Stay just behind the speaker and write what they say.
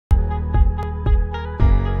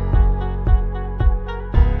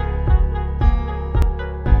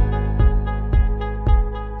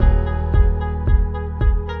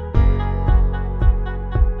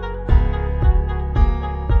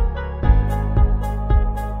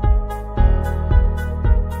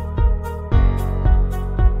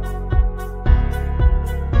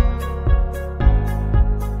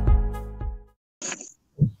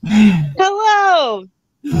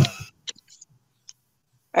All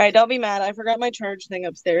right, don't be mad. I forgot my charge thing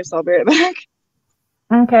upstairs, so I'll be right back.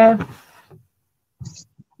 Okay.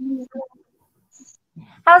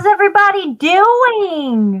 How's everybody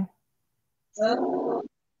doing?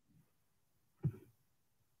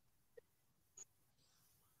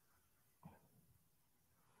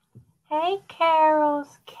 Hey,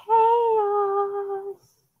 Carol's Chaos.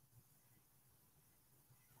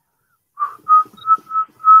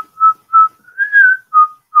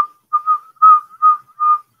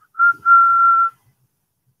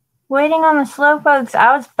 Waiting on the Slowpokes.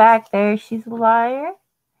 I was back there. She's a liar.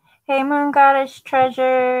 Hey, Moon Goddess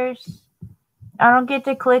Treasures. I don't get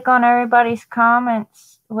to click on everybody's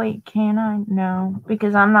comments. Wait, can I? No,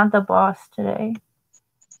 because I'm not the boss today.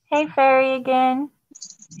 Hey, Fairy again.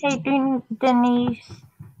 Hey, Denise.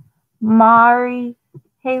 Mari.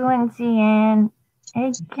 Hey, Lindsay Ann.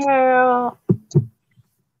 Hey, Carol.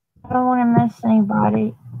 I don't want to miss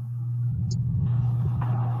anybody.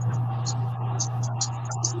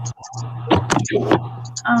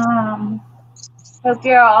 Hope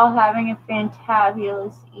you're all having a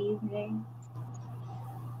fantabulous evening.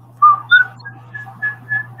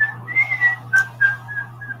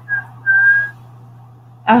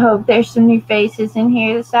 I hope there's some new faces in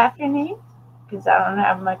here this afternoon, because I don't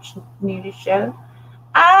have much new to show.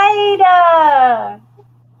 Ida!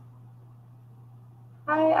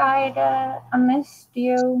 Hi, Ida. I missed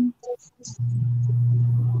you.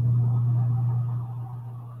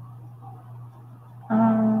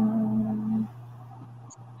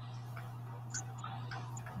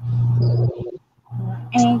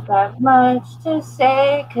 Ain't got much to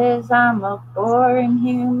say, 'cause I'm a boring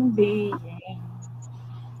human being.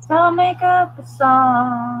 So I'll make up a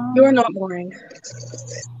song. You're not boring.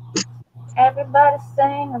 Everybody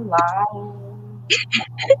sing along.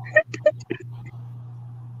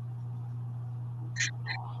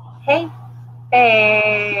 Hey,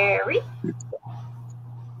 Barry.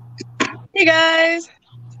 Hey, guys.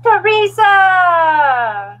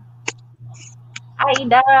 Teresa.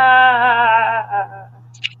 Ida.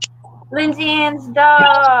 Lindsay Ann's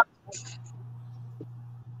dog.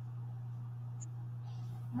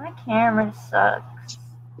 My camera sucks.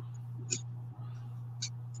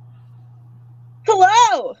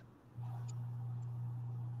 Hello.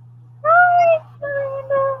 Hi,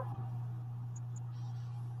 Ida.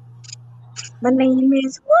 My name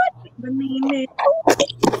is what? My name is...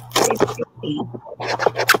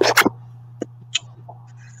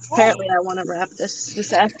 Apparently I want to wrap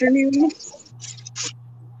this afternoon.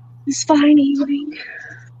 This fine evening.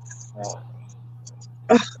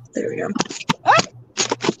 Oh, there we go. Ah!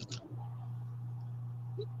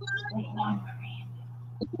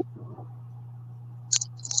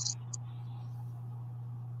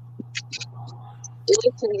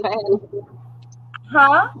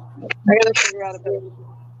 Huh? I gotta figure out a bit.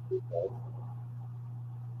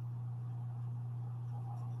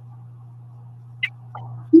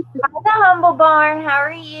 Hi, the Humble Barn. How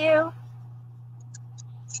are you?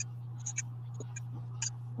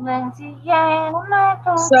 Lindsay Ann.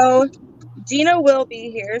 So, Gina will be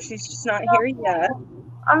here. She's just not here yet.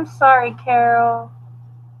 I'm sorry, Carol.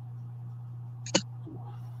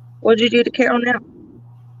 What'd you do to Carol now?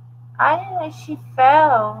 I didn't know she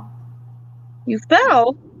fell. You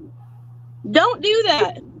fell? Don't do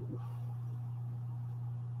that.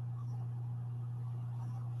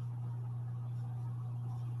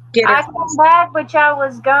 I came back, but y'all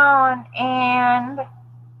was gone, and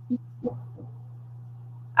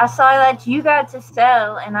I saw that you got to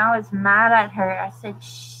sell, and I was mad at her. I said,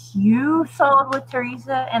 you sold with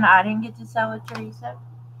Teresa, and I didn't get to sell with Teresa.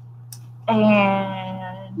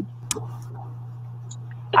 And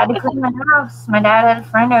I had to clean my house. My dad had a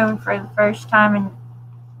friend over for the first time in,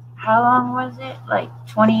 how long was it? Like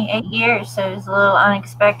 28 years, so it was a little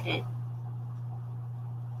unexpected.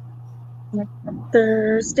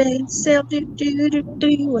 Thursday sale,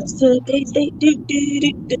 what's today's date?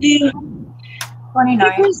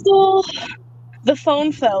 29. Crystal. The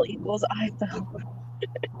phone fell equals I fell.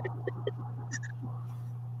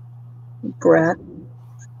 Brat.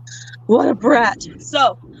 What a brat.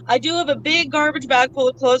 So, I do have a big garbage bag full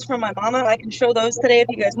of clothes from my mama. I can show those today if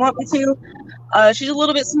you guys want me to. She's a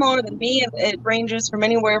little bit smaller than me. It ranges from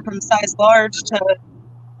anywhere from size large to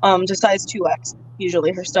size 2X,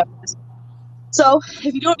 usually her stuff is. So,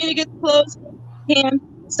 if you don't need to get the clothes, you can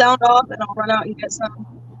sound off and I'll run out and get some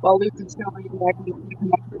while Luke's going back and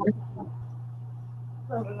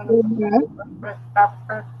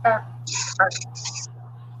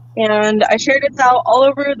and I shared it out all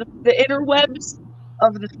over the interwebs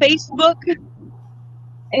of the Facebook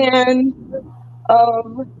and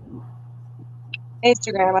of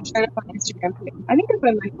Instagram. I tried to find Instagram. I think it's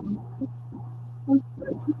on my phone.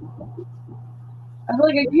 I feel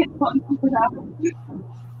like I can't find people that.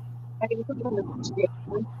 I can put it on the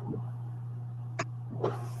Instagram.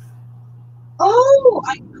 Oh,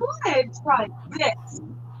 I could try this.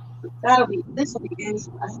 This will be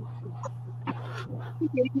interesting.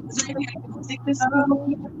 Maybe I can stick this on.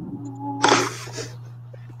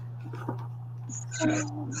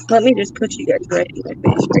 Let me just put you guys right in my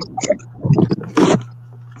face right here.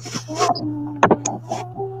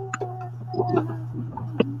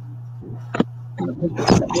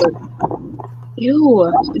 Ew,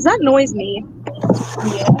 is that noise me?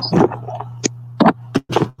 Yeah.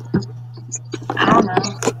 I don't know.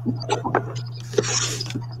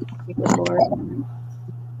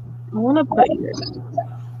 I want to put you.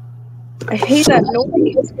 I hate that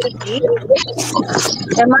noise.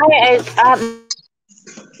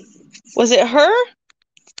 Was it her?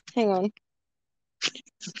 Hang on.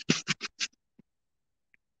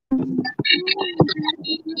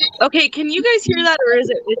 Okay, can you guys hear that, or is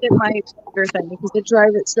it my ear thing? Because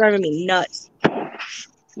it's driving me nuts.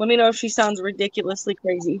 Let me know if she sounds ridiculously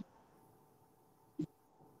crazy.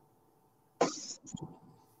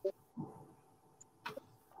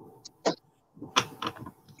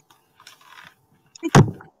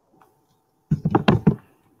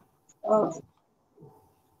 Oh,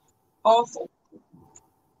 awful.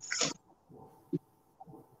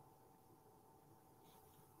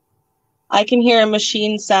 I can hear a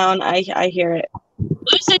machine sound. I hear it.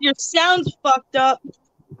 Lucid, your sound's fucked up.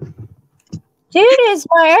 Dude, it's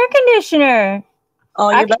my air conditioner. Oh,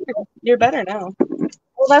 you're better. You're better now.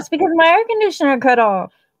 Well, that's because my air conditioner cut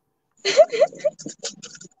off.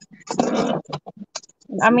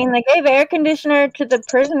 I mean, they gave air conditioner to the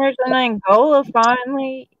prisoners in Angola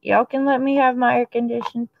finally. Y'all can let me have my air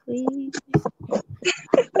conditioner, please.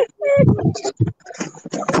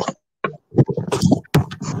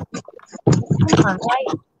 Come on,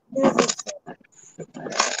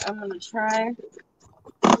 I'm gonna try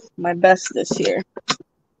my best this year.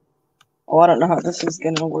 Oh, I don't know how this is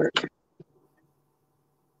gonna work.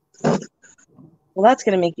 Well, that's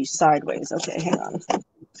gonna make you sideways. Okay, hang on.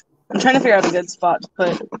 I'm trying to figure out a good spot to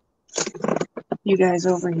put you guys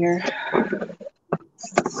over here.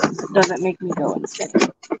 Doesn't make me go insane.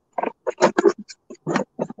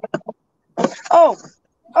 Oh,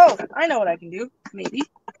 I know what I can do. Maybe.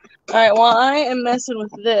 All right, while I am messing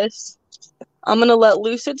with this, I'm gonna let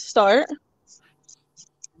Lucid start.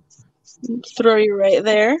 Throw you right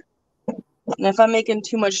there. And if I'm making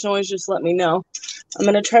too much noise, just let me know. I'm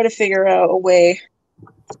gonna try to figure out a way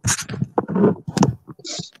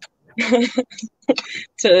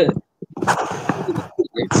to.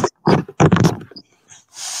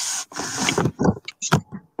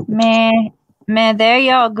 Man, there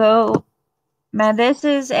y'all go. Man, this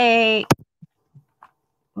is a,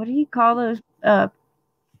 what do you call those?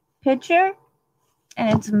 Picture,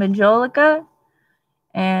 and it's a majolica,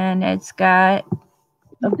 and it's got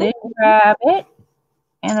a big rabbit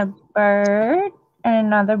and a bird and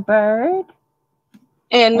another bird.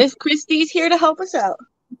 And Miss Christie's here to help us out.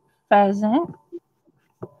 Pheasant.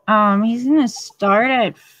 He's gonna start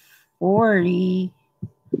at 40.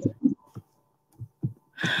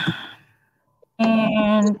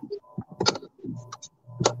 And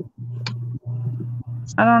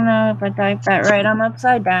I don't know if I typed that right. I'm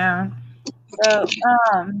upside down. So,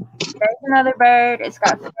 there's another bird. It's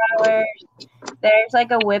got flowers. There's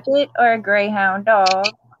like a whippet or a greyhound dog.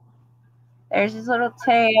 There's his little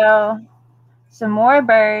tail. Some more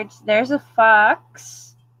birds. There's a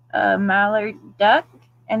fox, a mallard duck,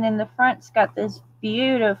 and then the front's got this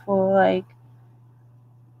beautiful, like,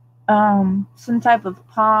 some type of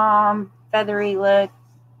palm, feathery look,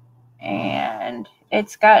 and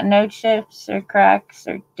it's got no chips or cracks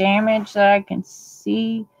or damage that I can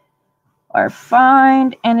see or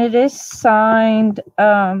find, and it is signed,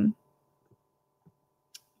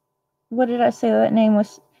 what did I say that name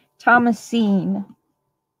was? Thomasine.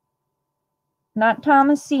 Not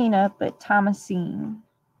Thomasina, but Thomasine.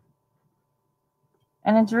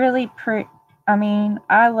 And it's really pretty. I mean,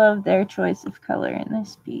 I love their choice of color in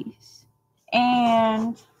this piece.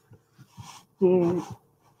 And, dude,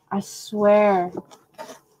 I swear,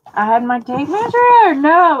 I had my tape measure.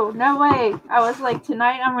 No way. I was like,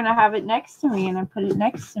 tonight I'm going to have it next to me, and I put it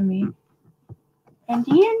next to me. And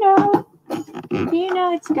do you know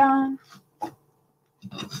it's gone?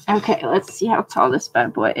 Okay, let's see how tall this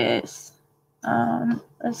bad boy is.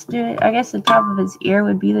 Let's do it. I guess the top of his ear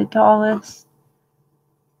would be the tallest.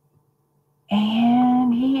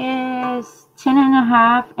 And he is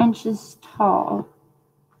 10.5 inches tall.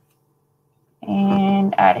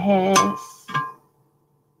 And at his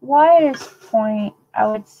widest point, I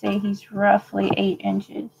would say he's roughly 8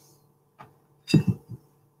 inches.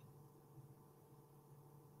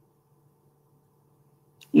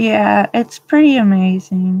 Yeah, it's pretty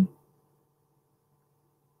amazing.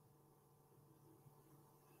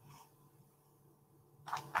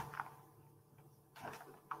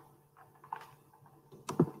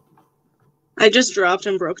 I just dropped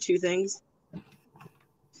and broke 2 things.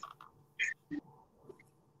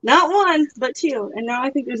 Not 1, but 2. And now I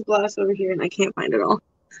think there's glass over here and I can't find it all.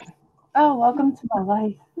 Oh, welcome to my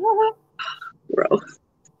life. Bro.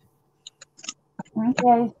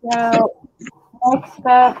 Okay, so next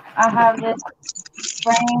up, I have this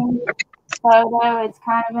frame photo. It's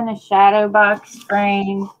kind of in a shadow box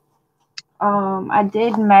frame. I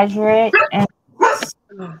did measure it, and it's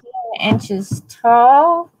 16 inches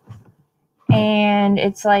tall, and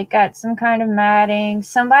it's like got some kind of matting.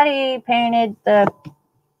 Somebody painted the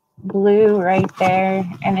blue right there,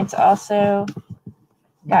 and it's also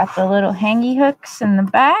got the little hangy hooks in the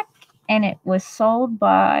back, and it was sold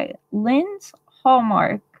by Lynn's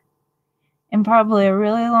Hallmark, and probably a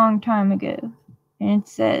really long time ago. And it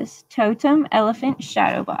says Totem Elephant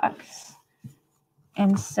Shadow Box.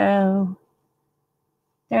 And so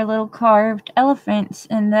they're little carved elephants,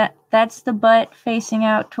 and that's the butt facing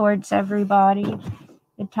out towards everybody.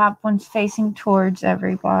 The top one's facing towards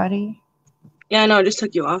everybody. Yeah, no, it just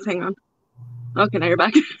took you off. Hang on. Okay, now you're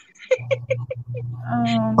back. Let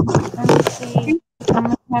me see. I'm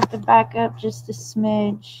gonna have to back up just a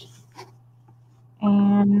smidge.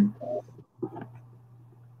 And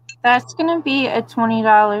that's gonna be a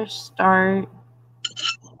 $20 start.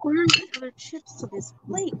 Where are the other chips to this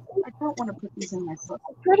plate? I don't want to put these in my foot.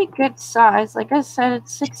 Pretty good size. Like I said,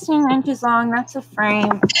 it's 16 inches long. That's a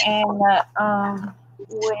frame, and the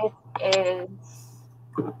width is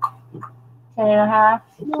 10.5.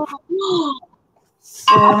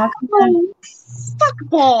 So fuck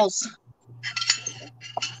balls.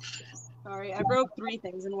 Sorry, I broke 3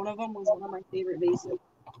 things, and one of them was one of my favorite vases.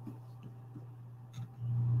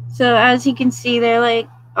 So as you can see, they're like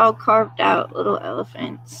all carved out little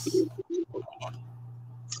elephants.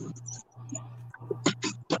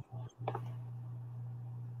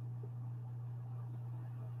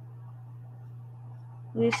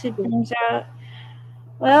 Lucid brings out.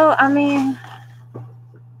 Well, I mean,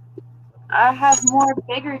 I have more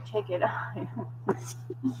bigger ticket items.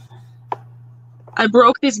 I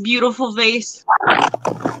broke this beautiful vase.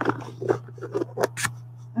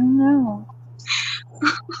 No.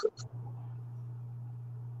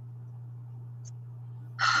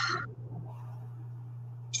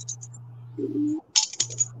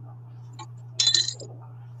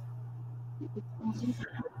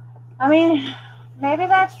 I mean, maybe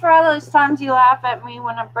that's for all those times you laugh at me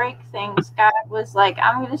when I break things. God was like,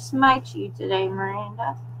 I'm going to smite you today,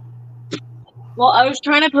 Miranda. Well, I was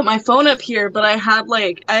trying to put my phone up here, but I have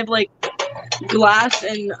glass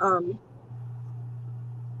and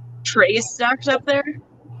trays stacked up there.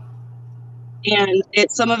 And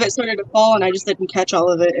some of it started to fall, and I just didn't catch all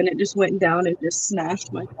of it, and it just went down and just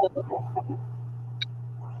smashed my phone.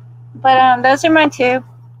 But those are my 2.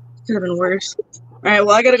 Could have been worse. Alright,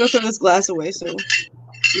 well, I gotta go throw this glass away, so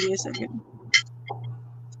give me a second.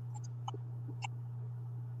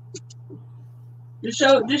 Just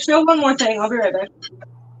show one more thing. I'll be right back.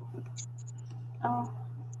 Oh.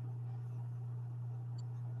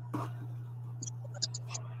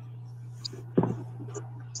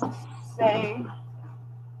 So,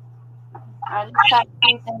 I just have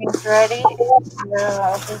 2 things ready, so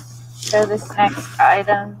I'll just show this next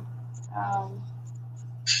item.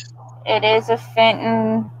 It is a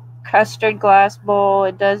Fenton custard glass bowl.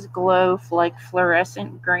 It does glow like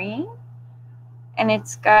fluorescent green, and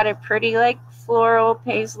it's got a pretty like floral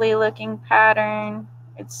paisley looking pattern.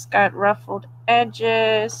 It's got ruffled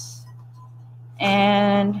edges,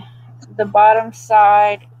 and the bottom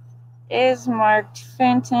side is marked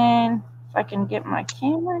Fenton. If I can get my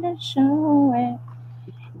camera to show it,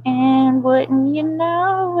 and wouldn't you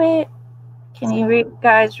know it? Can you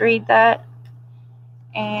guys read that?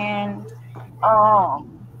 And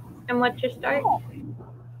what's your start?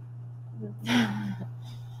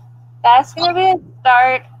 That's gonna be a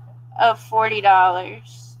start of $40.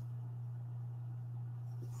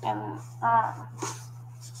 And I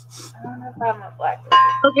don't know if I have my black.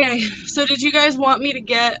 Okay, so did you guys want me to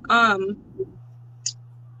get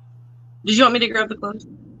did you want me to grab the clothes?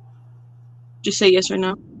 Just say yes or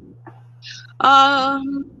no.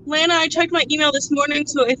 Lana, I checked my email this morning,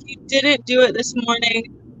 so if you didn't do it this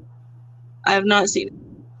morning, I have not seen it.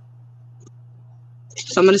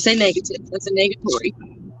 So I'm gonna say negative. That's a negatory.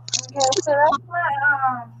 Okay, so that's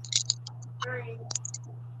my 3.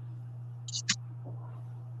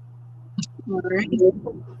 All right.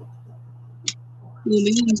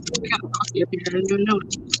 We got coffee up here. I didn't even know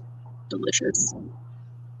it. Delicious.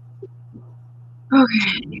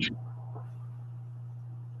 Okay.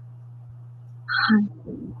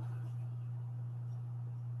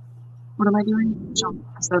 What am I doing? So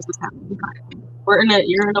that's what's happening.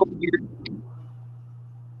 You're in a weird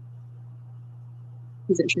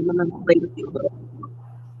position. I'm gonna play with you a little.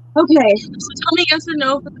 Okay, so tell me yes or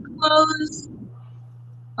no for the close.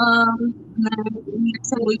 And then next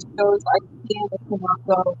time we goes, I cannot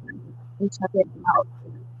go and check it out.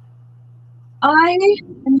 I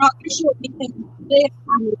am not sure because today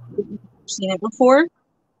I've seen it before.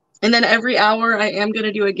 And then every hour I am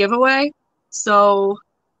gonna do a giveaway. So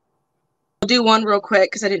I'll do one real quick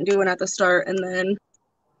because I didn't do one at the start, and then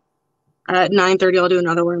at 9:30 I'll do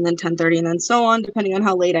another one, and then 10:30, and then so on, depending on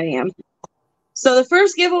how late I am. So the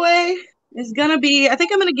first giveaway is gonna be, I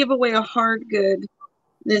think I'm gonna give away a hard good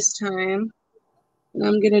this time. And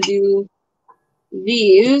I'm gonna do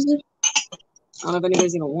these. I don't know if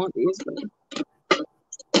anybody's gonna want these, but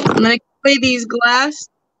I'm gonna give away these glass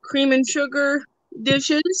cream and sugar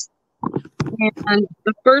dishes. And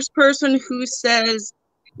the first person who says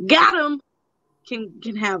got them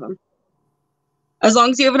can have them. As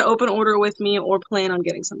long as you have an open order with me or plan on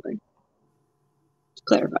getting something. To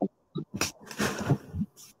clarify.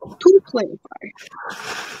 To clarify.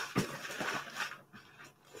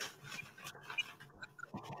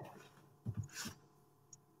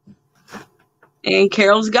 And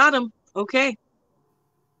Carol's got them. Okay.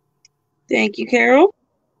 Thank you, Carol.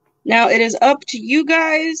 Now it is up to you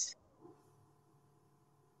guys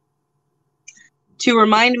to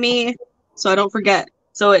remind me so I don't forget.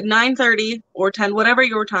 So at 9:30 or 10, whatever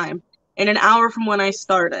your time, in an hour from when I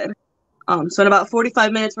started. So in about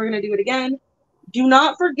 45 minutes, we're going to do it again. Do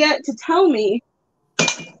not forget to tell me,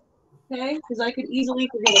 okay? Because I could easily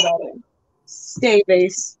forget about it. Stay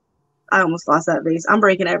vase. I almost lost that vase. I'm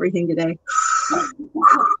breaking everything today.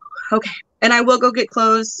 Okay. And I will go get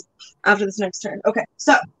clothes after this next turn. Okay.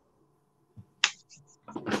 So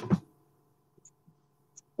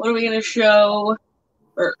what are we going to show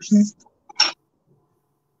first?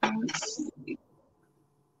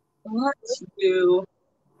 Let's do.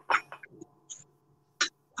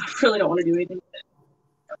 I really don't want to do anything.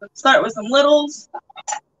 Let's start with some littles.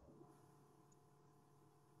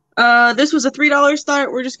 This was a $3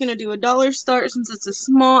 start. We're just gonna do a $1 start since it's a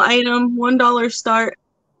small item. $1 start.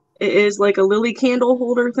 It is like a lily candle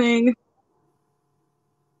holder thing.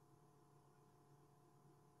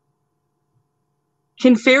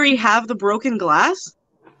 Can Fairy have the broken glass?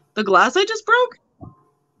 The glass I just broke?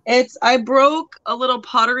 I broke a little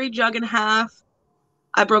pottery jug in half.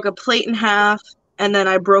 I broke a plate in half, and then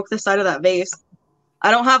I broke the side of that vase.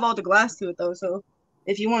 I don't have all the glass to it though, so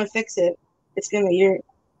if you want to fix it, it's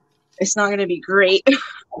not gonna be great.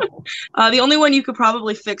 The only one you could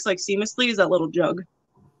probably fix like seamlessly is that little jug.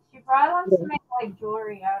 She probably wants to make like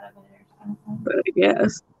jewelry out of it or something. But I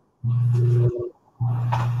guess.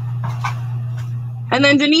 And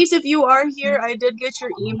then Denise, if you are here, I did get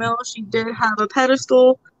your email. She did have a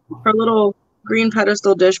pedestal. Her little green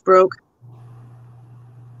pedestal dish broke.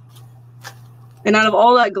 And out of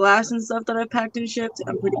all that glass and stuff that I've packed and shipped,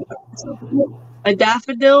 I'm pretty proud of myself. A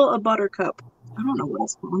daffodil, a buttercup. I don't know what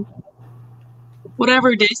it's called. Whatever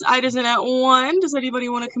it is, I isn't at 1. Does anybody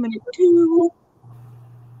want to come in at 2?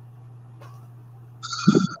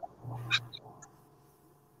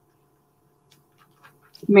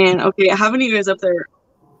 Man, okay, having you guys up there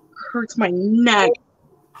hurts my neck.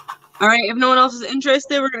 All right, if no one else is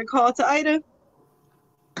interested, we're going to call it to Ida.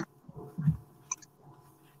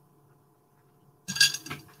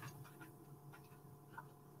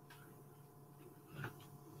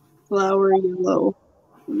 Flower yellow.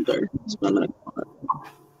 That's what I'm going to call it.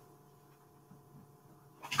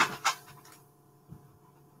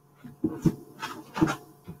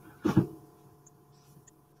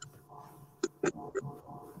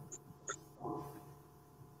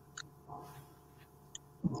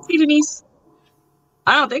 Hey, Denise.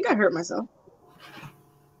 I don't think I hurt myself.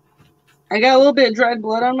 I got a little bit of dried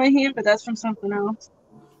blood on my hand, but that's from something else.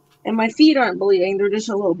 And my feet aren't bleeding. They're just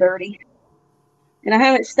a little dirty. And I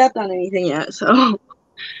haven't stepped on anything yet, so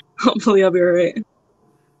hopefully I'll be all right.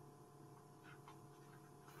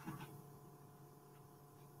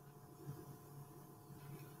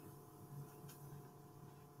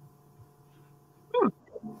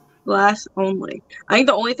 Glass only. I think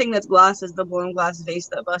the only thing that's glass is the blown glass vase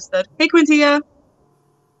that busted. Hey, Quintia.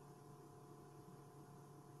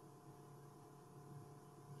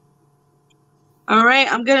 All right,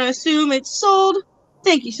 I'm going to assume it's sold.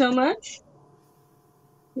 Thank you so much.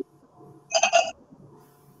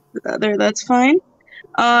 There, that's fine.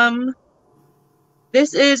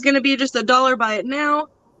 This is gonna be just $1 buy it now.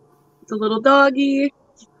 It's a little doggy,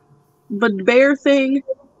 but bear thing,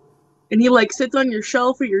 and he like sits on your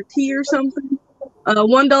shelf or your tea or something.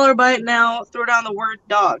 $1 buy it now. Throw down the word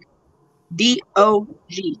dog.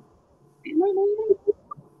 D-O-G.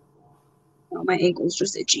 Oh, my ankle's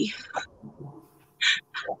just itchy.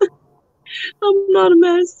 I'm not a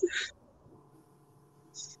mess.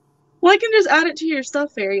 Well, I can just add it to your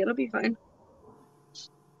stuff, Fairy. It'll be fine.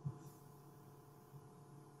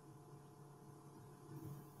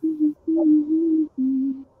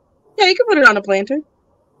 Yeah, you can put it on a planter.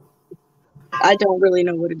 I don't really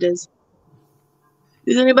know what it is.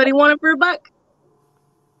 Does anybody want it for $1?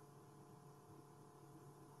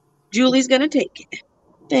 Julie's gonna take it.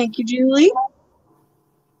 Thank you, Julie.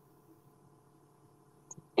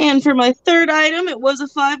 And for my third item, it was a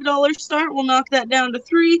 $5 start. We'll knock that down to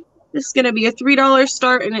 $3. This is gonna be a $3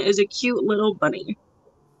 start, and it is a cute little bunny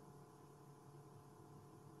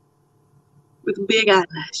with big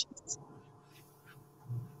eyelashes.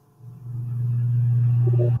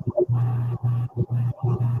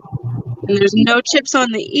 And there's no chips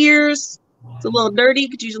on the ears. It's a little dirty.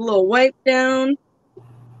 Could use a little wipe down.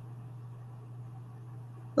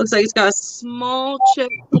 Looks like it's got a small chip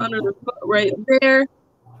under the foot right there,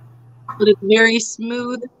 but it's very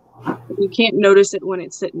smooth. You can't notice it when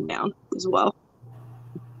it's sitting down as well.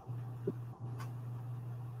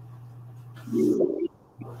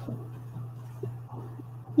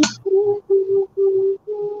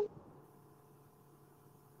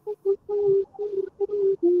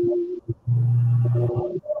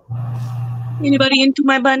 Anybody into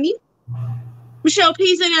my bunny? Michelle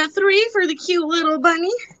P's in at $3 for the cute little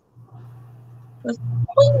bunny.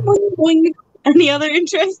 Boing, boing, boing. Any other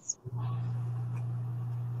interests?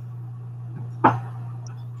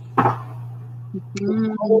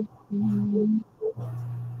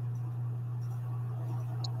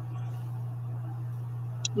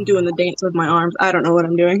 I'm doing the dance with my arms. I don't know what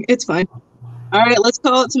I'm doing. It's fine. All right, let's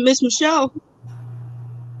call it to Miss Michelle.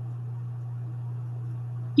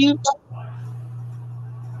 Cute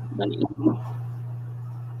bunny.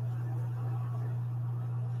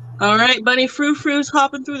 All right, Bunny Frou Frou's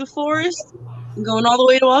hopping through the forest and going all the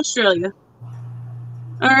way to Australia.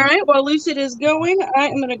 All right, while Lucid is going, I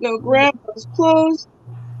am going to go grab those clothes.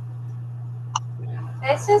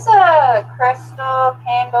 This is a crystal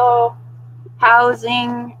candle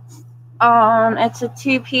housing. It's a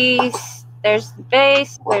 2-piece. There's the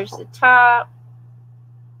base, there's the top.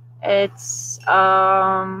 It's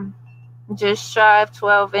just shy of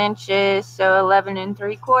 12 inches, so 11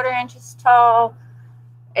 3/4 inches tall.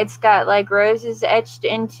 It's got like roses etched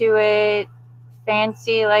into it,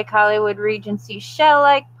 fancy like Hollywood Regency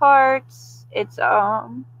shell-like parts. It's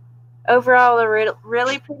overall a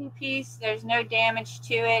really pretty piece. There's no damage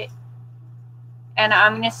to it, and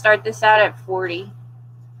I'm gonna start this out at $40.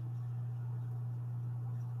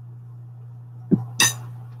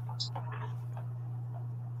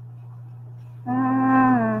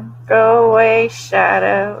 Go away,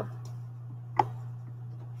 shadow.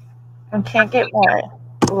 I can't get my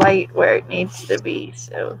light where it needs to be,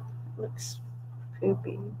 so it looks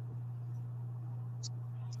poopy.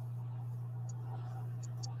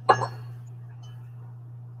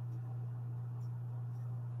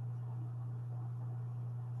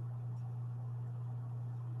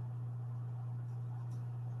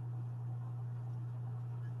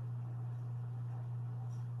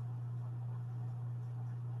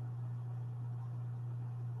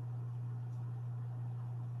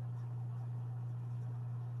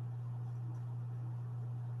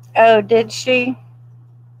 Oh, did she?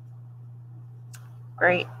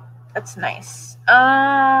 Great. That's nice.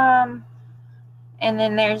 And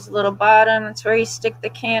then there's a little bottom. That's where you stick the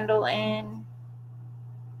candle in.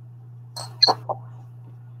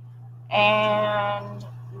 And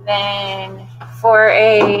then for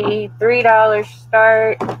a $3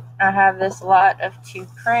 start, I have this lot of 2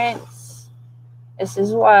 prints. This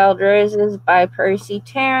is Wild Roses by Percy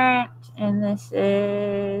Tarrant, and this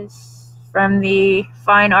is from the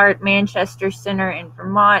Fine Art Manchester Center in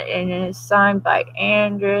Vermont, and it is signed by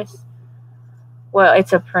Andrus. Well,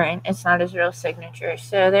 it's a print. It's not his real signature.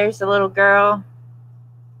 So there's a little girl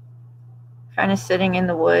kind of sitting in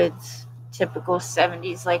the woods. Typical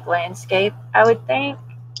 70s like landscape, I would think.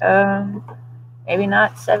 Maybe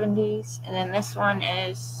not 70s. And then this one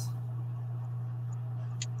is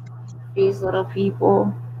these little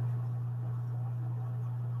people.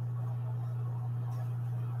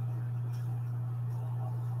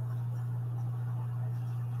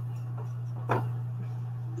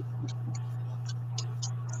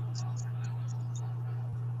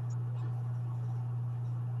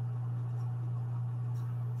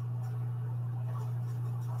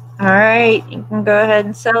 All right, you can go ahead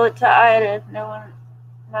and sell it to Ida. No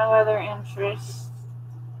other interest.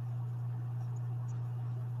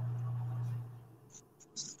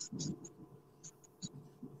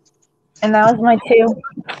 And that was my 2.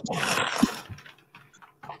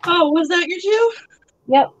 Oh, was that your 2?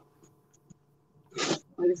 Yep.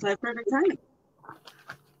 I guess I have perfect timing.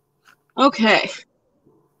 Okay.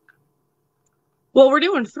 Well, we're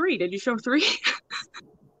doing 3. Did you show 3?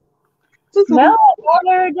 No, I thought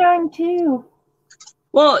we were doing 2.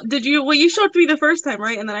 Well, you showed 3 the first time,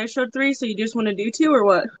 right? And then I showed 3, so you just want to do 2 or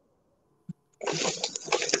what?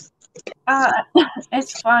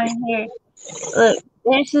 It's fine. Here, look,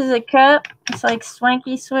 this is a cup. It's like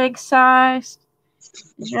Swanky Swig sized.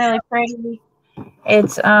 It's really pretty.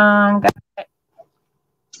 It's got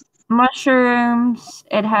mushrooms.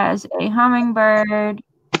 It has a hummingbird.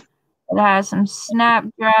 It has some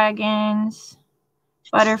snapdragons,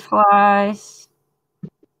 butterflies,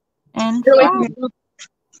 and flowers.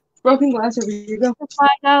 Broken glass over here. Go. It's a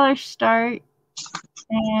 $5 start,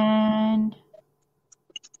 and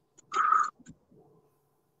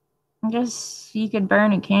I guess you could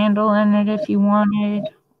burn a candle in it if you wanted,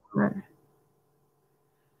 or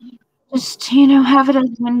just, have it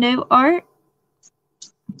as window art.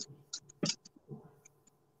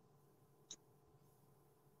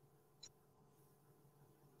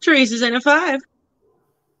 Teresa's in a 5.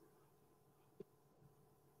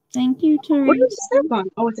 Thank you, Teresa. What is the step on?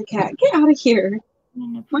 Oh, it's a cat. Get out of here.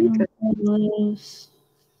 My goodness.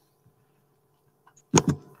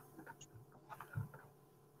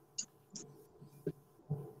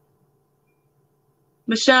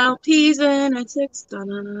 Michelle P's in a 6.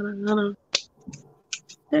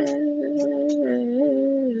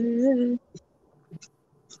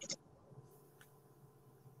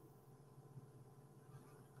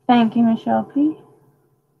 Thank you, Michelle P.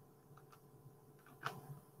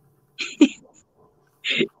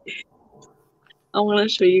 I want to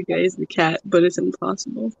show you guys the cat, but it's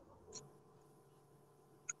impossible.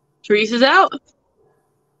 Teresa's out.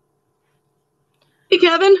 Hey,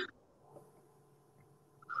 Kevin.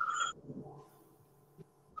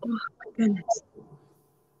 Oh, my goodness.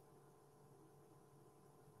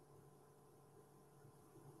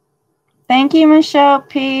 Thank you, Michelle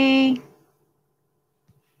P.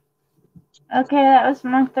 Okay, that was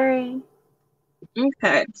my 3.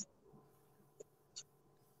 Okay.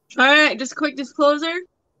 All right, just a quick disclosure.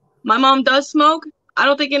 My mom does smoke. I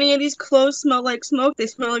don't think any of these clothes smell like smoke. They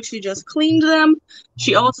smell like she just cleaned them.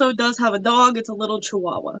 She also does have a dog. It's a little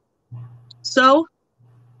chihuahua. So,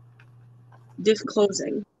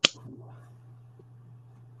 disclosing.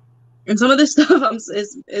 And some of this stuff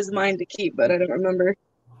is mine to keep, but I don't remember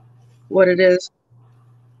what it is.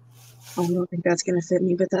 Oh, I don't think that's going to fit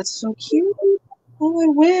me, but that's so cute. Oh, I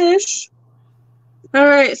wish. All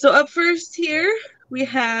right, so up first here, we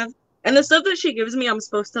have, and the stuff that she gives me, I'm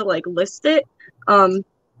supposed to, like, list it.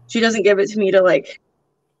 She doesn't give it to me to, like,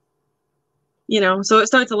 so it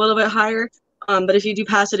starts a little bit higher. But if you do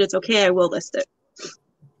pass it, it's okay. I will list it.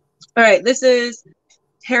 All right, this is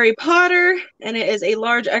Harry Potter, and it is a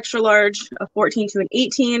large, extra large, a 14 to an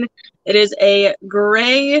 18. It is a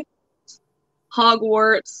gray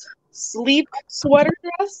Hogwarts sleep sweater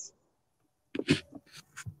dress.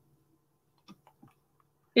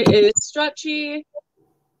 It is stretchy.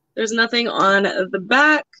 There's nothing on the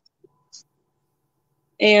back.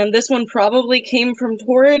 And this one probably came from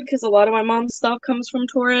Torrid because a lot of my mom's stuff comes from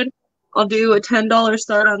Torrid. I'll do a $10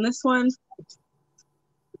 start on this one.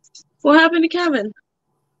 What happened to Kevin?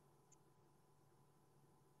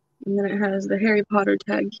 And then it has the Harry Potter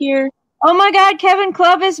tag here. Oh my God, Kevin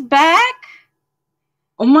Club is back?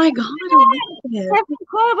 Oh my God. Kevin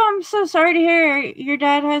Club, I'm so sorry to hear your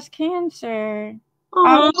dad has cancer. Aww.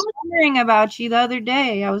 I was wondering about you the other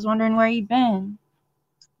day. I was wondering where you'd been.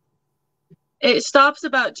 It stops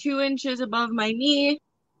about 2 inches above my knee.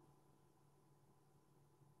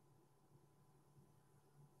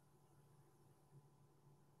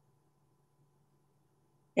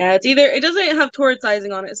 Yeah, it doesn't have Torrid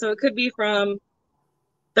sizing on it, so it could be from,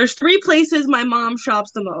 there's 3 places my mom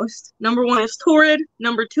shops the most. Number 1 is Torrid,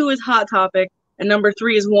 number 2 is Hot Topic, and number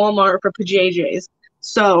 3 is Walmart for PJs.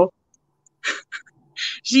 So,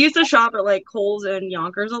 she used to shop at, like, Kohl's and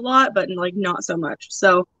Yonkers a lot, but, like, not so much.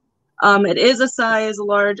 So, it is a size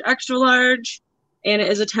large, extra large, and it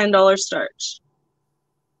is a $10 start.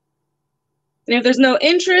 And if there's no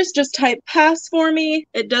interest, just type pass for me.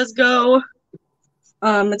 It does go,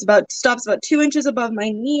 stops about 2 inches above my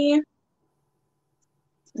knee.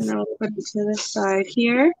 And I'll put it to this side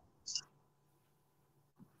here.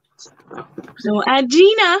 So we'll add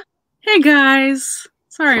Gina. Hey guys.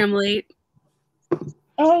 Sorry I'm late.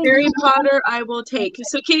 Hey, Harry Potter, I will take.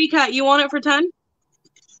 So, Kitty Cat, you want it for 10?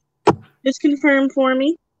 Just confirm for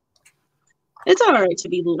me. It's all right to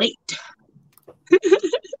be late.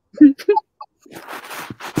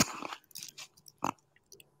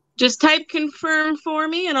 Just type confirm for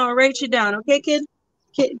me, and I'll write you down. Okay, kid?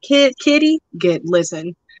 Kitty? Good.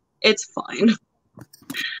 Listen, it's fine.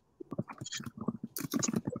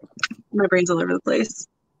 My brain's all over the place.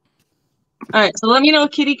 All right, so let me know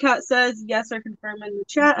if Kitty Cat says yes or confirm in the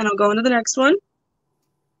chat, and I'll go into the next one.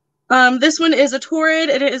 This one is a Torrid,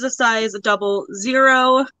 and it is a size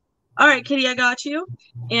 00. All right, Kitty, I got you.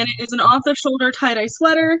 And it is an off-the-shoulder tie-dye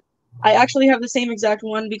sweater. I actually have the same exact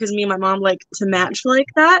one because me and my mom like to match like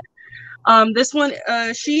that. This one,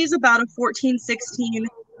 she's about a 14, 16,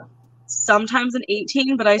 sometimes an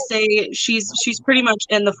 18, but I say she's pretty much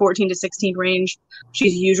in the 14 to 16 range.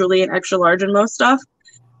 She's usually an extra large in most stuff.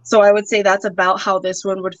 So I would say that's about how this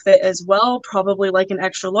one would fit as well. Probably like an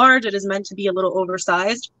extra large. It is meant to be a little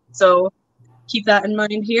oversized. So keep that in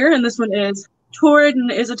mind here. And this one is Torrid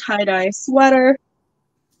and is a tie-dye sweater.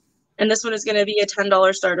 And this one is going to be a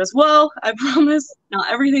 $10 start as well. I promise. Not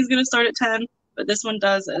everything's going to start at 10, but this one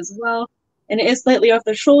does as well. And it is slightly off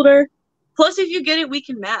the shoulder. Plus, if you get it, we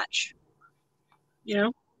can match. You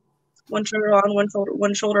know, one shoulder on,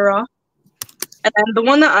 one shoulder off. And then the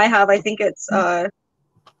one that I have, I think it's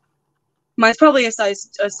mine's probably a size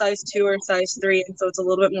 2 or size 3, and so it's a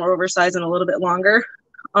little bit more oversized and a little bit longer.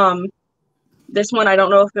 This one, I don't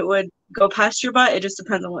know if it would go past your butt. It just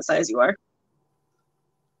depends on what size you are.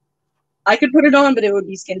 I could put it on, but it would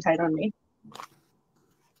be skin tight on me.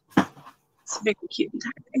 It's very cute and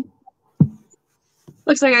tight.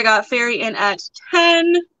 Looks like I got Fairy in at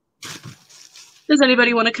 10. Does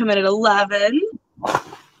anybody want to come in at 11?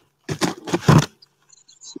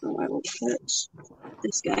 So I will put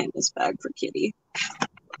this guy in this bag for Kitty.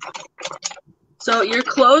 So your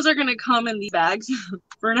clothes are going to come in these bags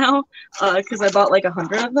for now because I bought like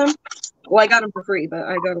 100 of them. Well, I got them for free, but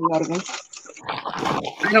I got a lot of them.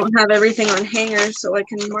 I don't have everything on hangers, so I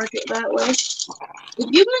can mark it that way. If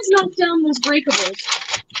you guys knock down those breakables,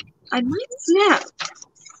 I might snap.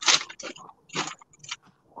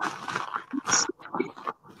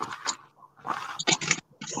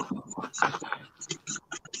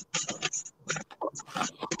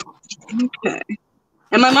 Okay.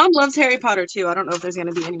 And my mom loves Harry Potter too. I don't know if there's going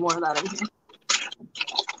to be any more of that in here.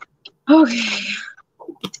 Okay.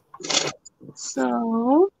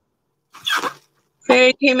 So,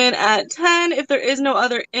 Fairy came in at 10. If there is no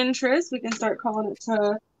other interest, we can start calling it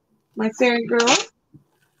to my Fairy girl.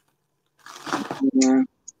 Here.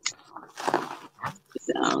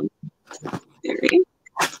 Down. Fairy.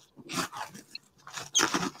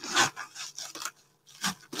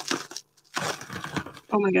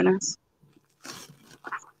 Oh my goodness.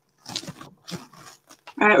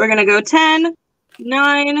 All right, we're going to go 10,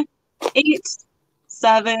 9, 8,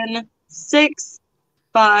 7, 6,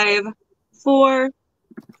 5, 4,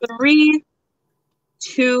 3,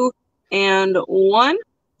 2, and 1.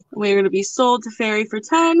 We're going to be sold to Fairy for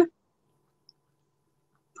 10.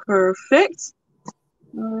 Perfect.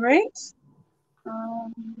 All right.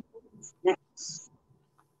 Next.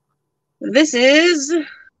 This is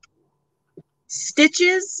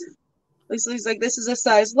Stitches. This looks like this is a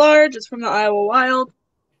size large. It's from the Iowa Wild,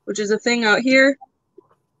 which is a thing out here.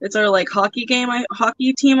 It's our like hockey team, I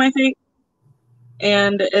think.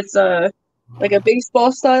 And it's like a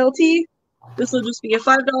baseball style tee. This will just be a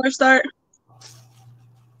 $5 start.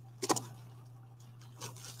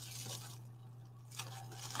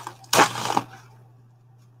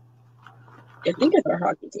 I think it's our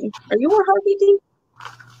hockey team. Are you our hockey team?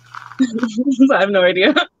 I have no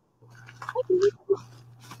idea.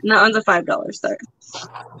 And that one's a $5 start.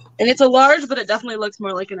 And it's a large, but it definitely looks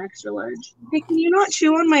more like an extra large. Hey, can you not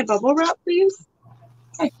chew on my bubble wrap, please?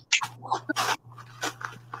 Hey.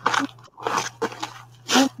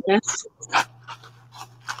 Oh, yes.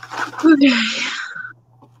 Okay.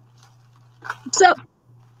 So.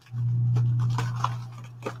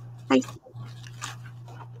 Hi.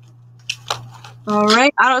 All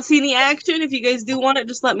right. I don't see any action. If you guys do want it,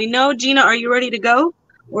 just let me know. Gina, are you ready to go?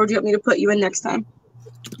 Or do you want me to put you in next time?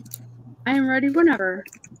 I am ready whenever.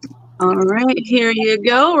 All right, here you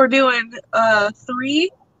go. We're doing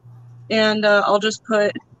 3, and I'll just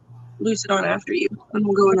put Lucid on after you, and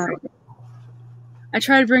we'll go in that order. I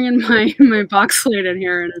tried bringing my box lid in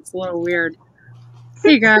here, and it's a little weird.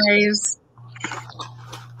 Hey, guys.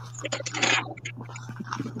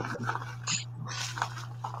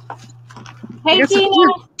 Hey,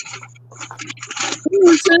 Gina. Hey,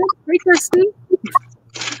 Lucid. Hey, Kristen.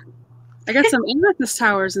 I got some amethyst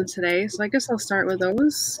towers in today, so I guess I'll start with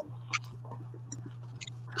those.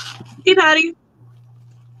 Hey, Patty.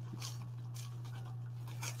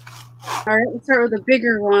 All right, let's start with the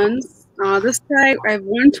bigger ones. This guy, I have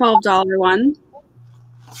one $12 one.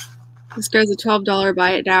 This guy's a $12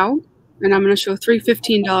 buy it now. And I'm going to show three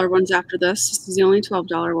 $15 ones after this. This is the only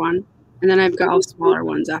 $12 one. And then I've got all smaller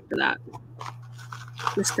ones after that.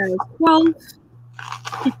 This guy is 12.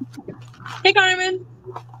 Hey, Carmen.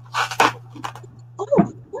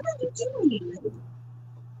 Oh, what are you doing?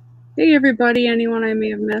 Hey, everybody. Anyone I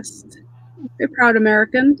may have missed? Hey, proud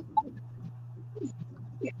American.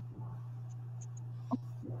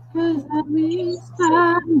 Cause at least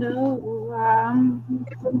I know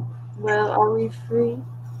well, are we free?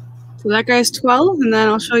 So that guy's 12, and then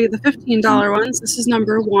I'll show you the $15 ones. This is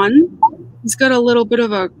number 1. He's got a little bit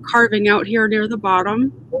of a carving out here near the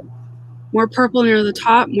bottom. More purple near the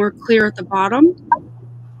top, more clear at the bottom.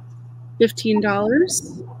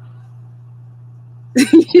 $15.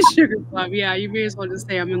 Sugar Club, yeah, you may as well just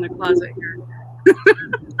say I'm in the closet here.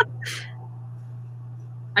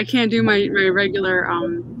 I can't do my regular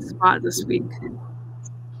spot this week.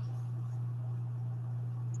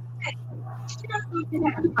 She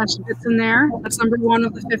gets in there. That's number 1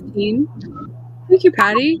 of the 15. Thank you,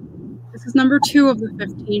 Patty. This is number 2 of the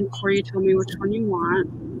 15 before you tell me which one you want.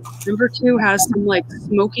 Number 2 has some like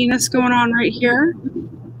smokiness going on right here.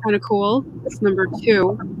 Kind of cool. It's number 2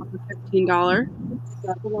 of the $15.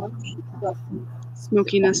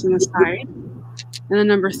 Smokiness on the side. And then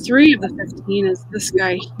number 3 of the 15 is this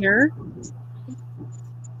guy here.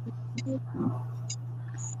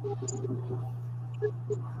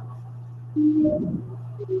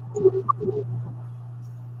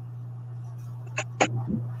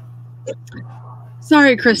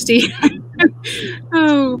 Sorry, Christy.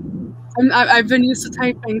 Oh, I've been used to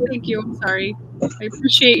typing. Thank you. I'm sorry. I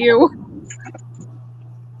appreciate you.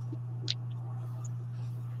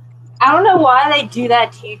 I don't know why they do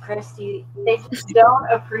that to you, Christy. They just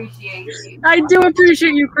don't appreciate you. I do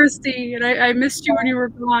appreciate you, Christy, and I missed you when you were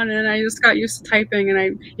gone, and I just got used to typing,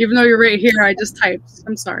 and even though you're right here, I just typed.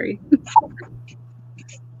 I'm sorry.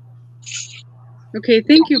 Okay,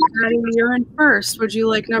 thank you, Patty. You're in first. Would you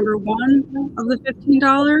like number 1 of the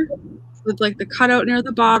 $15 with like the cutout near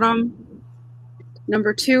the bottom?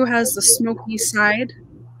 Number 2 has the smoky side.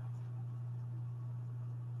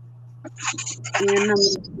 And number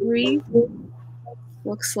 3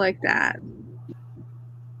 looks like that.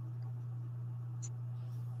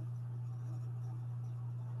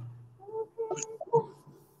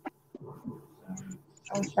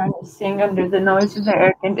 I was trying to sing under the noise of the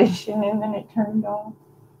air conditioning and then it turned off.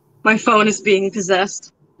 My phone is being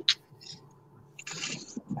possessed.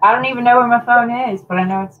 I don't even know where my phone is, but I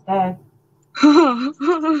know it's dead.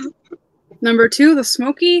 Number 2, the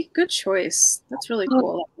smoky. Good choice. That's really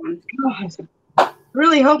cool. That one. I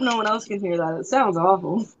really hope no one else can hear that. It sounds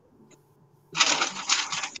awful.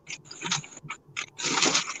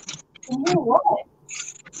 You know what?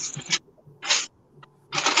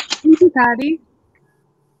 Thank you, Patty.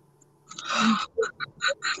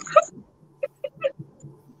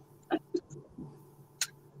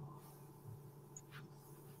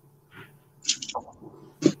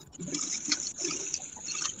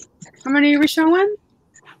 How many are we showing?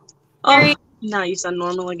 Oh, now you sound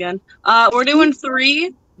normal again. We're doing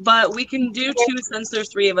 3, but we can do 2 since there's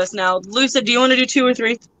 3 of us now. Lucid, do you want to do 2 or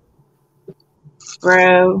 3?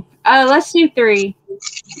 Bro. Let's do 3.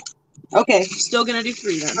 Okay, still gonna do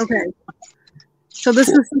 3 then. Okay. So this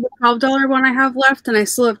is the $12 one I have left, and I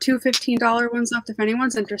still have 2 $15 ones left if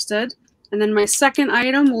anyone's interested. And then my second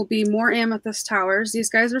item will be more amethyst towers. These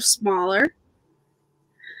guys are smaller.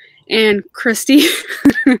 And Christy,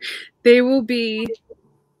 they will be,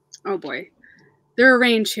 oh boy, they're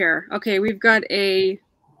arranged here. Okay, we've got a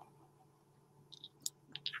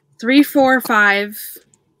 3, 4, 5,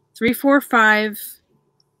 3, 4, 5,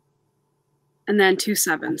 and then 2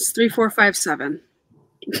 7s. 3, 4, 5, 7.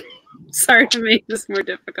 Sorry to make this more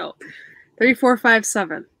difficult. 3, 4, 5,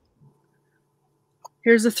 7.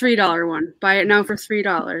 Here's a $3 one. Buy it now for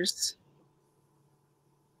 $3.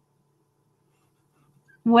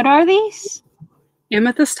 What are these?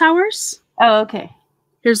 Amethyst towers. Oh, okay.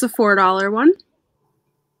 Here's the $4 one.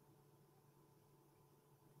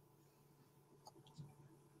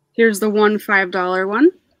 Here's the one $5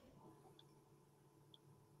 one.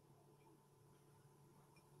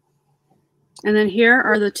 And then here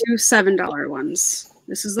are the 2 $7 ones.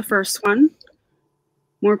 This is the first one.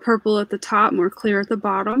 More purple at the top, more clear at the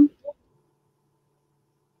bottom.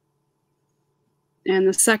 And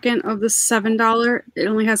the second of the $7, it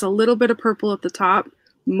only has a little bit of purple at the top,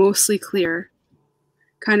 mostly clear.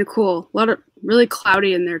 Kind of cool. A lot of really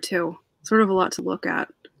cloudy in there too. Sort of a lot to look at.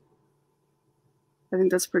 I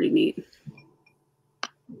think that's pretty neat.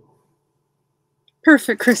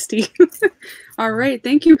 Perfect, Christy. All right.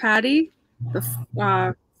 Thank you, Patty. The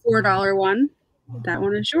 $4 one. That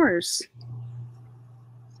one is yours.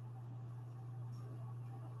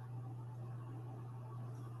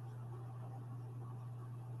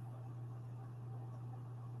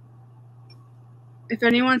 If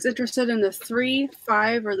anyone's interested in the 3,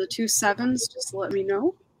 5, or the 2 7s, just let me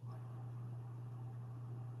know.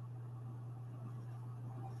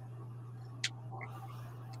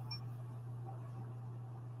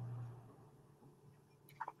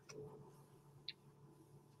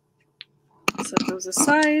 Set those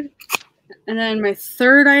aside. And then my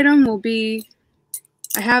third item will be,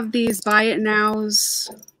 I have these buy it nows.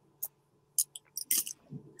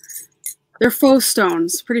 They're faux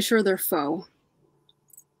stones. Pretty sure they're faux.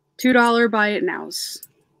 $2 buy it nows.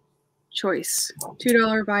 Choice.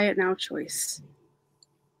 $2 buy it now choice.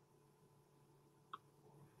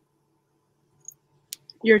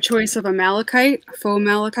 Your choice of a malachite, faux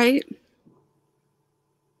malachite.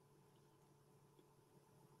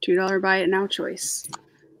 $2 buy it now choice.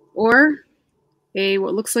 Or a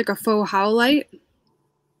what looks like a faux howlite.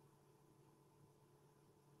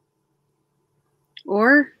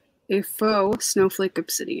 Or a faux snowflake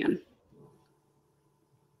obsidian.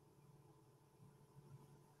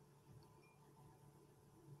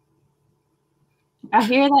 I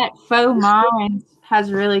hear that faux mine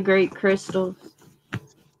has really great crystals.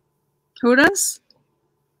 Who does?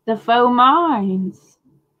 The faux mines.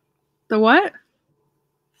 The what?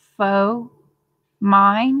 Faux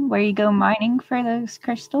mine, where you go mining for those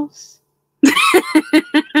crystals.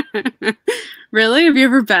 Really? Have you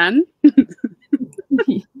ever been?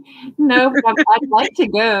 No, but I'd like to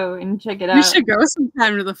go and check it out. You should go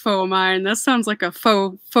sometime to the faux mine. That sounds like a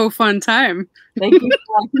faux fun time. Thank you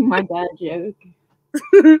for liking my bad joke.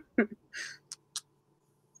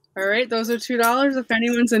 All right, those are $2 if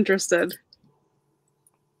anyone's interested.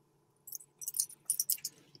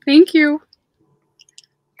 Thank you.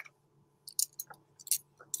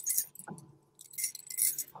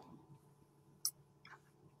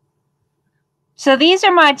 So these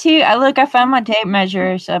are my two. Look, I found my tape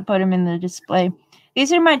measure, so I put them in the display.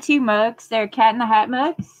 These are my two mugs. They're Cat in the Hat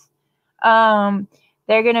mugs.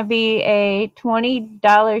 They're gonna be a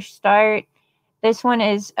 $20 start. This one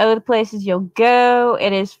is "Oh, the Places You'll Go."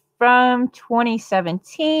 It is from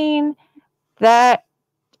 2017. That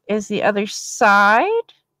is the other side.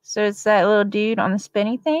 So it's that little dude on the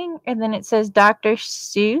spinny thing. And then it says Dr.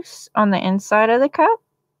 Seuss on the inside of the cup.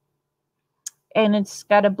 And it's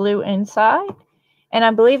got a blue inside. And I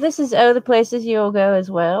believe this is "Oh, the Places You'll Go" as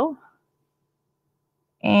well.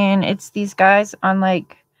 And it's these guys on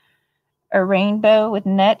like a rainbow with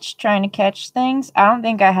nets trying to catch things. I don't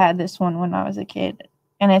think I had this one when I was a kid.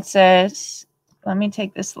 And it says, let me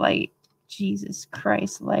take this light. Jesus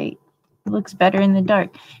Christ, light. It looks better in the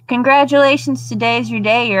dark. Congratulations, today's your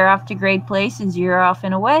day. You're off to great places. You're off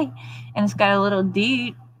and away. And it's got a little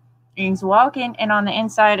dude. And he's walking. And on the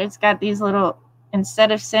inside, it's got these little,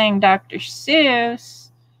 instead of saying Dr.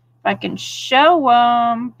 Seuss, if I can show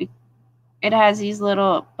them, it has these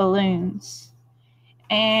little balloons.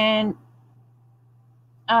 And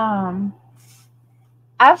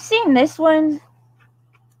I've seen this one.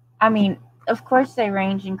 I mean, of course they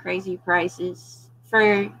range in crazy prices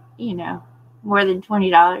for, you know, more than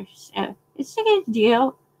 $20. So it's a good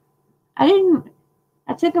deal. I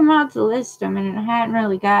took them out to list them and I hadn't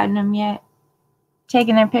really gotten them yet.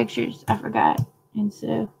 Taking their pictures, I forgot. And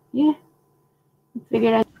so, yeah. I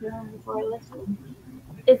figured I'd do them before I listed them.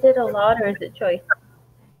 Is it a lot or is it choice?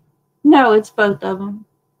 No, it's both of them.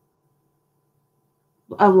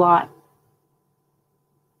 A lot.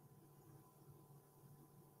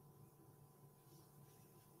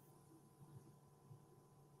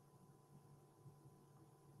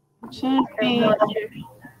 Should be.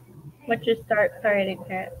 What's your start? Sorry, I didn't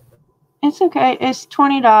catch. It's okay. It's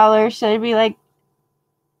 $20, so it'd be like.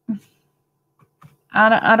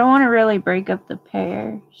 I don't want to really break up the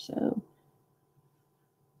pair, so.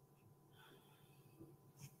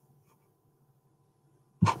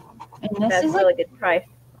 And this That's is a really good price,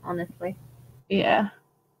 honestly. Yeah.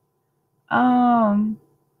 I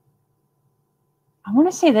want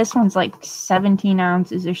to say this one's like 17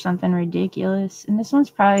 ounces or something ridiculous. And this one's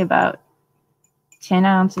probably about 10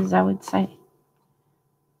 ounces, I would say.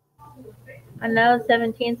 I know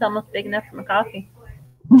 17 is almost big enough for my coffee.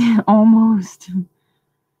 Almost.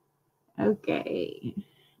 Okay.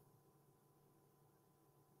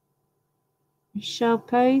 Michelle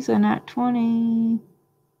P's on at 20.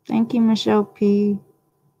 Thank you, Michelle P.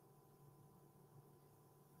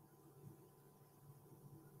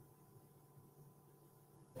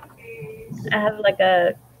 I have like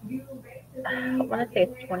a, I want to say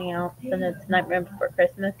it's 20 ounce, and it's Nightmare Before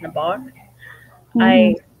Christmas in a box.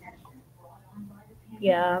 Mhm.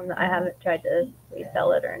 I haven't tried to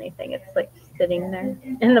resell it or anything. It's like sitting there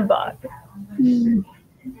in the box.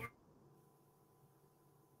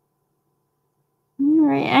 All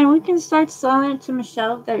right, and we can start selling it to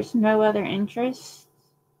Michelle if there's no other interest.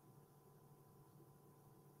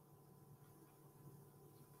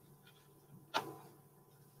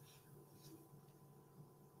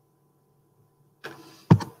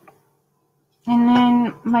 And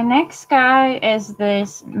then my next guy is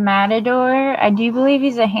this Matador. I do believe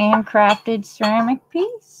he's a handcrafted ceramic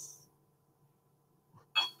piece.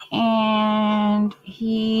 And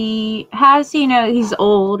he has, he's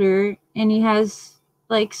older and he has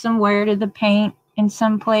like some wear to the paint in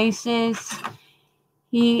some places.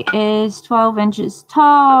 He is 12 inches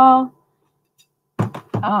tall.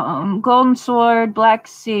 Golden sword, black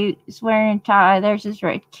suit. He's wearing a tie. There's his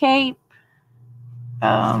red cape.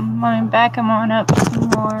 Let me back him on up some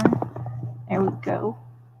more. There we go.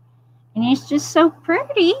 And he's just so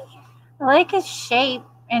pretty. I like his shape.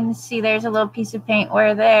 And see, there's a little piece of paint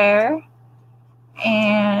wear there.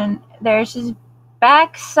 And there's his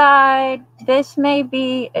backside. This may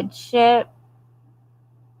be a chip.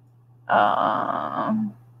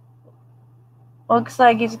 Looks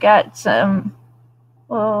like he's got some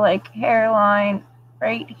little like hairline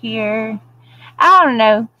right here. I don't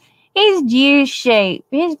know. He's U-shaped.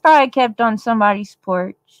 He's probably kept on somebody's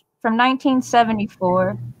porch from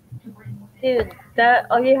 1974. Dude, that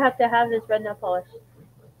all you have to have is red nail polish.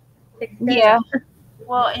 Yeah.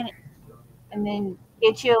 Well, and then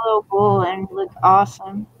get you a little bowl and look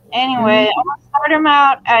awesome. Anyway, I'm gonna start him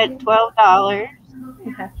out at $12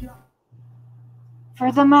 Okay.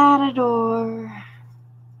 for the Matador.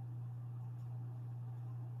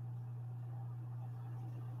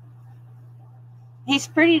 He's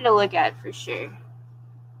pretty to look at for sure.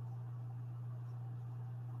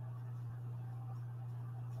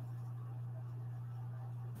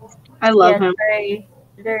 I love him. Very,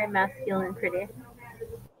 very masculine and pretty.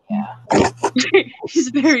 Yeah. He's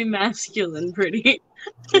very masculine, pretty.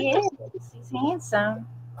 He is. He's handsome.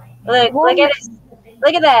 Look at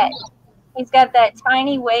that. He's got that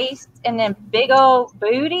tiny waist and then big old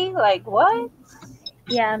booty. Like what?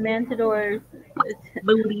 Yeah, Matadors.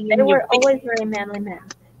 Booty They in your were always very manly men.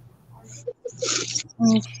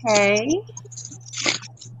 Okay.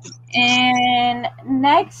 And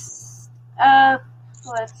next up,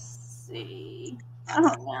 let's see. I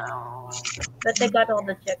don't know. But they got all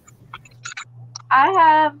the chicks. I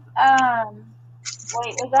have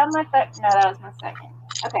wait, was that my second? No, that was my second.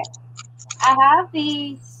 Okay. I have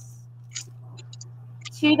these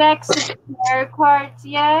 2 decks of tarot cards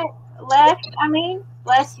left. I mean,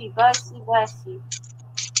 bless you. They're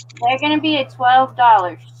gonna be a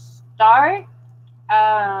 $12 start.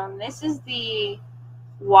 This is the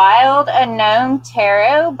Wild Unknown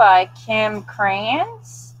Tarot by Kim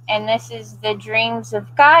Kranz, and this is the Dreams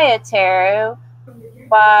of Gaia Tarot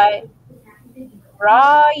by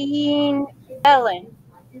Ryan Felon.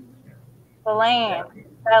 So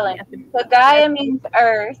Gaia means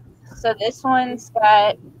earth. So this one's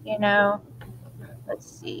got,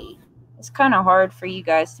 let's see. It's kind of hard for you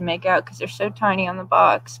guys to make out because they're so tiny on the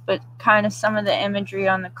box, but kind of some of the imagery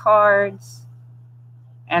on the cards.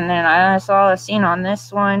 And then I saw a scene on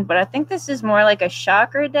this one, but I think this is more like a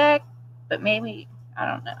chakra deck, but maybe, I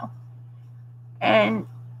don't know. And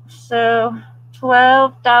so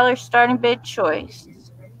 $12 starting bid choice.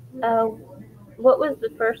 What was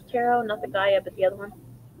the first tarot? Not the Gaia, but the other one.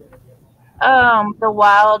 The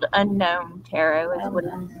Wild Unknown Tarot is what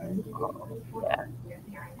it's called. Yeah.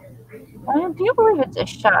 I do believe it's a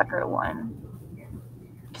chakra one.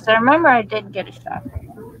 Because I remember I did get a chakra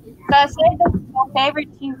one. So I saved my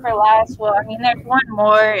favorite team for last. Well, I mean, there's one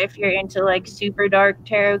more if you're into like super dark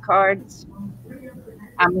tarot cards.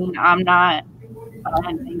 I mean, I'm not. I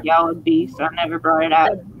didn't think y'all would be, so I never brought it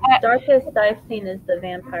out. The darkest I've seen is the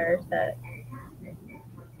vampire set.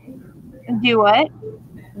 Do what?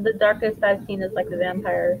 The darkest I've seen is like the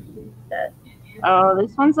vampire set. Oh,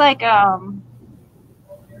 this one's like I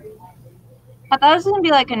thought it was gonna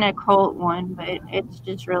be like an occult one, but it's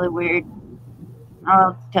just really weird.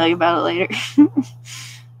 I'll tell you about it later.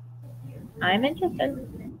 I'm interested.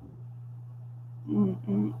 You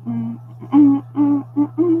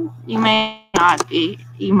may not be.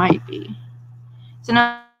 You might be. So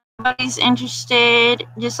nobody's interested.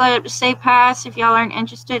 Just let it say pass if y'all aren't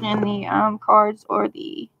interested in the cards or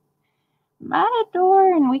the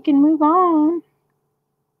Matador, and we can move on.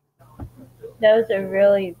 Those are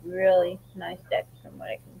really, really nice decks from what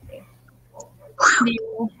I can see.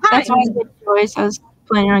 That's my good choice. I was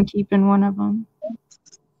planning on keeping one of them.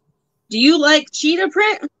 Do you like cheetah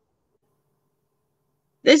print?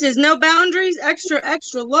 This is No Boundaries, extra,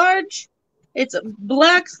 extra large. It's a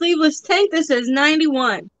black sleeveless tank. This is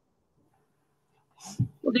 91.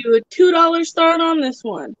 We'll do a $2 start on this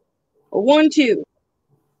one. A 1-2.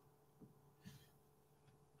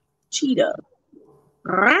 Cheetah.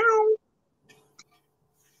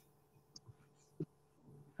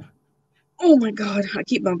 Oh my god, I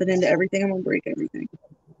keep bumping into everything. I'm gonna break everything.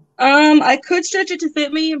 I could stretch it to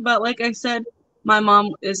fit me, but like I said, my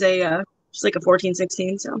mom is she's like a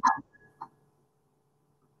 14-16, so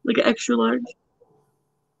like an extra large.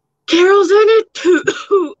 Carol's in it too.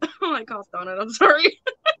 Oh, I coughed on it. I'm sorry.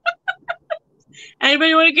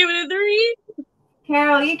 Anybody want to give it a 3?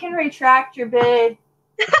 Carol, you can retract your bid.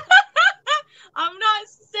 I'm not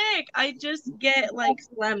sick. I just get like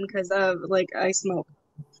phlegm because of like I smoke.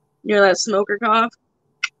 You know that smoker cough?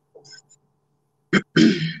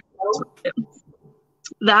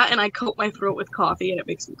 That and I coat my throat with coffee and it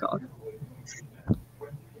makes me cough.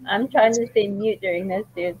 I'm trying to stay mute during this,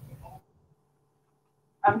 dude.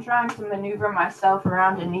 I'm trying to maneuver myself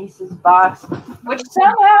around Denise's box, which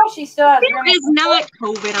somehow she still has. There is not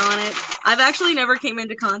COVID on it. I've actually never came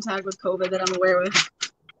into contact with COVID that I'm aware of.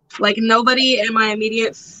 Like nobody in my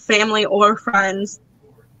immediate family or friends,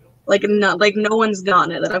 like no one's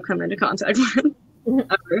gotten it that I've come into contact with.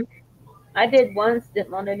 Ever. I did once,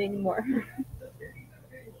 didn't want it anymore.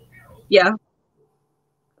 Yeah.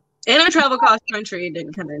 And I travel cross country, it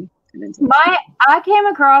didn't come in. I came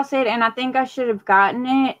across it and I think I should have gotten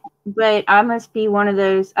it, but I must be one of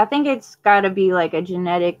those. I think it's got to be like a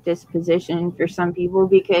genetic disposition for some people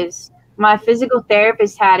because my physical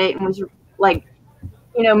therapist had it and was like,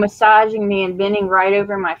 you know, massaging me and bending right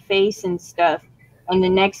over my face and stuff. And the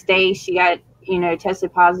next day she got, you know,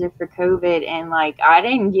 tested positive for COVID and like I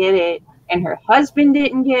didn't get it and her husband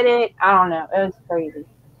didn't get it. I don't know. It was crazy.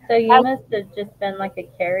 So you must have just been like a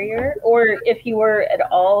carrier, or if you were at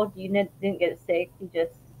all, you didn't get sick, you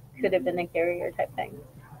just could have been a carrier type thing.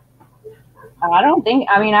 I don't think.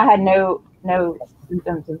 I mean, I had no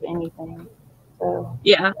symptoms of anything. So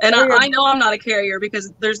yeah, and I know I'm not a carrier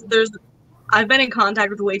because I've been in contact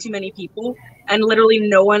with way too many people, and literally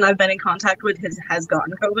no one I've been in contact with has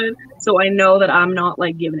gotten COVID. So I know that I'm not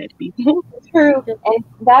like giving it to people. True, and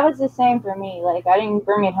that was the same for me. Like I didn't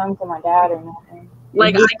bring it home to my dad or nothing.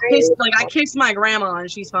 Like I kissed my grandma and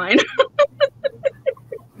she's fine.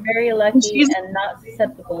 Very lucky and not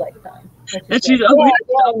susceptible like Tom. And she's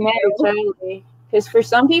totally. Because for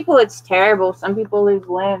some people it's terrible. Some people lose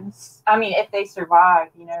limbs. I mean, if they survive,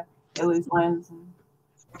 you know, they lose limbs and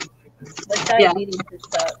diabetes and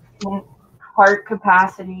stuff. And heart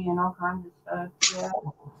capacity and all kinds of stuff. Yeah.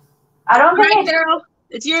 I don't think Carol,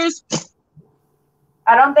 it's yours.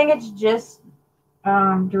 I don't think it's just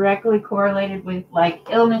directly correlated with like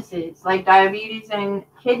illnesses like diabetes and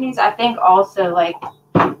kidneys. I think also like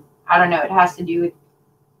I don't know, it has to do with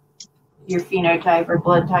your phenotype or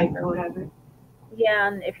blood type or whatever. Yeah,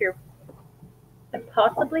 and if you're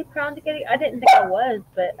possibly prone to getting, I didn't think I was,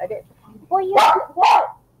 but I did. Well, yeah.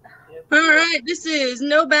 What? All right, this is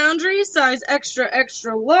No Boundaries, size extra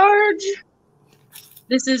extra large.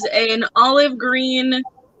 This is an olive green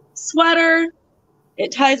sweater.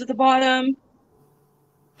 It ties at the bottom.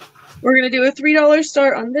 We're going to do a $3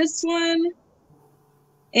 start on this one.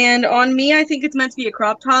 And on me, I think it's meant to be a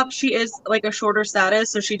crop top. She is like a shorter status,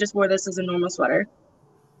 so she just wore this as a normal sweater.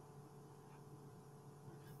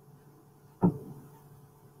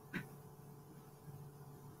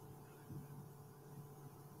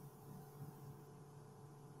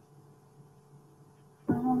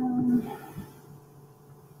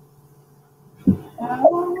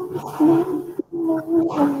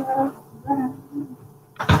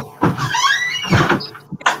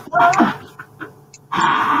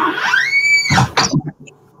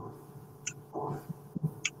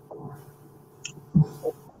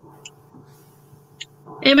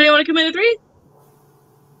 Anybody want to come in at 3?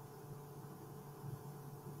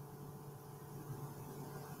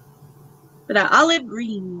 For that olive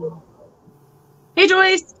green. Hey,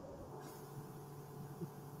 Joyce.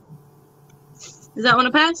 Does that want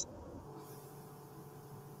to pass?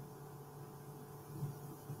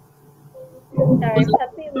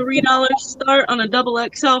 $3 start on a double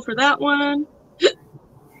XL for that one.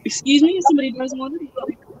 Excuse me, if somebody doesn't want it.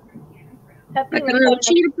 I got a little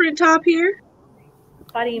cheetah print top here.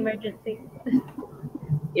 Body emergency.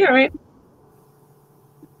 Yeah, right.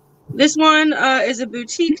 This one is a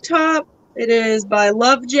boutique top. It is by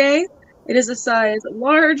Love J. It is a size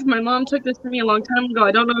large. My mom took this for me a long time ago.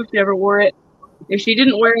 I don't know if she ever wore it. If she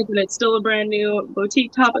didn't wear it, then it's still a brand new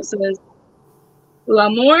boutique top. It says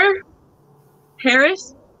L'amour,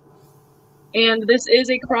 Paris. And this is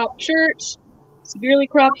a crop shirt, severely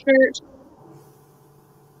cropped shirt.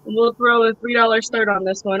 And we'll throw a $3 start on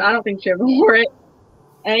this one. I don't think she ever wore it.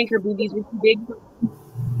 I think her boobies were too big.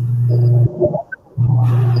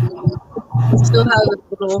 It still has a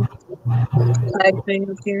little tag thing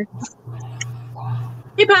up here.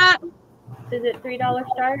 Hey, Pat. Is it $3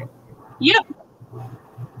 start? Yep.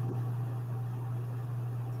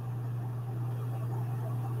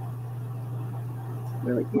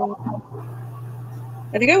 Really cute.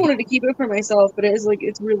 I think I wanted to keep it for myself, but it's like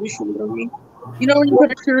it's really short on me. You know when you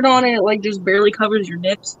put a shirt on and it like just barely covers your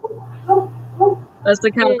nips? That's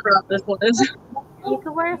the kind of crop this one is. You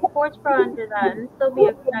could wear a sports bra under that and still be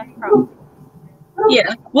a nice crop.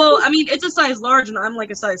 Yeah. Well, I mean, it's a size large and I'm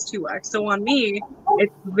like a size 2X. So on me,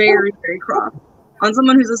 it's very, very cropped. On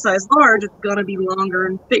someone who's a size large, it's gonna be longer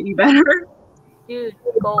and fit you better. Dude,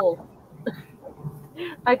 gold.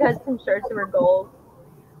 I got some shirts that were gold.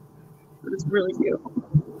 It's really cute.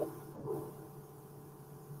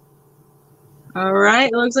 All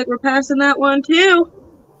right, it looks like we're passing that one too.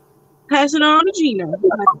 Passing on to Gina. Am I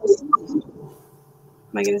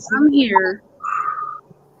gonna sneeze? I'm here.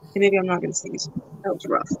 Okay, maybe I'm not gonna sneeze. That was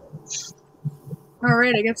rough. All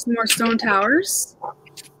right, I got some more stone towers.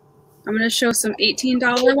 I'm going to show some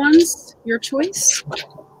 $18 ones, your choice.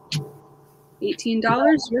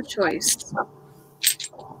 $18, your choice.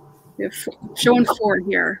 We have showing 4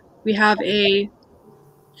 here. We have a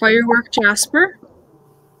firework jasper.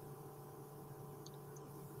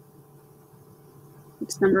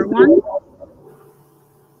 It's number 1.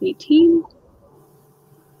 18.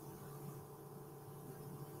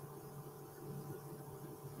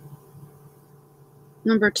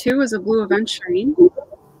 Number 2 is a blue aventurine.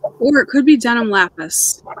 Or it could be denim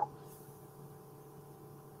lapis.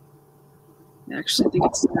 I actually think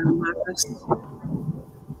it's denim lapis.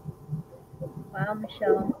 Wow,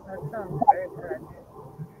 Michelle, that sounds very good.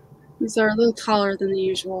 These are a little taller than the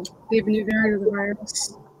usual. They have a new variant of the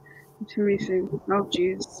virus. Too many things. Oh,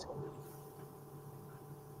 jeez.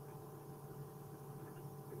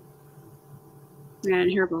 Yeah, I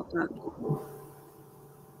didn't hear about that.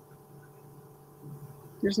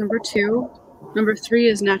 There's number 2. Number 3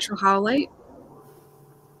 is natural howlite.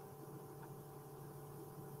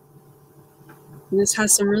 And this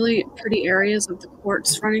has some really pretty areas of the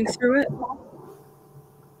quartz running through it.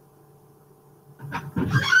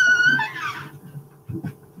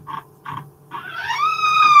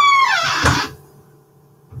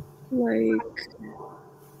 Like,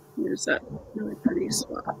 here's that really pretty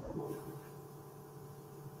spot.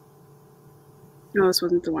 No, this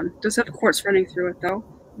wasn't the one. It does have quartz running through it though.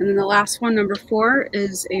 And then the last one, number 4,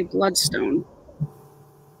 is a bloodstone.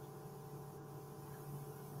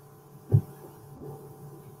 And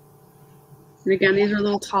again, these are a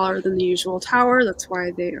little taller than the usual tower. That's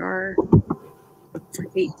why they are for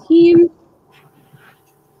 18.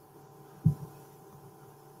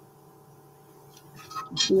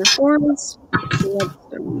 Number 4 is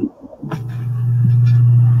bloodstone.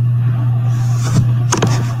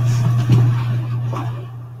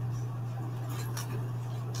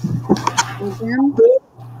 Again,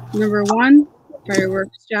 number 1,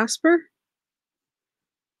 fireworks jasper.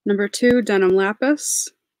 Number 2, denim lapis.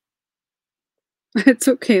 It's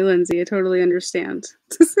okay, Lindsay. I totally understand.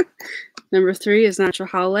 Number 3 is natural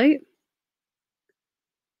howlite.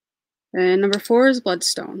 And number 4 is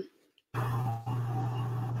bloodstone.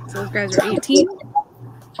 So those guys are 18.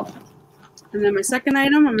 And then my second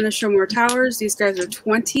item, I'm going to show more towers. These guys are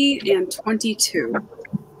 20 and 22.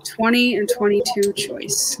 20 and 22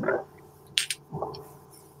 choice.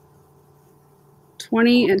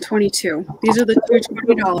 20 and 22. These are the two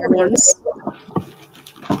 $20 ones.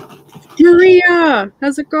 Maria,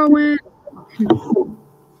 how's it going?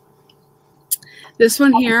 This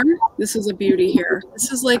one here, this is a beauty here. This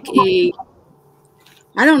is like a,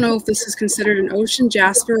 I don't know if this is considered an ocean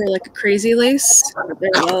jasper or like a crazy lace, but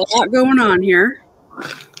there's a lot going on here.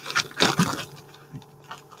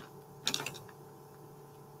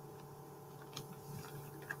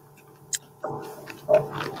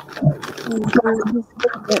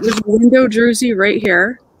 There's a window druzy right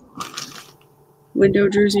here. Window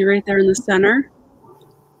druzy right there in the center.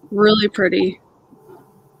 Really pretty.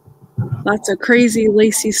 Lots of crazy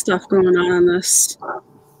lacy stuff going on this.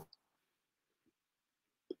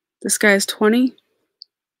 This guy's 20.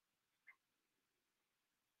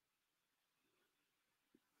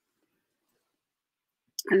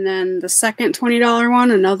 And then the second $20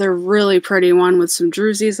 one, another really pretty one with some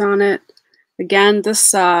druzies on it. Again,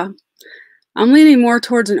 this I'm leaning more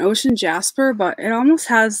towards an ocean jasper, but it almost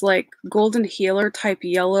has like golden healer type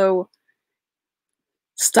yellow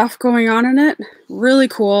stuff going on in it. Really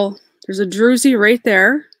cool. There's a druzy right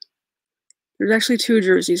there. There's actually two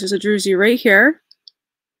druzies. There's a druzy right here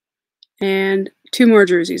and two more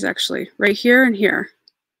druzies actually, right here and here.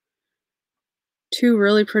 Two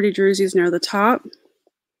really pretty druzies near the top.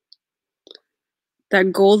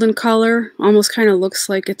 That golden color almost kind of looks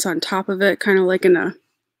like it's on top of it, kind of like in a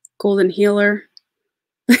golden healer.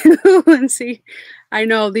 Lindsay, I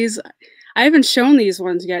know these, I haven't shown these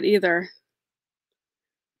ones yet either.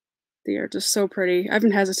 They are just so pretty. I've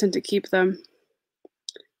been hesitant to keep them.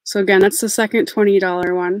 So again, that's the second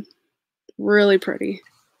 $20 one. Really pretty.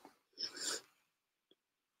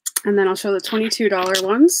 And then I'll show the $22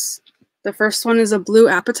 ones. The first one is a blue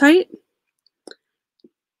apatite.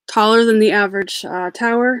 Taller than the average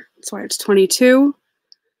tower. That's why it's 22.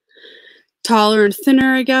 Taller and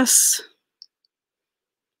thinner, I guess.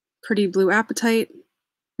 Pretty blue apatite.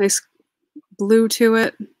 Nice blue to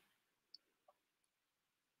it.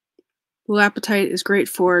 Blue apatite is great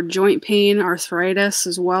for joint pain, arthritis,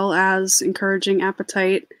 as well as encouraging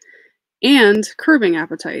appetite and curbing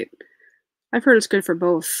appetite. I've heard it's good for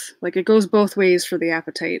both. Like it goes both ways for the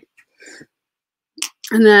appetite.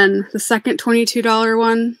 And then the second $22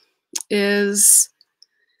 one is,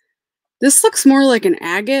 this looks more like an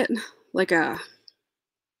agate, like a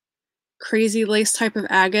crazy lace type of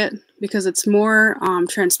agate because it's more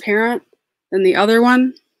transparent than the other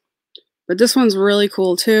one. But this one's really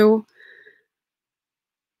cool too.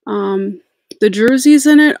 The druzies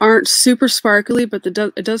in it aren't super sparkly, but it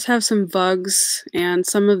does have some vugs, and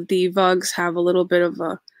some of the vugs have a little bit of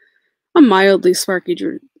a mildly sparkly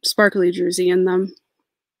druzy in them.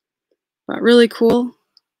 But really cool.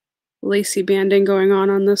 Lacy banding going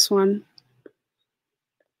on this one.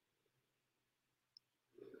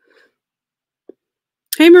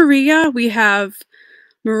 Hey Maria, we have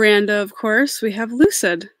Miranda, of course. We have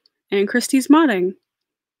Lucid and Christy's modding.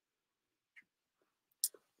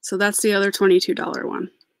 So that's the other $22 one.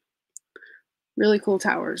 Really cool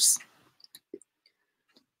towers.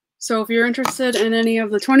 So if you're interested in any of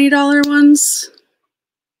the $20 ones,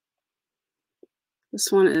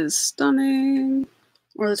 this one is stunning.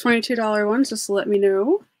 Or the $22 ones, just let me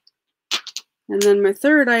know. And then my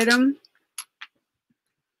third item,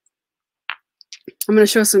 I'm going to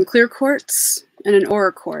show some clear quartz and an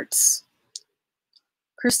aura quartz.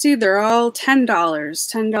 Christy, they're all $10.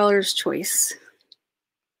 $10 choice.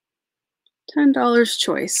 $10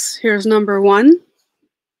 choice. Here's number one.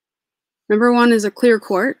 Number one is a clear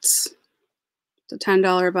quartz. It's a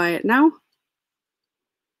 $10 buy it now.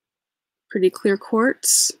 Pretty clear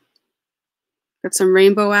quartz. Got some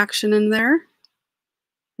rainbow action in there.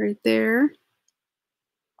 Right there.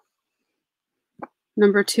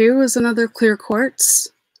 Number two is another clear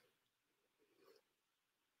quartz.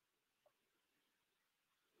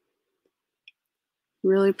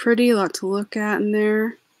 Really pretty, a lot to look at in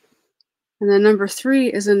there. And then number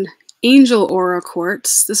three is an angel aura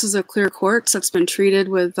quartz. This is a clear quartz that's been treated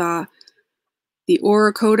with the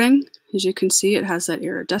aura coating. As you can see, it has that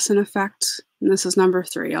iridescent effect. And this is number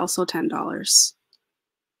three, also $10.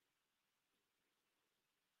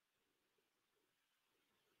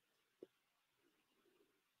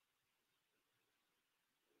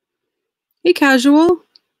 Hey, Casual.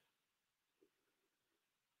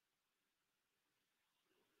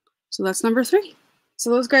 So that's number three. So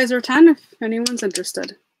those guys are 10 if anyone's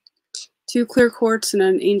interested. Two clear quartz and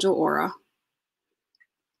an angel aura.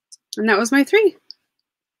 And that was my three.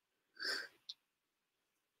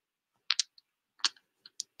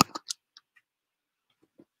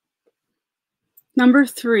 Number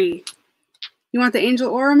three. You want the angel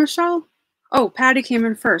aura, Michelle? Oh, Patty came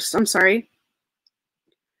in first. I'm sorry.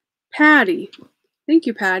 Patty. Thank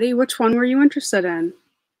you, Patty. Which one were you interested in?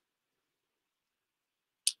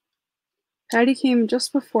 Patty came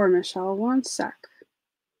just before Michelle. One sec.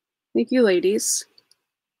 Thank you, ladies.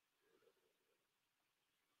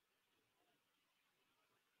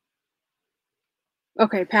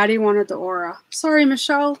 Okay, Patty wanted the aura. Sorry,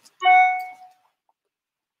 Michelle.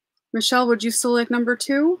 Michelle, would you still like number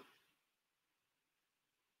two?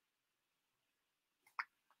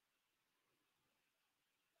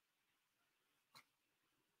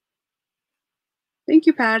 Thank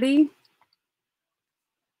you, Patty.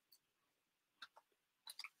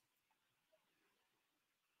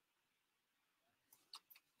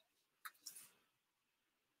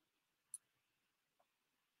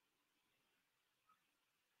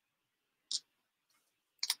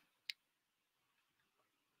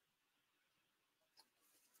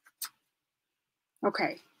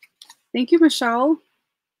 Okay. Thank you, Michelle.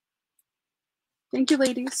 Thank you,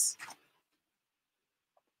 ladies.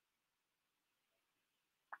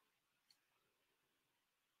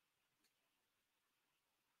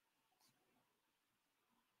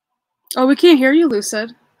 Oh, we can't hear you,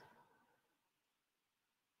 Lucid.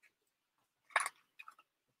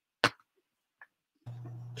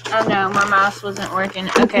 Oh no, my mouse wasn't working.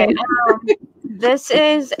 Okay. This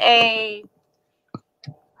is a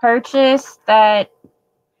purchase that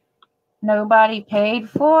nobody paid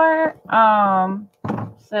for.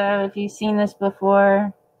 So if you've seen this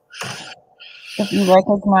before, if you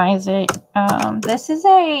recognize it, this is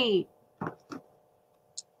a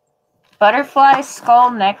butterfly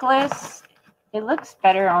skull necklace. It looks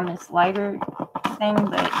better on this lighter thing,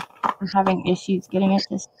 but I'm having issues getting it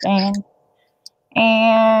to stand.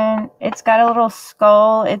 And it's got a little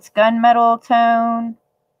skull. It's gunmetal tone,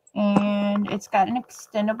 and it's got an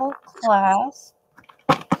extendable clasp.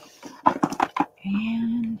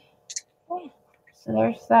 And yeah, so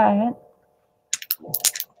there's that.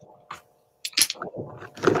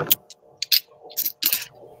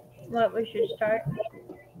 What was your start?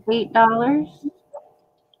 $8.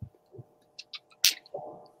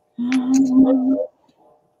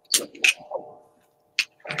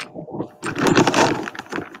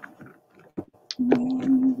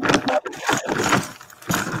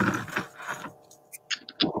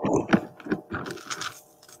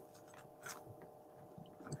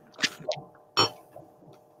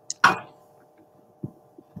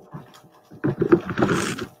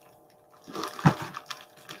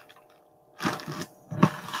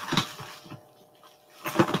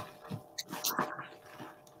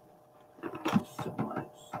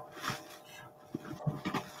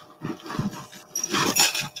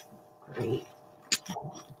 Great.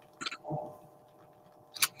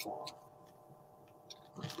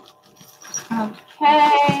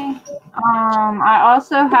 Okay. I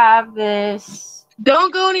also have this.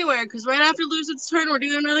 Don't go anywhere, because right after Lucid's turn, we're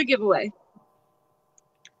doing another giveaway.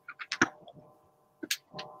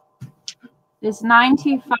 This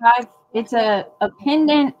 925. It's a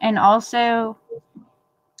pendant and also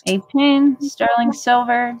a pin, sterling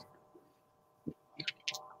silver.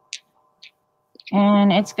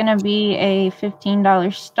 And it's gonna be a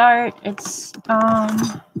 $15 start. It's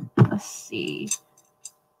let's see.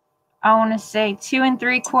 I want to say 2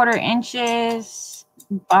 3/4 inches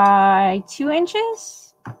by 2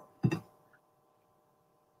 inches.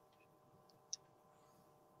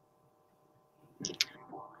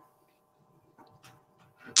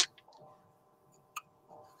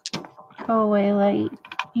 Go away, light.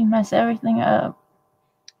 You mess everything up.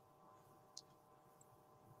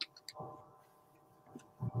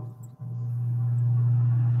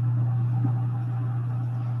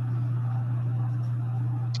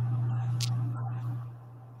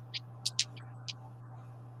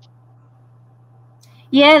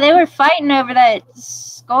 Yeah, they were fighting over that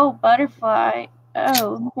skull butterfly.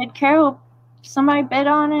 Oh, did Carol, somebody bid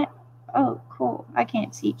on it? Oh, cool. I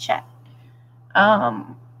can't see chat.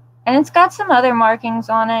 And it's got some other markings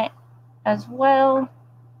on it as well.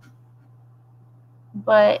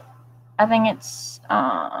 But I think it's,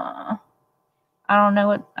 I don't know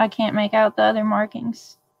what, I can't make out the other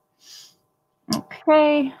markings.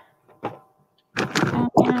 Okay.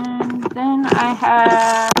 And then I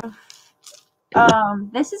have,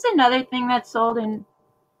 this is another thing that sold and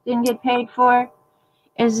didn't get paid for,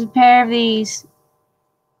 is a pair of these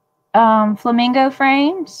flamingo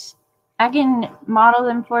frames. I can model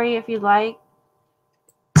them for you if you'd like.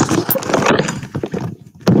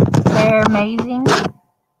 They're amazing.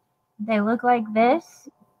 They look like this.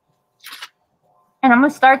 And I'm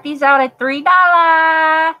going to start these out at $3.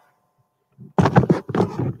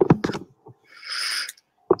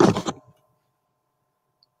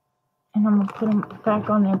 And I'm going to put them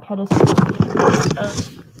back on their pedestal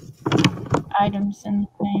of items in the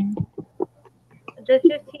thing. The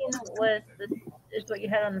 15 was is what you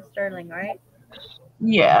had on the sterling, right?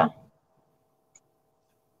 Yeah.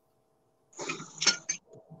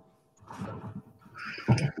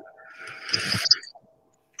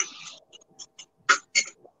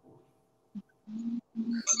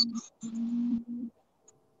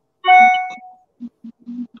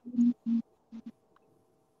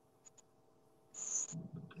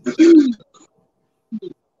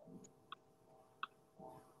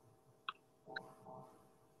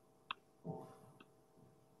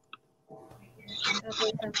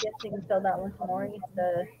 I'm guessing you can sell that one to Maury,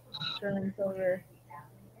 the sterling silver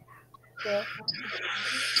scale.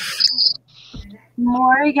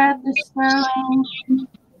 Maury got the sterling,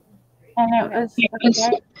 and it was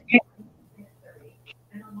okay.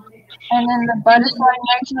 And then the butterfly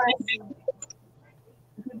necklace.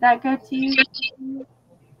 Who that good to you?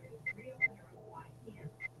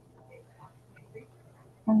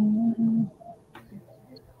 How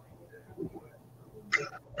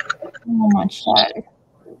much that?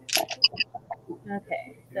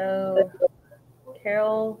 Okay, so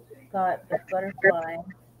Carol got the butterfly.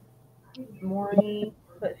 Maury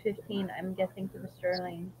put 15, I'm guessing, for the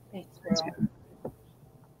Sterling paint swirl.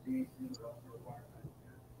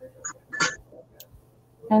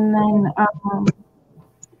 And then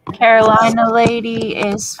Carolina lady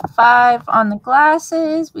is 5 on the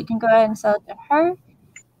glasses. We can go ahead and sell it to her.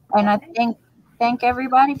 And I thank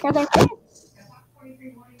everybody for their picks.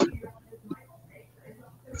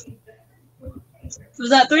 Was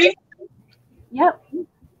that 3? Yep.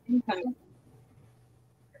 Okay.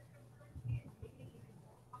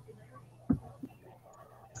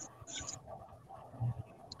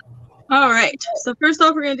 All right. So first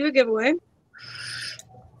off, we're gonna do a giveaway.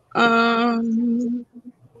 I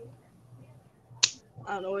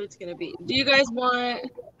don't know what it's gonna be. Do you guys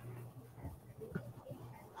want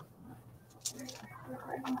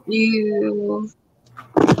you?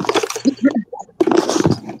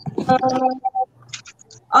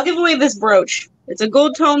 I'll give away this brooch. It's a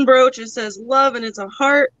gold tone brooch. It says love and it's a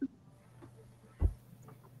heart.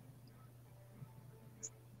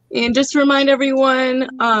 And just to remind everyone,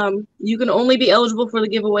 you can only be eligible for the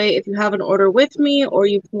giveaway if you have an order with me or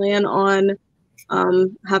you plan on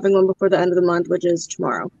having one before the end of the month, which is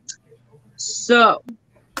tomorrow. So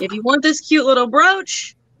if you want this cute little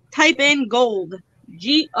brooch, type in gold.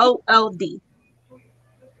 G-O-L-D.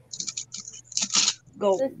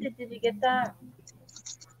 Gold. Lucid, did you get that?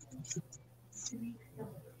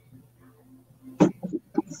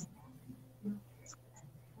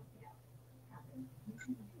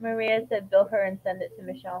 Maria said bill her and send it to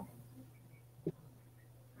Michelle.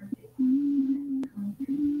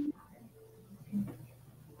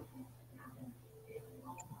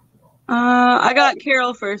 I got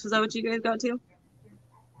Carol first. Is that what you guys got too?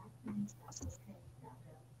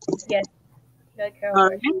 Yes. Got Carol All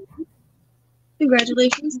first. right.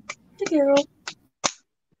 Congratulations to Carol.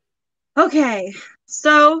 Okay,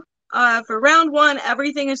 so for round 1,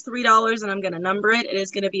 everything is $3, and I'm gonna number it. It is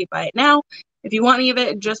gonna be by it now. If you want any of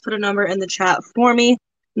it, just put a number in the chat for me.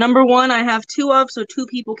 Number 1, I have 2 of, so 2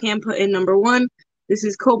 people can put in number 1. This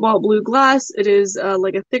is cobalt blue glass. It is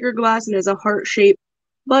like a thicker glass and is a heart-shaped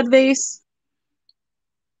bud vase.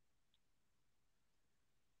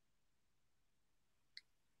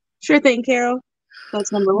 Sure thing, Carol.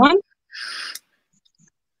 That's number 1.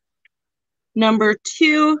 Number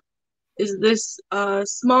 2 is this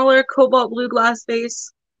smaller cobalt blue glass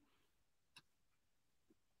vase.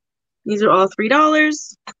 These are all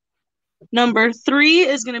 $3. Number 3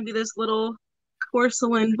 is going to be this little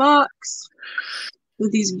porcelain box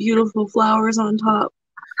with these beautiful flowers on top.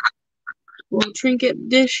 Little trinket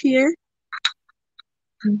dish here.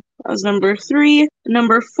 That was number 3.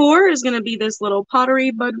 Number 4 is going to be this little pottery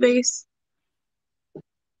bud vase.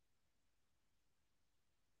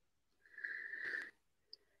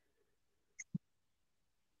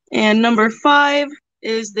 And number 5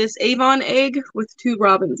 is this Avon egg with 2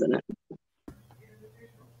 robins in it.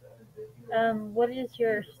 What is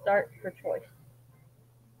your start for choice?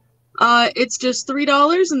 It's just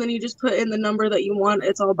 $3, and then you just put in the number that you want.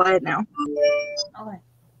 It's all buy it now. Okay.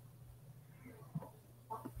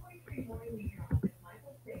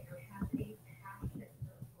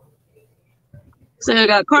 So I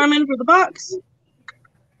got Carmen for the box.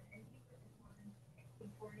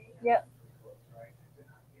 Yep.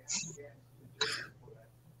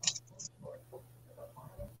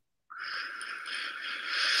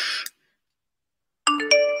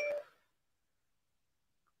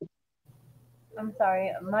 I'm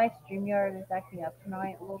sorry, my StreamYard is acting up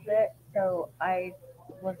tonight a little bit, so I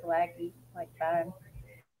was laggy like bad.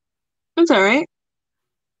 That's all right.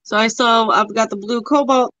 So I've got the blue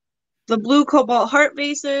cobalt heart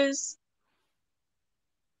vases,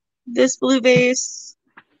 this blue vase,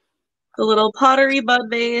 the little pottery bud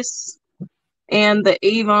vase, and the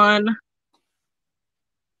Avon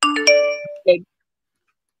egg.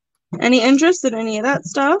 Any interest in any of that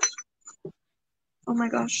stuff? Oh my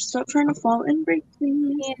gosh, stop trying to fall and break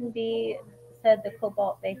things. Candy said the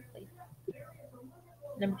cobalt base, please.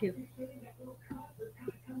 Number 2.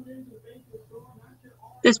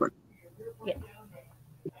 This one. Yes.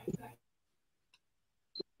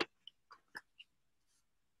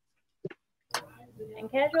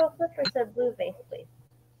 And Casual Flipper said blue base, please.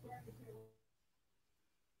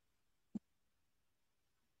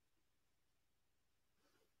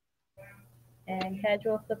 And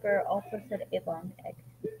Casual Flipper also said Avon egg.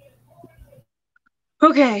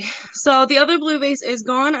 Okay, so the other blue vase is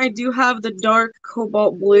gone. I do have the dark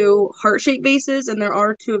cobalt blue heart-shaped vases, and there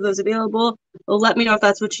are 2 of those available. Well, let me know if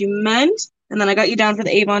that's what you meant. And then I got you down for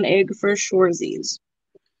the Avon egg for Shoresies.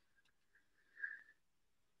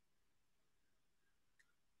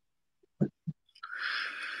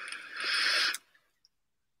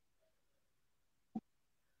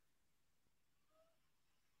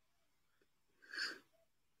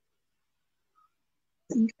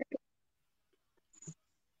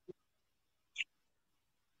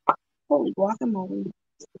 Holy guacamole.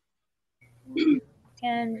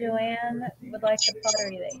 And Joanne would like the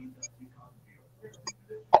pottery vase.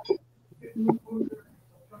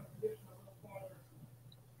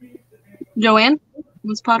 Joanne,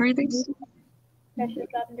 what's pottery vase? Precious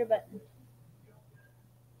lavender button.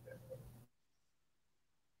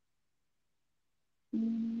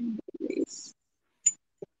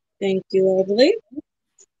 Thank you, lovely.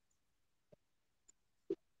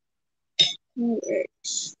 All right.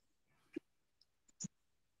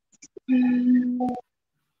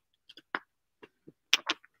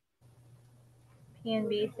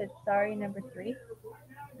 PNB said sorry, number 3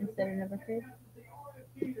 instead of number 2.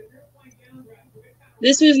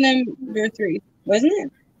 This was number 3, wasn't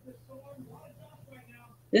it?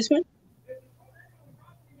 This one?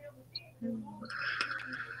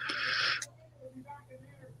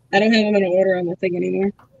 I don't have them in order on the thing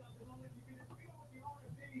anymore.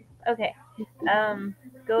 Okay.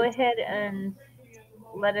 Go ahead and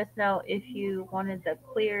let us know if you wanted the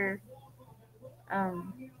clear,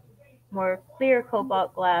 more clear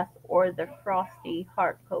cobalt glass or the frosty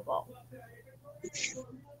hard cobalt.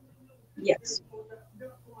 Yes.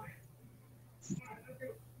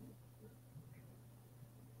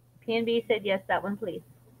 PNB said yes, that one please.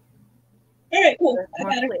 All right, cool.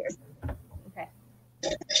 More clear. Okay.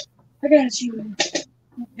 I got you.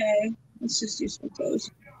 Okay, let's just do some of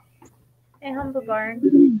those. Hey, Humble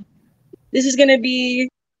Barn. This is going to be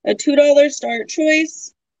a $2 start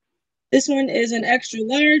choice. This one is an extra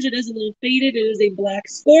large. It is a little faded. It is a black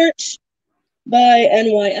scorch by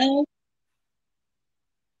NYL.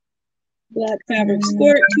 Black fabric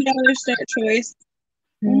skirt, $2 start choice.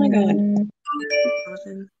 Oh my god.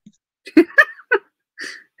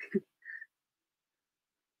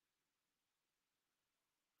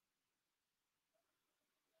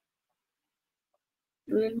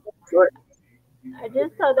 I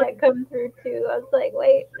just saw that come through too. I was like,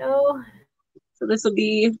 wait, no. So this will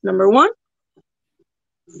be number 1.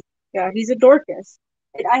 Yeah, he's a Dorcas.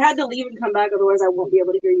 I had to leave and come back, otherwise I won't be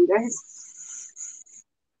able to hear you guys.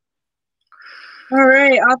 All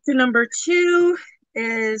right, option number 2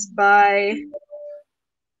 is by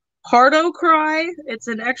Hardo Cry. It's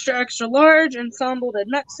an extra large, ensembled in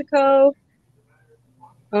Mexico.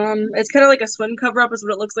 It's kind of like a swim cover-up is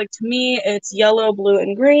what it looks like to me. It's yellow, blue,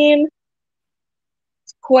 and green.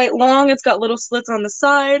 It's quite long. It's got little slits on the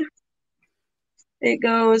side. It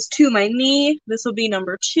goes to my knee. This will be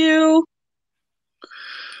number 2.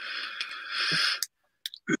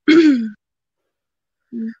 Okay.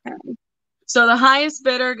 So the highest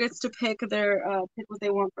bidder gets to pick what they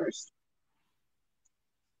want first.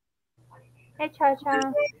 Hey, Cha-Cha.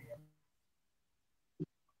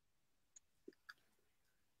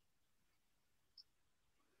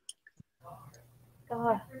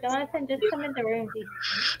 God, Jonathan, just come in the room, please.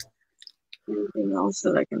 Anything else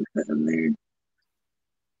that I can put in there?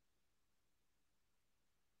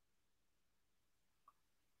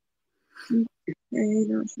 Okay,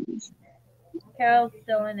 Carol's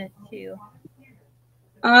still in it too.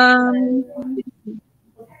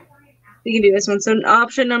 We can do this one. So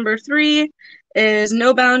option number 3 is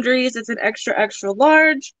No Boundaries. It's an extra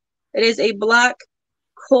large. It is a black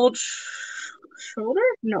cold shoulder?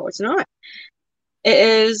 No, it's not. It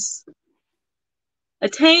is a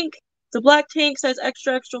tank. It's a black tank, size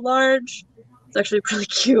extra large. It's actually really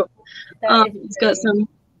cute. It's got some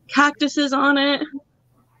cactuses on it.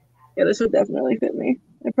 Yeah, this would definitely fit me.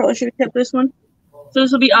 I probably should have kept this one. So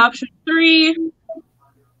this will be option 3.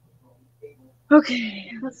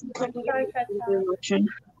 Okay.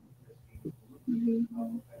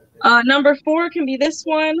 Number 4 can be this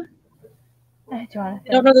one. I don't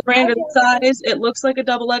know the brand or the size. It looks like a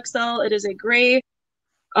double XL. It is a gray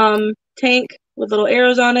tank with little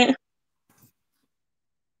arrows on it.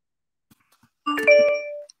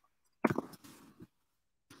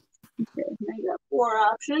 Okay, now you got 4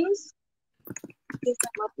 options.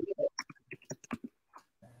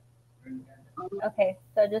 Okay,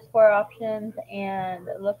 so just 4 options, and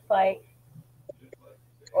it looks like,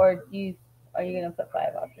 or are you gonna put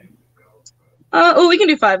 5 options? We can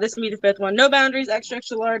do 5. This can be the 5th one. No Boundaries, extra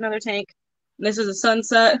large, another tank. And this is a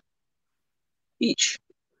sunset. Beach.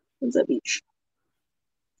 What's that beach?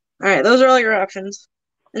 All right, those are all your options.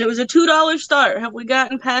 And it was a $2 start. Have we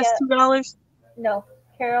gotten past $2? No.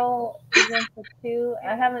 Carol is in for 2.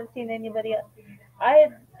 I haven't seen anybody else. I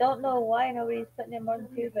don't know why nobody's putting in more than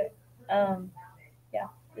 2, but yeah.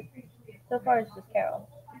 So far it's just Carol.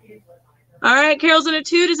 All right, Carol's in at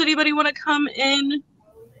 2. Does anybody want to come in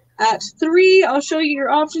at 3? I'll show you your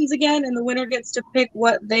options again, and the winner gets to pick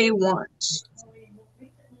what they want.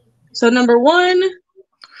 So number 1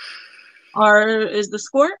 is the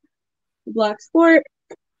squirt, the black squirt.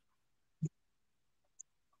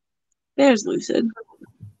 There's Lucid.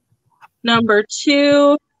 Number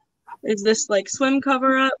 2 is this like swim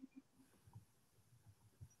cover up.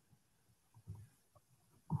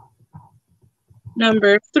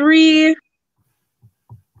 Number 3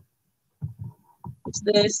 is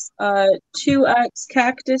this 2X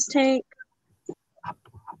cactus tank.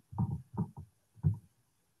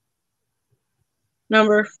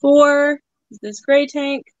 Number 4 is this gray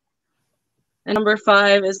tank. And number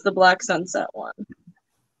 5 is the black sunset one.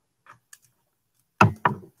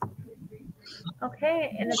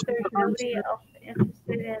 Okay, and if there's nobody else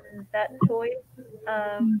interested in that choice,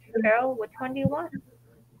 Carol, which one do you want?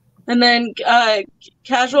 And then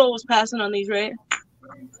Casual was passing on these, right?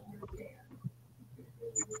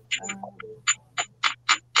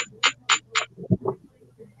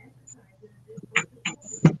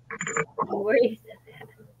 Where is that?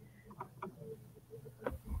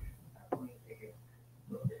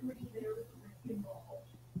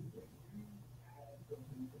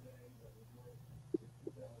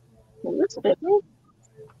 Well, that's a bit more.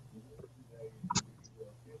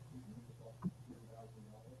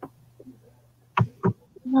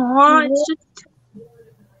 Aw, it's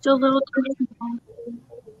just a little too small.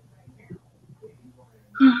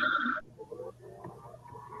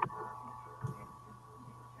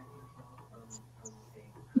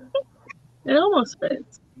 It almost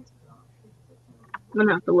fits. I'm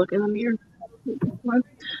gonna have to look in the mirror. All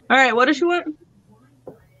right, what does she want?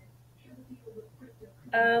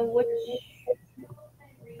 Which?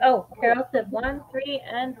 Oh, Carol said 1, 3,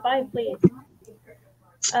 and 5, please.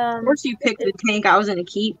 Of course you picked the tank I was gonna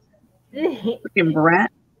keep. Freaking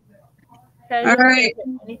brat. All right.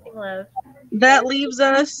 Anything left? That leaves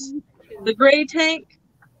us the gray tank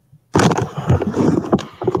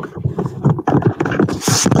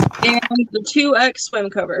and the 2X swim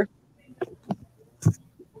cover.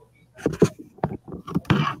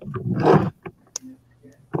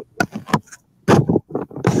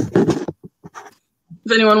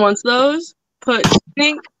 If anyone wants those, put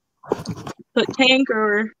tank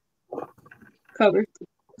or cover.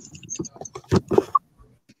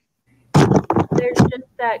 There's just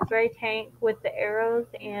that gray tank with the arrows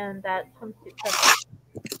and that swimsuit cover.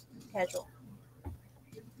 Casual.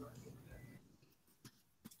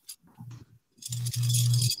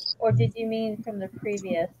 Or did you mean from the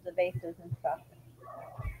previous, the bases and stuff?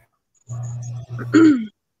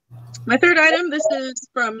 My third item, this is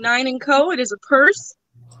from 9 & Co. It is a purse.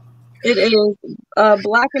 It is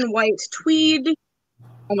black and white tweed.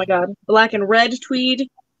 Oh my god, black and red tweed.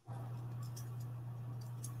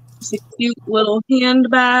 It's a cute little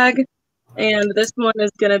handbag. And this one is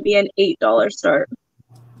going to be an $8 start.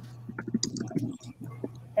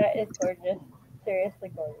 That is gorgeous. Seriously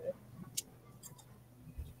gorgeous.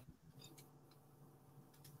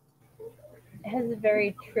 It has a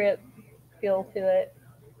very trip feel to it.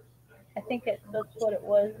 I think that's what it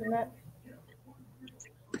was, isn't it?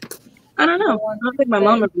 I don't know. I don't think my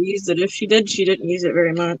mom ever used it. If she did, she didn't use it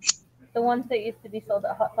very much. The ones that used to be sold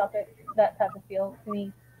at Hot Topic, that type of feel to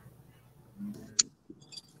me.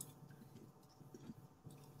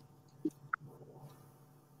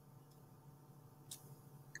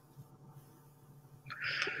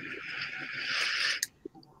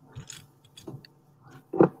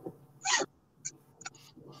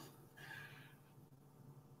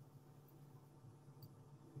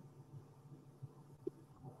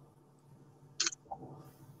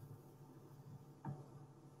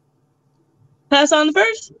 Pass on the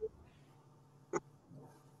purse.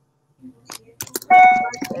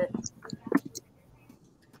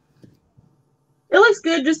 It looks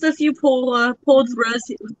good. Just a few pulled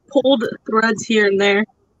threads here and there.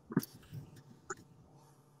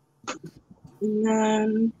 And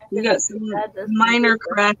then we got some minor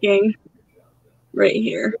cracking right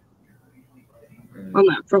here on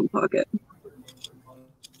that front pocket.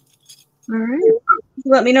 All right.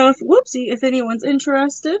 Let me know if anyone's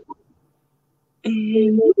interested.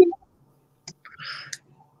 And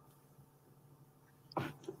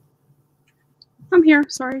I'm here.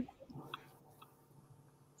 Sorry.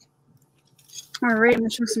 All right, I'm going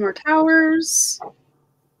to show some more towers.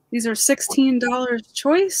 These are $16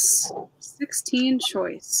 choice. 16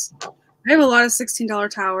 choice. I have a lot of $16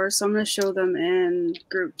 towers, so I'm going to show them in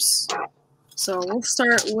groups. So we'll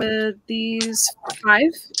start with these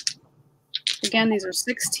 5. Again, these are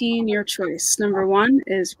 16, your choice. Number 1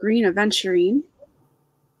 is green aventurine.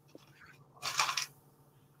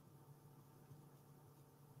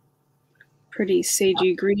 Pretty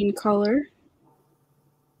sagey green color.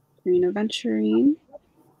 Green aventurine.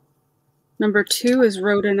 Number 2 is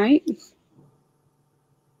rhodonite.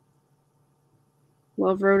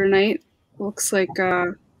 Love rhodonite. Looks like,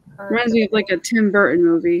 reminds me of like a Tim Burton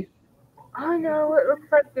movie. Oh no, it looks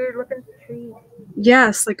like they're looking for trees.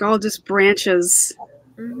 Yes, like all just branches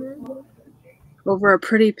over a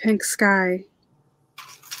pretty pink sky.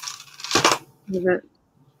 Love it.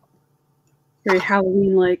 Very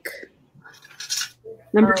Halloween-like.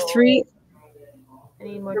 Number 3. I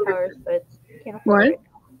need more towers, but can't afford What? it.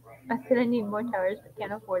 I said I need more towers, but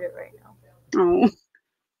can't afford it right now. Oh.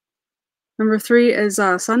 Number 3 is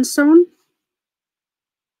sunstone.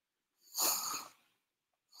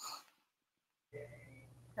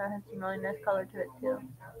 That has some really nice color to it too.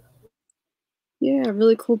 Yeah,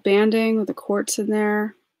 really cool banding with the quartz in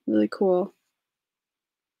there. Really cool.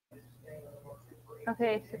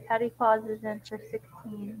 Okay, so Patty Claus is in for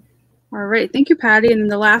 16. All right, thank you, Patty. And then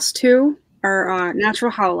the last 2 are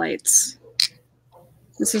natural howlites.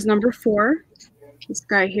 This is number 4. This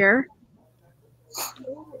guy here.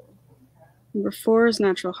 Number 4 is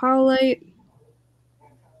natural howlite.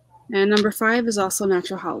 And number 5 is also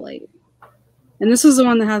natural howlite. And this is the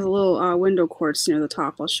one that has a little window quartz near the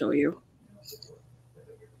top. I'll show you.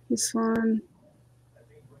 This one.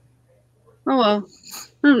 Oh, well.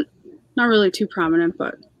 Not really too prominent,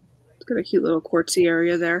 but it's got a cute little quartzy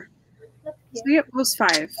area there. So, yep, those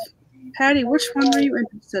 5. Patty, which one were you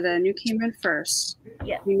interested in? You came in first.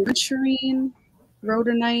 Yeah. Aventurine,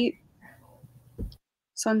 rhodonite,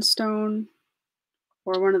 sunstone,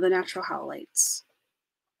 or one of the natural howlites.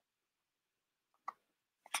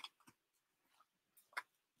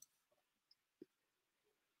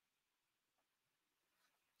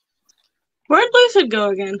 Where'd Lucid go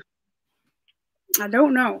again? I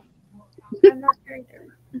don't know. I'm not sure either.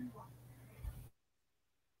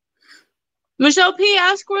 Michelle P,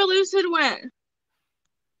 ask where Lucid went.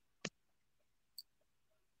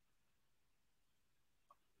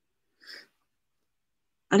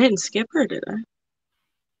 I didn't skip her, did I?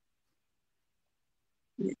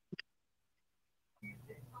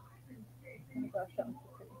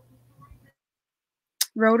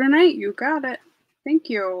 Rhodonite, you got it. Thank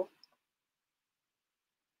you.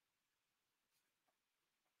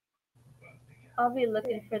 I'll be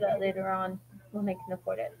looking for that later on when I can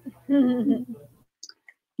afford it.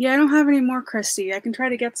 Yeah, I don't have any more, Christy. I can try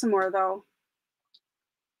to get some more, though.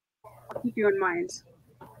 I'll keep you in mind.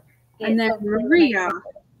 And then Maria,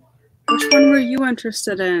 which one were you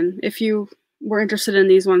interested in? If you were interested in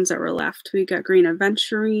these ones that were left, we got green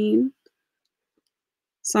aventurine,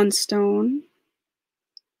 sunstone,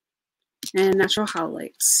 and natural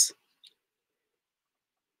howlites.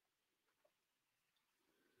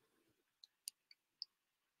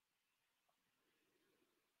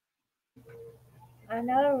 I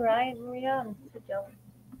know, right, Maria? I'm so jealous.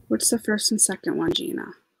 What's the first and second one, Gina?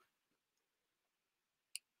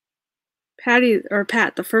 Patty, or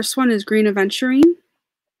Pat, the first one is green aventurine.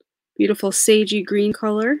 Beautiful sagey green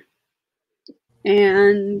color.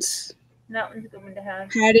 And That one's a good one to have.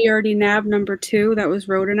 Patty already nabbed number 2. That was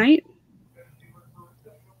rhodonite.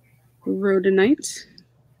 Rhodonite.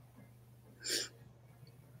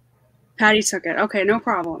 Patty took it. Okay, no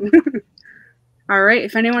problem. All right,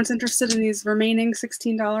 if anyone's interested in these remaining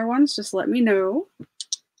 $16 ones, just let me know.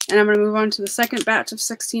 And I'm going to move on to the second batch of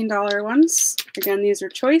 $16 ones. Again, these are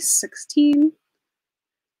choice 16.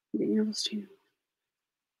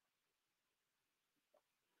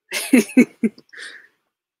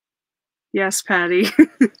 Yes, Patty.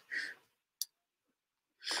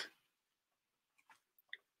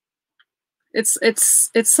 It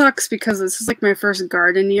sucks because this is like my first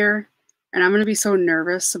garden year, and I'm going to be so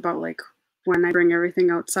nervous about like when I bring everything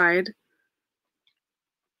outside.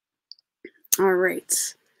 All right.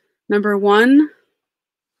 Number 1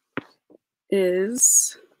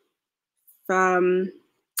 is I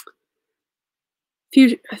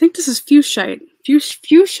think this is fuchsite.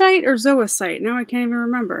 Fuchsite or zoisite? Now I can't even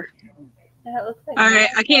remember. That looks like All right,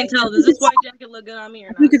 I can't tell. Does this white jacket look good on me or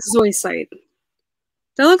I not? think it's zoisite.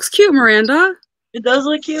 That looks cute, Miranda. It does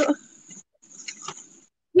look cute.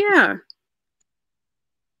 Yeah.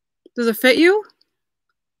 Does it fit you?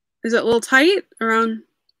 Is it a little tight around?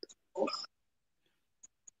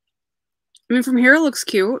 I mean, from here it looks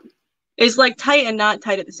cute. It's like tight and not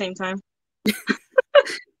tight at the same time.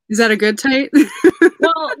 Is that a good tight?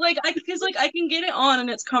 Well, like I can get it on and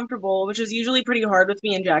it's comfortable, which is usually pretty hard with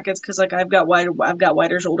me in jackets because like I've got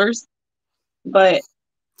wider shoulders, but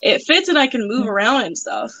it fits and I can move around and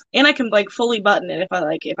stuff, and I can like fully button it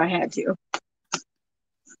if I had to.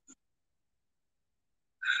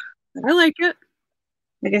 I like it.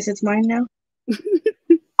 I guess it's mine now.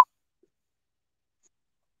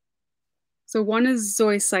 So one is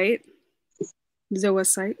zoisite.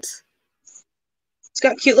 Zoisite. It's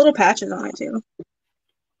got cute little patches on it too.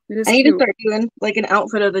 It is I need cute. to start doing like an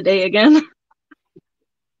outfit of the day again.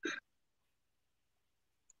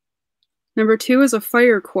 Number 2 is a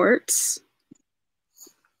fire quartz.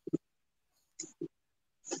 I'm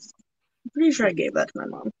pretty sure I gave that to my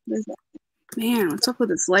mom. Man, what's up with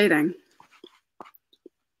this lighting?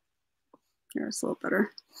 Here, it's a little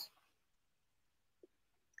better.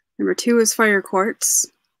 Number 2 is fire quartz.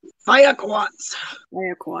 Fire quartz.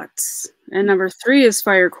 Fire quartz. And number 3 is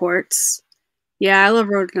fire quartz. Yeah, I love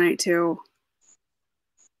rhodonite too.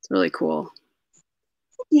 It's really cool.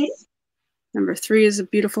 Yeah. Number 3 is a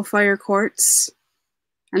beautiful fire quartz.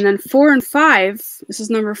 And then 4 and 5, this is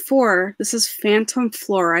number 4. This is phantom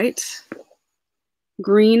fluorite.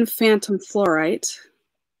 Green phantom fluorite.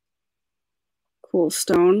 Cool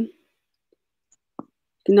stone.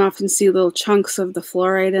 You can often see little chunks of the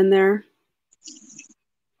fluorite in there.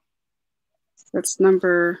 That's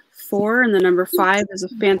number 4. And the number 5 is a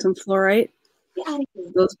phantom fluorite.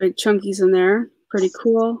 Those big chunkies in there. Pretty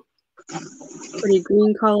cool. Pretty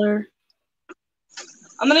green color.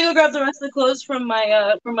 I'm gonna go grab the rest of the clothes from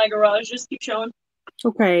my garage. Just keep showing.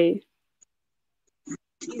 Okay.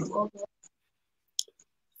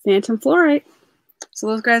 Phantom fluorite. So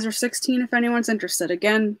those guys are 16 if anyone's interested.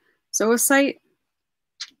 Again, zoisite,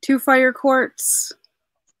 2 fire quartz.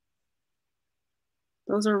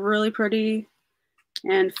 Those are really pretty.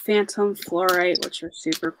 And phantom fluorite, which are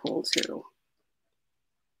super cool too.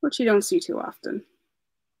 Which you don't see too often.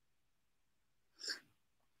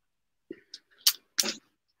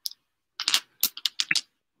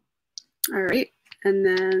 All right, and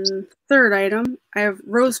then third item, I have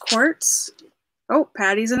rose quartz. Oh,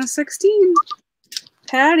 Patty's in a 16.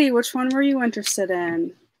 Patty, which one were you interested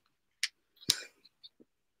in?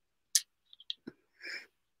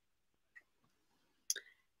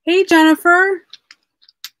 Hey, Jennifer.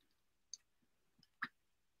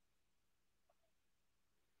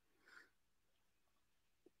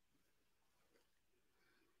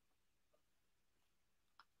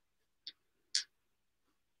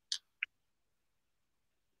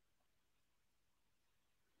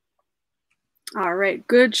 All right,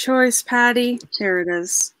 good choice, Patty. Here it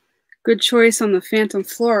is. Good choice on the phantom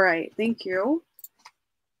fluorite. Thank you.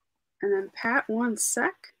 And then Pat, 1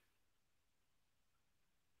 sec.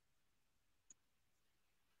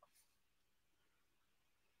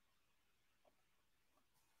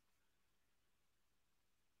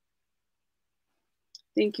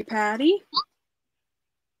 Thank you, Patty.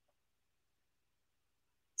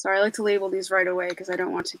 Sorry, I like to label these right away because I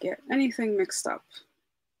don't want to get anything mixed up.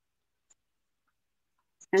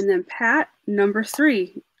 And then Pat, number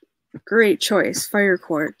 3. Great choice, fire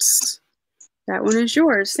quartz. That one is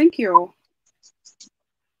yours. Thank you.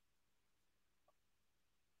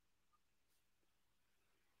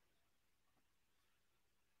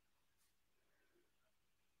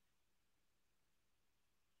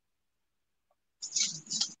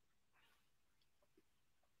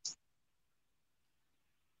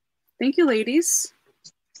 Thank you, ladies.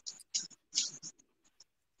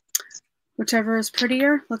 Whichever is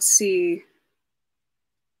prettier. Let's see.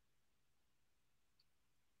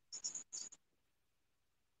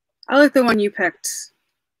 I like the one you picked.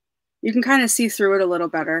 You can kind of see through it a little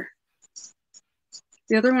better.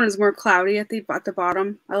 The other one is more cloudy at the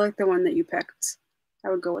bottom. I like the one that you picked. I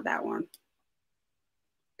would go with that one.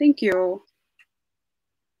 Thank you.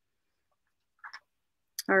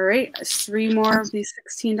 All right, 3 more of these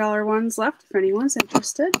 $16 ones left if anyone's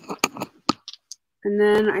interested. And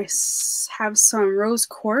then I have some rose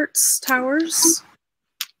quartz towers.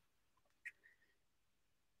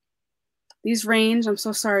 These range, I'm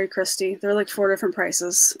so sorry, Christy. They're like 4 different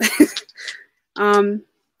prices.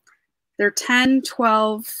 They're 10,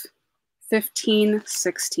 12, 15,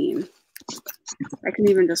 16. I can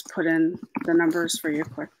even just put in the numbers for you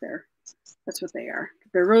quick there. That's what they are.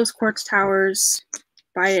 They're rose quartz towers.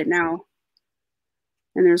 Buy it now.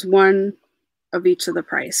 And there's 1 of each of the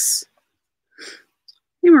price.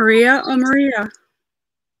 Hey, Maria. Oh, Maria.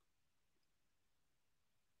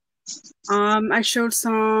 I showed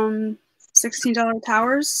some $16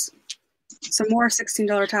 towers. Some more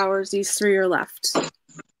 $16 towers. These 3 are left.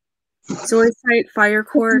 Zoisite, fire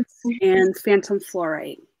quartz, and phantom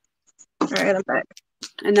fluorite. All right, I'm back.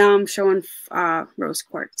 And now I'm showing rose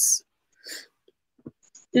quartz.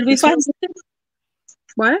 Did we find Lucid?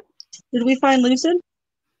 What? Did we find Lucid?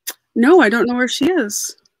 No, I don't know where she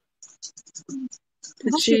is.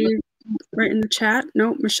 Did she write in the chat?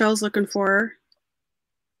 Nope, Michelle's looking for her.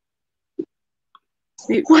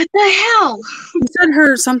 What the hell? You said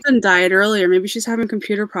her something died earlier. Maybe she's having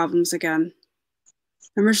computer problems again.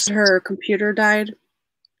 Remember her computer died?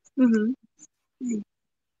 Mm-hmm.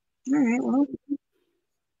 All right, well.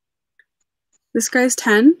 This guy's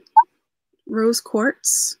 10. Rose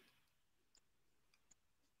quartz.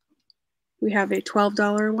 We have a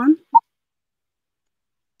 $12 one.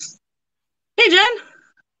 Hey, Jen.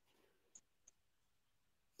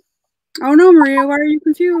 Oh no, Maria, why are you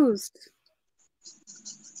confused?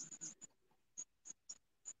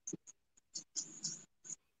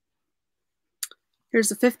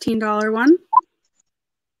 Here's a $15 one.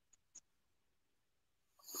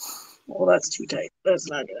 Well, that's too tight. That's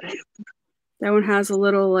not good. That one has a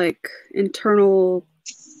little like internal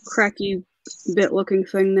cracky bit looking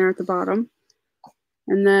thing there at the bottom.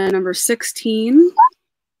 And then number 16.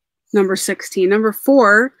 Number 16. Number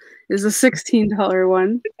 4 is a $16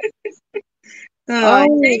 one.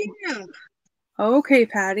 Oh, damn. Okay,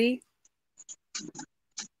 Patty.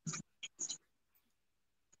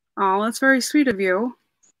 Oh, that's very sweet of you.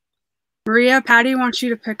 Maria, Patty wants you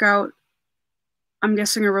to pick out, I'm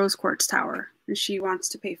guessing, a rose quartz tower, and she wants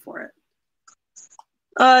to pay for it.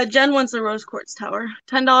 Jen wants a rose quartz tower.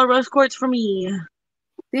 $10 rose quartz for me.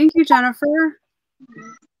 Thank you, Jennifer.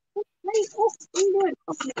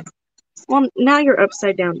 Okay. Well, now you're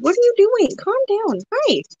upside down. What are you doing? Calm down.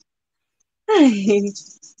 Hi. Hi.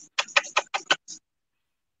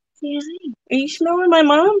 Yeah. Are you smelling my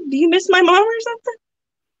mom? Do you miss my mom or something?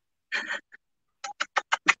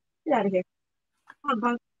 Get out of here. Come on,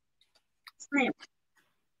 bug. Scram.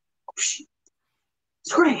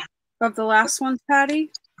 Scram. Of the last ones,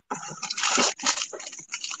 Patty?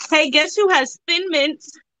 Hey, guess who has Thin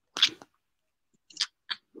Mints?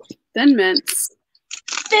 Thin Mints.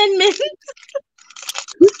 Thin Mints.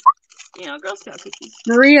 You know, Girl Scout cookies.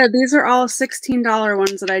 Maria, these are all $16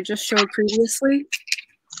 ones that I just showed previously.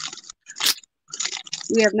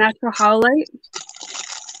 We have natural howlite.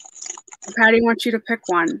 Patty wants you to pick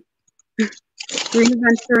one. Green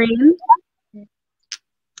venturine.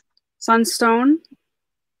 Sunstone.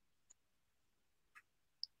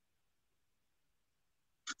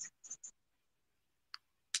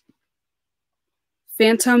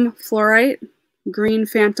 Phantom fluorite. Green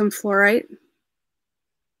phantom fluorite.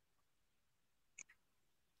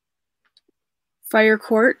 Fire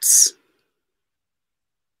quartz.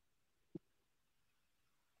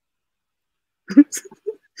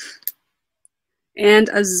 And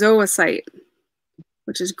a zoisite,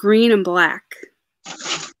 which is green and black.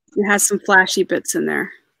 It has some flashy bits in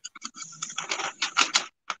there.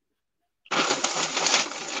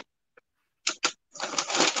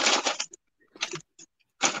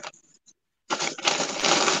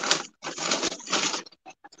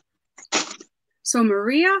 So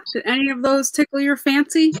Maria, did any of those tickle your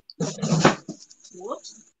fancy?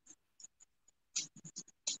 Whoops.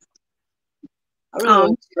 I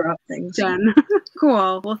really drop things. Jen.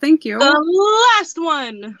 Cool. Well, thank you. The last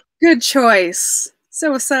one. Good choice.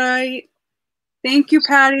 Suicide. Thank you,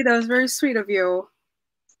 Patty. That was very sweet of you.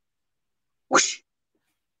 Whoosh.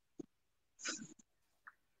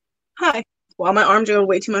 Hi. Wow, my arm doing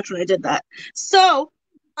way too much when I did that. So,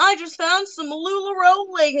 I just found some LuLaRoe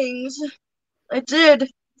leggings. I did.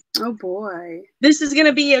 Oh, boy. This is going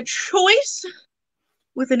to be a choice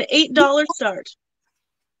with an $8 start.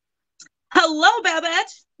 Hello,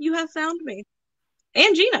 Babette. You have found me.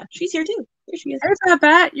 And Gina. She's here, too. There she is. Hey,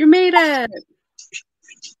 Babette. You made it.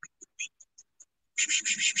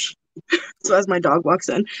 So as my dog walks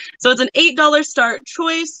in. So it's an $8 start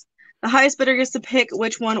choice. The highest bidder gets to pick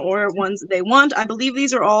which one or ones they want. I believe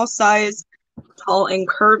these are all size tall and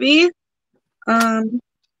curvy.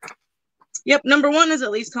 Yep, number 1 is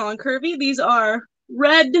at least tall and curvy. These are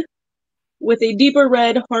red with a deeper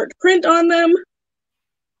red heart print on them.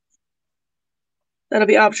 That'll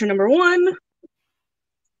be option number 1.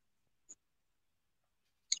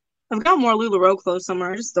 I've got more LuLaRoe clothes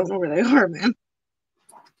somewhere. I just don't know where they are, man.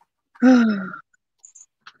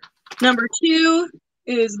 Number 2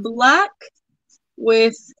 is black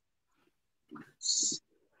with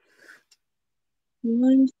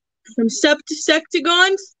from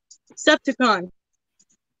Septicon.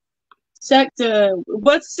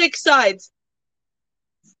 What's 6 sides?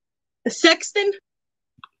 A sexton?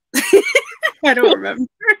 I don't remember.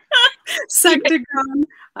 Sectagon.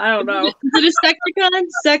 I don't know. Is it a Sectagon?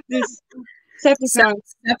 Septicon.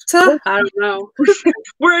 Septa? I don't know.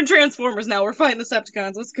 We're in Transformers now. We're fighting the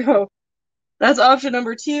Septicons. Let's go. That's option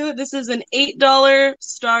number 2. This is an $8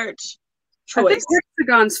 start choice. I think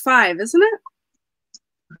Hexagon's 5, isn't it?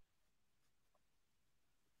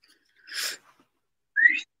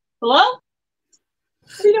 Hello?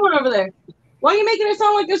 What are you doing over there? Why are you making it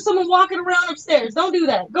sound like there's someone walking around upstairs? Don't do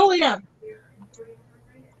that. Go lay down.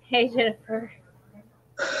 Hey, Jennifer.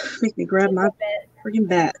 Make me grab my freaking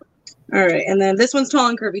bat. All right, and then this one's tall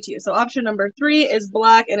and curvy too. So option number 3 is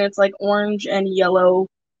black, and it's like orange and yellow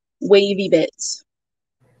wavy bits.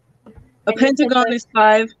 A pentagon is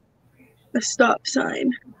 5. A stop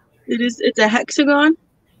sign. It's a hexagon.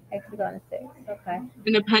 Hexagon is 6. Okay.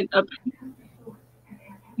 And a pentagon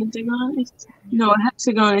is a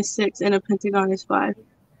hexagon is 6 and a pentagon is 5.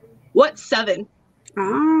 What's 7?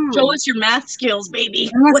 Oh. Show us your math skills, baby.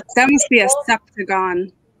 That must be a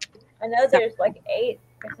septagon. I know there's like 8.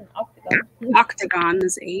 There's an octagon. Octagon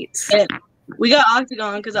is 8. Yeah. We got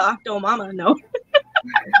octagon because of Octo Mama. No.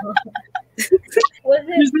 Was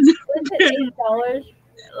it $8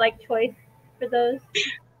 like choice for those?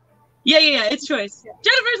 Yeah. It's choice.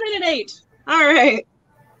 Jennifer's in at 8. All right.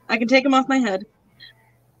 I can take them off my head.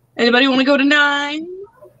 Anybody want to go to 9?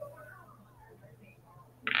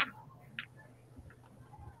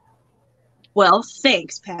 Well,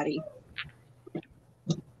 thanks, Patty.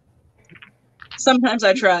 Sometimes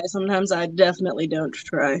I try. Sometimes I definitely don't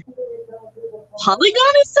try.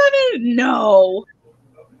 Polygon is 7? No.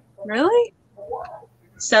 Really?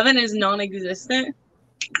 7 is non-existent.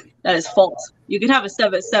 That is false. You can have a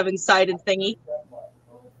 7-sided thingy.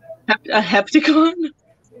 A heptagon.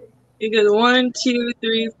 You go 1, 2,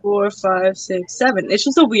 3, 4, 5, 6, 7. It's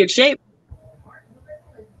just a weird shape.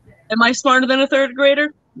 Am I smarter than a 3rd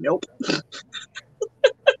grader? Nope.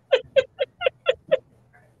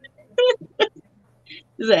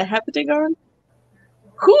 Is it a heptagon?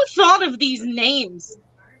 Who thought of these names?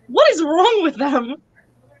 What is wrong with them?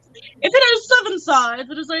 If it has 7 sides,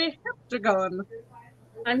 it is a heptagon.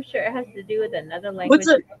 I'm sure it has to do with another language.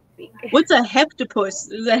 What's a heptapus?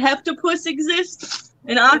 Does a heptapus exist?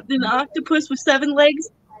 An octopus with 7 legs?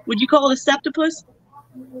 Would you call it a septopus?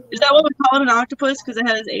 Is that what we call it, an octopus? Because it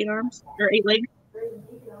has 8 arms or 8 legs?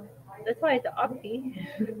 That's why it's an octi.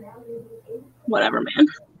 Whatever, man.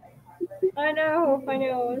 I know.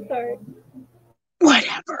 I'm sorry.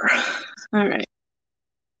 Whatever. All right.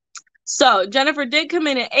 So Jennifer did come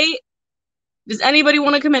in at 8. Does anybody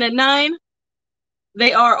want to come in at 9?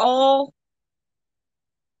 They are all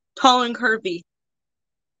tall and curvy.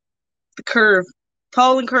 The curve.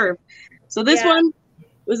 Tall and curved. So this one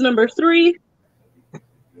was number 3.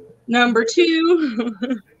 Number 2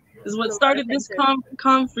 is what started this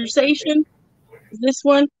conversation. This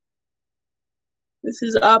one. This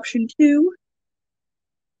is option 2.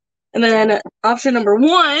 And then option number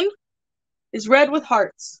 1 is red with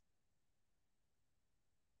hearts.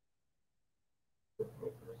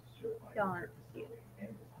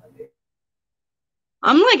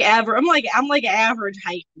 I'm like average. I'm like average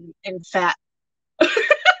height and fat.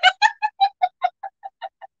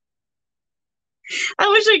 I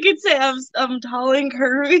wish I could say I'm tall and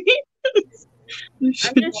curvy.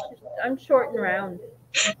 I'm short and round.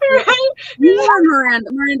 Right? You are,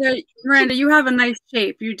 Miranda, you have a nice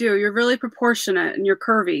shape. You do. You're really proportionate and you're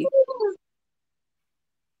curvy.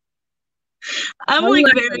 I'm like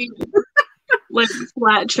very like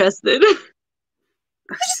flat chested.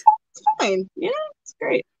 It's fine. Yeah, it's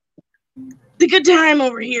great. It's a good time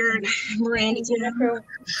over here in Miranda.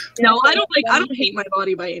 No, I don't hate my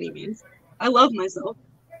body by any means. I love myself.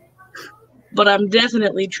 But I'm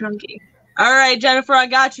definitely chunky. All right, Jennifer, I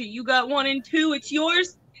got you. You got 1 and 2. It's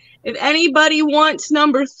yours. If anybody wants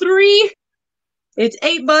number 3, it's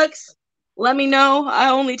 $8. Let me know. I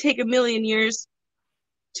only take a million years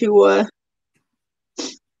to work.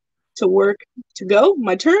 To go.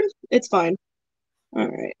 My turn. It's fine. All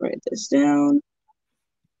right, write this down.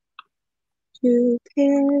 2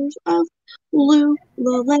 pairs of blue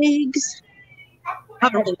legs.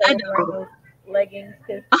 Leggings.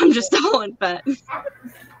 I'm just tall and fat.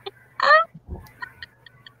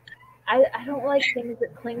 I don't like things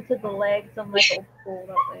that cling to the legs. I'm like old school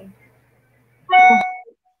that way.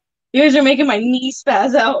 You guys are making my knee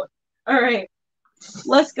spaz out. All right,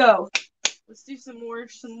 let's go. Let's do some more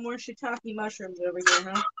shiitake mushrooms over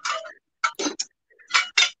here, huh?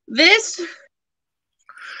 This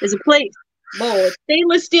is a plate bowl. It's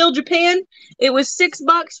stainless steel Japan. It was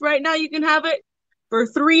 $6. Right now you can have it for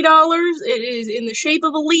 $3. It is in the shape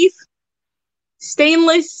of a leaf.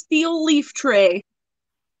 Stainless steel leaf tray.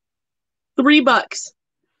 $3.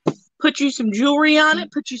 Put you some jewelry on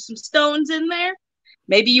it, put you some stones in there.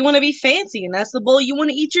 Maybe you want to be fancy and that's the bowl you want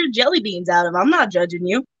to eat your jelly beans out of. I'm not judging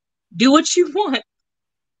you. Do what you want.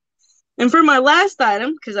 And for my last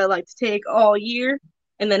item, because I like to take all year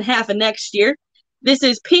and then half of next year, this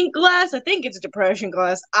is pink glass. I think it's depression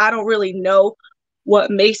glass. I don't really know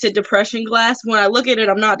what makes it depression glass. When I look at it,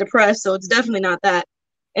 I'm not depressed, so it's definitely not that.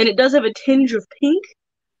 And it does have a tinge of pink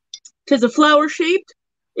because it's flower shaped.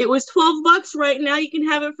 It was $12. Right now you can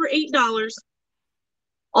have it for $8.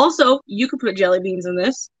 Also, you could put jelly beans in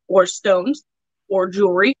this, or stones, or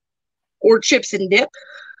jewelry, or chips and dip,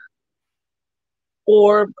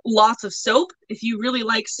 or lots of soap. If you really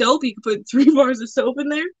like soap, you can put 3 bars of soap in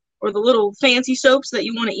there, or the little fancy soaps that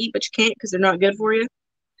you want to eat but you can't because they're not good for you.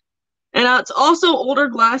 And it's also older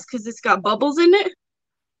glass because it's got bubbles in it.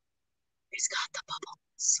 It's got the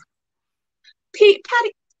bubbles.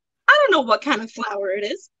 Patty, I don't know what kind of flower it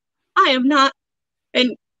is. I am not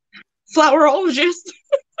a flowerologist.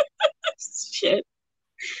 Shit.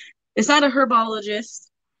 It's not a herbologist.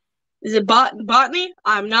 Is it botany?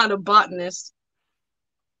 I'm not a botanist.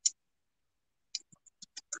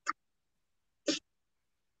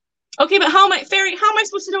 Okay, but how am I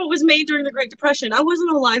supposed to know it was made during the Great Depression? I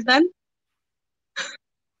wasn't alive then.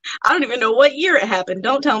 I don't even know what year it happened.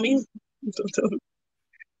 Don't tell me. Don't tell me.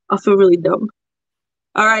 I feel really dumb.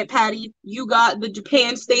 All right, Patty, you got the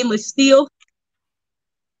Japan stainless steel.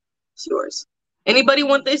 It's yours. Anybody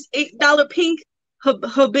want this $8 pink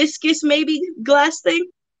hibiscus maybe glass thing?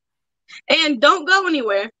 And don't go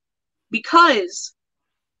anywhere because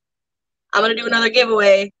I'm going to do another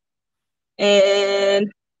giveaway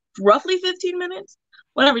in roughly 15 minutes.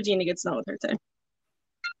 Whenever Gina gets done with her thing.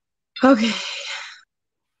 Okay.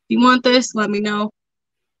 If you want this, let me know.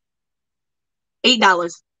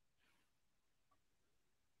 $8.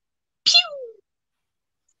 Pew!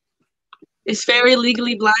 Is fairy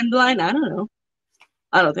legally blind? I don't know.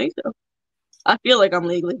 I don't think so. I feel like I'm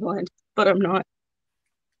legally blind, but I'm not.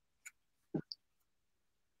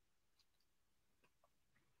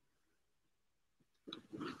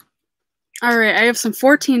 All right, I have some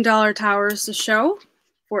 $14 towers to show.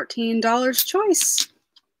 $14 choice.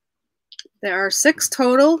 There are 6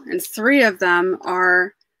 total, and 3 of them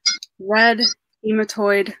are red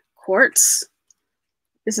hematoid quartz.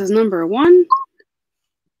 This is number 1.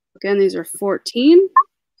 Again, these are 14.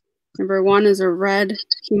 Number 1 is a red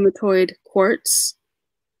hematoid quartz.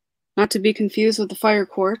 Not to be confused with the fire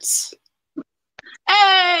quartz.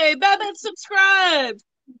 Hey, Babette subscribed.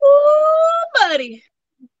 Ooh, buddy.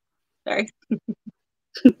 Sorry.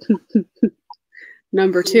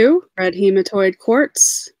 Number 2, red hematoid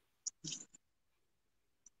quartz.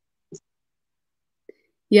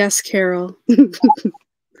 Yes, Carol.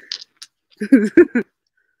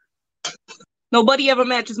 Nobody ever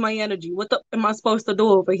matches my energy. What the am I supposed to do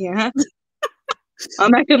over here, huh?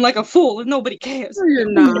 I'm acting like a fool and nobody cares. No, you're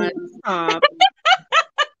not. Stop.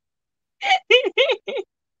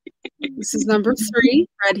 This is number 3,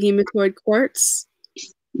 red hematoid quartz.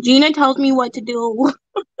 Gina tells me what to do.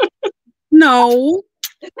 No.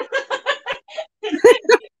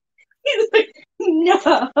 He's like,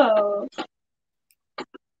 no.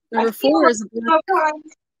 Number 4 is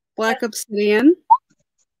black obsidian.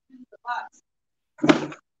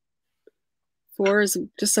 4 is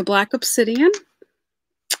just a black obsidian.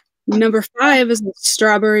 Number 5 is a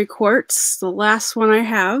strawberry quartz, the last one I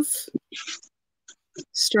have.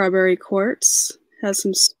 Strawberry quartz. Has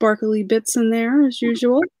some sparkly bits in there, as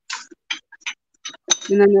usual.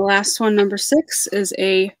 And then the last one, number 6, is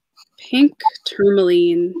a pink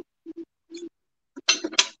tourmaline.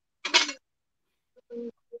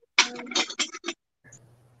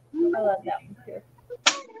 I love that one too.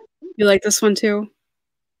 You like this one too?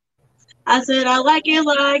 I said I like it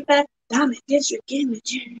like that. Diamond District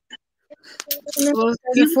Imaging. Well, those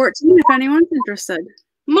are 14 if anyone's interested.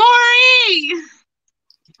 Maury!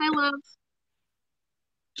 I love.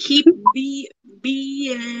 Keep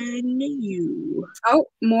being you. Oh,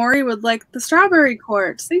 Maury would like the strawberry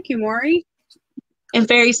quartz. Thank you, Maury. And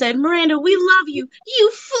Fairy said, Miranda, we love you,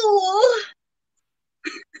 you fool.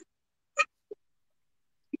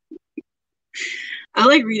 I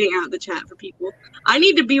like reading out the chat for people. I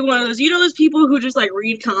need to be one of those, those people who just like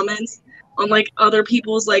read comments on like other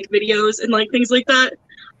people's like videos and like things like that.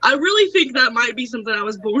 I really think that might be something I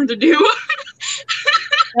was born to do.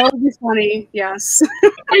 That would be funny, yes.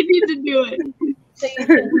 I need to do it. So you should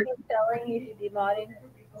keep selling, you should be modding.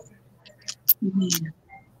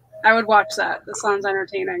 I would watch that. That sounds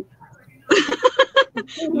entertaining.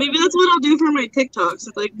 Maybe that's what I'll do for my TikToks.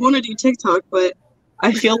 I like want to do TikTok, but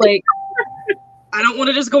I feel like I don't want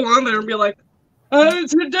to just go on there and be like,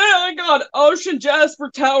 Today I got Ocean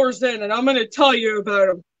Jasper Towers in, and I'm going to tell you about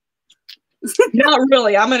them. Not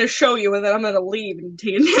really. I'm going to show you, and then I'm going to leave and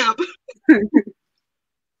take a nap.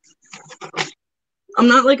 I'm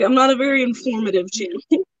not a very informative channel.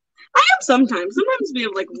 I am sometimes. Sometimes we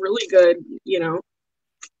have like really good,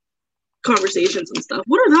 conversations and stuff.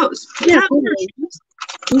 What are those? Yeah,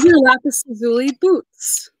 these are lapis lazuli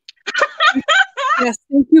boots. Yes,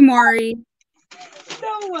 thank you, Maury.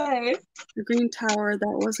 No way. The green tower,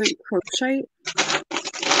 that wasn't crochet.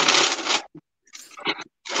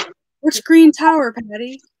 Which green tower,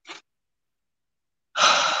 Patty?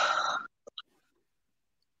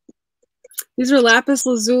 These are lapis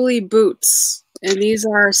lazuli boots, and these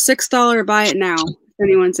are $6 buy it now. If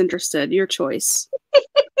anyone's interested, your choice.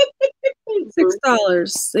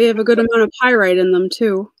 $6. They have a good amount of pyrite in them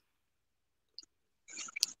too.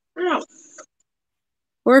 Oh.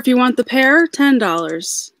 Or if you want the pair,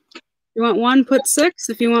 $10. If you want one, put 6.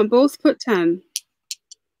 If you want both, put 10.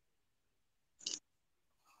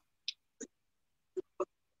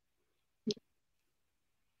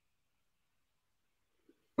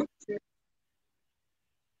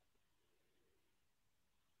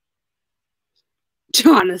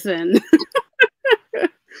 Jonathan.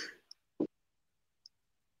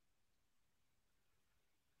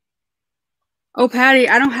 Oh, Patty,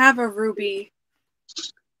 I don't have a ruby.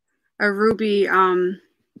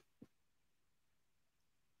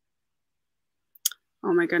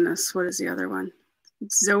 Oh my goodness, what is the other one?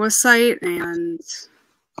 It's zoisite and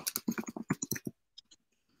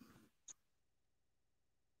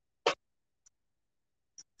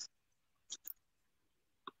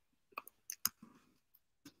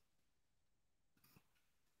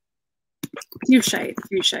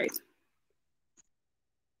fuchsite.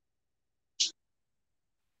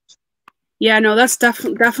 Yeah, no, that's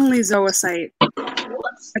definitely zoisite.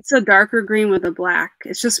 It's a darker green with a black.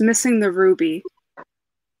 It's just missing the ruby.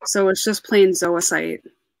 So it's just plain zoisite.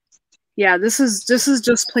 Yeah, this is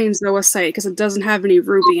just plain zoisite because it doesn't have any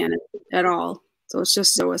ruby in it at all. So it's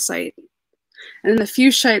just zoisite. And then the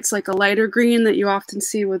fuchsite's like a lighter green that you often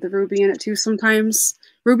see with the ruby in it too sometimes.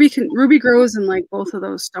 Ruby grows in like both of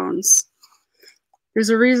those stones. There's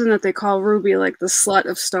a reason that they call ruby like the slut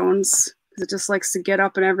of stones, because it just likes to get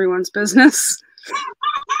up in everyone's business.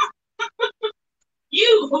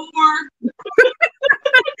 You whore!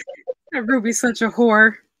 Ruby's such a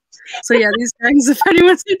whore. So yeah, these bags, if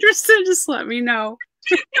anyone's interested, just let me know.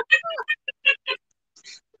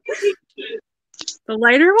 The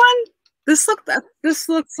lighter one? This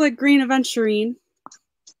looks like green aventurine.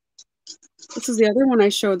 This is the other one I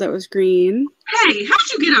showed that was green. Hey,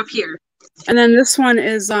 how'd you get up here? And then this one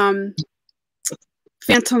is phantom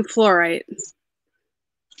fluorite.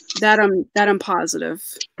 That I'm positive.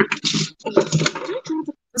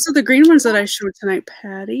 Those are the green ones that I showed tonight,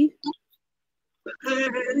 Patty.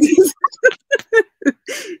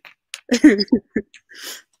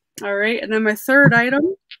 All right, and then my third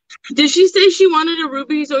item. Did she say she wanted a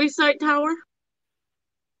ruby zoisite tower?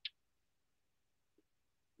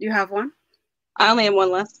 You have one? I only have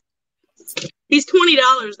one left. He's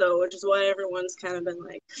 $20 though, which is why everyone's kind of been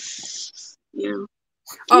like,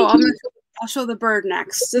 Oh, I'll show the bird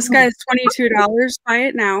next. This guy is $22. Buy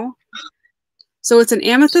it now. So it's an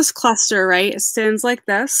amethyst cluster, right? It stands like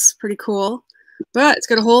this. Pretty cool. But it's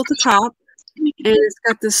got a hole at the top. And it's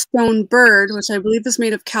got this stone bird, which I believe is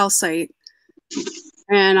made of calcite.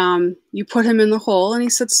 And you put him in the hole, and he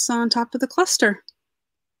sits on top of the cluster.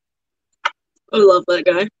 I love that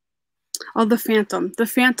guy. Oh, the phantom. The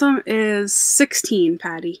phantom is 16,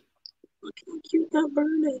 Patty. Look how cute that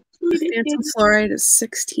bird is. The phantom fluorite is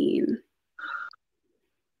 16.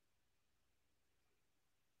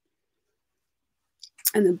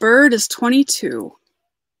 And the bird is 22.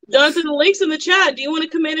 Jonathan, the link's in the chat. Do you want to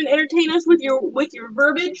come in and entertain us with your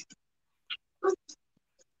verbiage?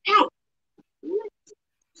 Ow.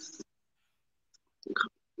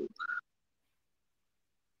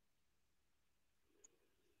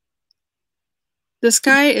 This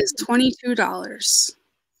guy is $22.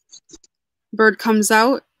 Bird comes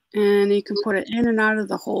out, and you can put it in and out of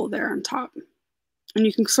the hole there on top. And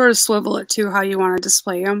you can sort of swivel it too, how you want to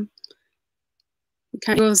display him. It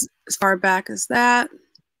kind of goes as far back as that.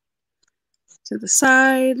 To the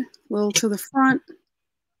side, a little to the front.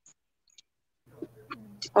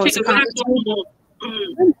 Oh, it's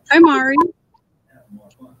Hi, Mari.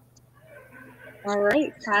 All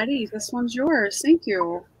right, Patty, this one's yours. Thank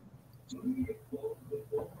you.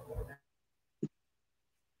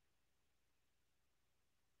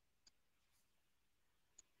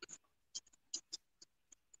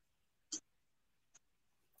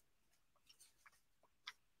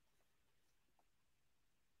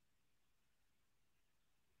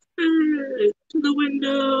 it to the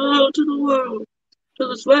window, to the wall, till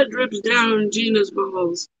the sweat drips down Gina's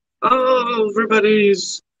balls. Oh,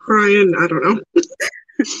 everybody's crying. I don't know.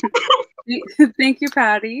 Thank you,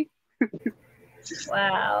 Patty.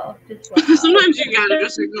 Wow. Just wow. Sometimes you gotta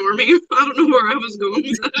just ignore me. I don't know where I was going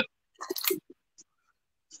with that.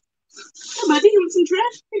 Hey, buddy, you want some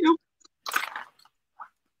trash? Here you go.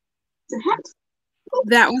 It's a hat.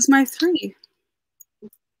 That was my 3.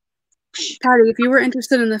 Patty, if you were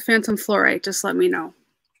interested in the Phantom Fluorite, just let me know.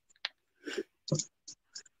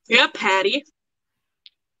 Yeah, Patty.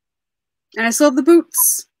 And I still have the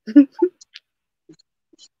boots.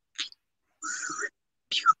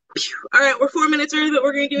 All right, we're 4 minutes early, but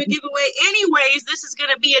we're going to do a giveaway anyways. This is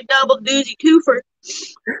going to be a double doozy twofer.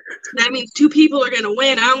 That means 2 people are going to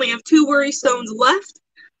win. I only have 2 worry stones left.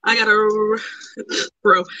 I got a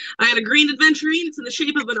green adventurine. It's in the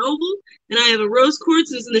shape of an oval, and I have a rose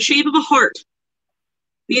quartz. It's in the shape of a heart.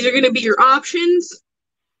 These are going to be your options.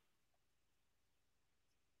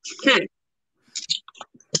 Okay.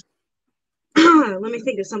 Let me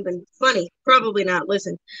think of something funny. Probably not.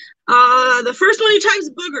 Listen. The first one who types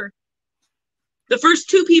booger. The first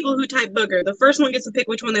 2 people who type booger. The first one gets to pick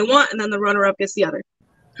which one they want, and then the runner-up gets the other.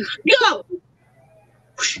 Go!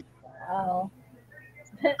 Wow.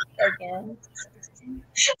 Again.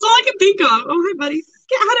 That's all I can think of. Oh, hi, buddy.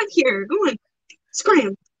 Get out of here. Go on.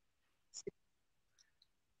 Scram.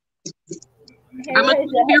 Hey, I'm a what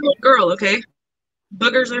is that? 12-year-old girl, okay?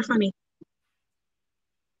 Boogers are funny.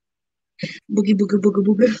 Boogie, booger, booger,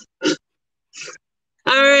 booger.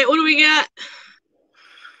 All right, what do we got?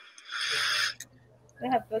 We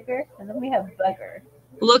have Booger, and then we have Bugger.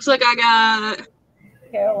 Looks like I got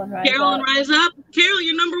Carol and Rise Carol and Up. Rise Up. Carol,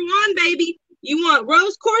 you're number 1, baby. You want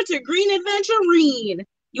rose quartz or green adventurine?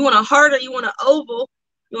 You want a heart or you want an oval?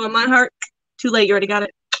 You want my heart? Too late, you already got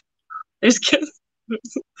it. There's kiss.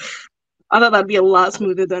 I thought that'd be a lot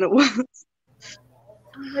smoother than it was.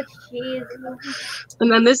 So much cheese.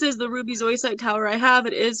 And then this is the Ruby Zoisite tower I have.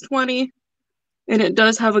 It is 20. And it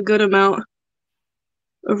does have a good amount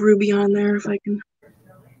of ruby on there if I can.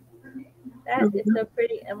 That is so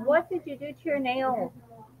pretty. And what did you do to your nails?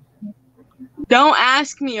 Don't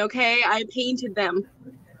ask me, okay? I painted them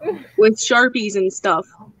with Sharpies and stuff.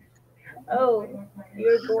 Oh,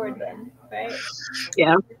 you're bored then, right?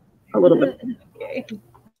 Yeah, a little bit. Okay.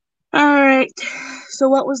 All right. So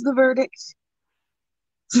what was the verdict?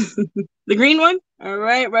 The green one? All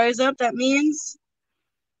right, Rise Up. That means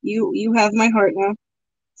you have my heart now.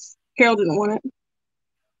 Carol didn't want it.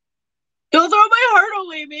 Don't throw my heart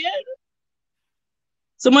away, man.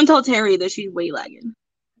 Someone tell Terry that she's way lagging.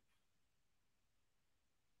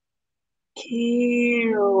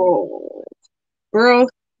 Carol. Girl.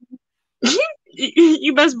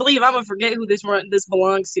 You best believe I'm gonna forget who this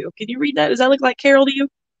belongs to. Can you read that? Does that look like Carol to you?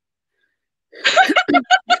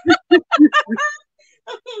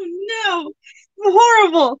 Oh no.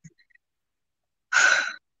 Horrible.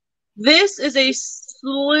 This is a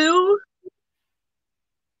slew.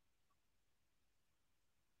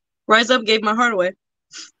 Rise Up gave my heart away.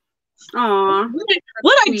 Aw.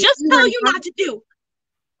 What I just tell you not to do?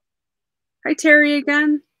 Hi, Terry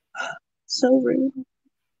again. So rude.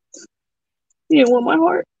 You didn't want my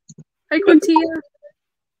heart. Hi, Quintia.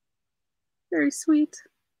 Very sweet.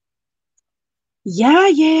 Yeah.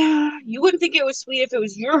 You wouldn't think it was sweet if it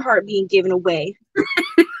was your heart being given away.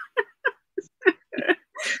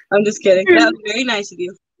 I'm just kidding. That was very nice of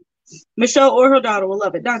you. Michelle or her daughter will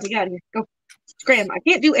love it. Dante, get out of here. Go. Scram. I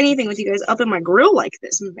can't do anything with you guys up in my grill like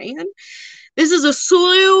this, man. This is a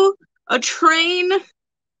slew, a train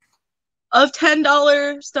of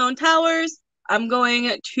 $10 stone towers. I'm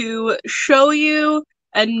going to show you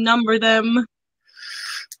and number them.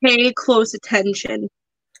 Pay close attention.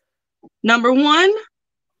 Number 1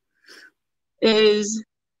 is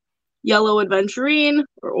yellow adventurine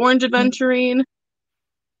or orange adventurine.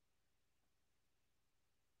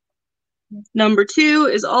 Number 2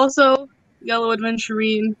 is also yellow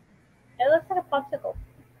adventurine. It looks like a popsicle.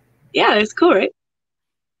 Yeah, it's cool, right?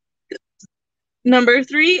 Number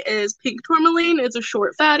 3 is pink tourmaline. It's a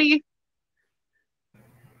short fatty.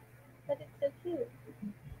 But it's so cute.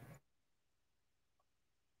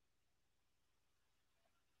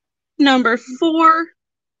 Number 4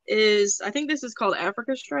 is, I think this is called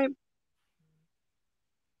Africa stripe.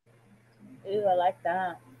 Ooh, I like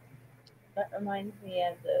that. That reminds me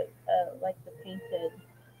of the like the painted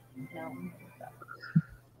mountains and stuff.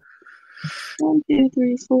 1, 2,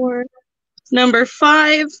 3, 4. Number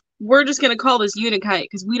 5, we're just gonna call this unikite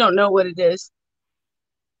because we don't know what it is.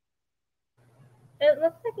 It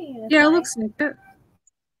looks like a unicorn. Yeah, it looks like it.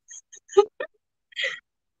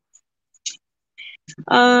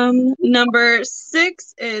 Number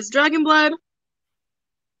 6 is Dragon Blood.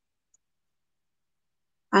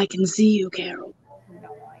 I can see you, Carol.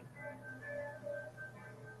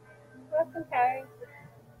 Welcome, Harry.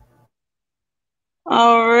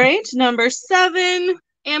 All right, number 7,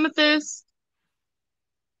 Amethyst.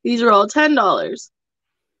 These are all $10.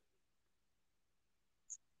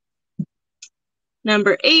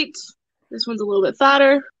 Number 8, this one's a little bit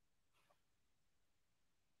fatter.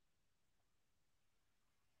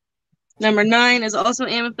 Number 9 is also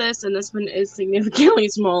Amethyst, and this one is significantly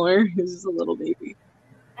smaller. This is a little baby.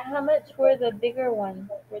 How much were the bigger ones?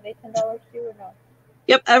 Were they $10 too or no?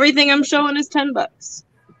 Yep, everything I'm showing is $10.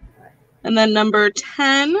 And then number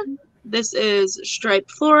 10, this is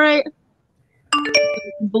striped fluorite.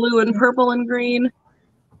 Blue and purple and green.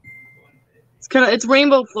 It's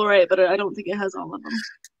rainbow fluorite, but I don't think it has all of them.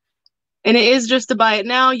 And it is just to buy it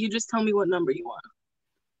now. You just tell me what number you want.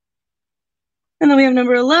 And then we have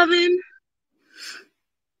number 11.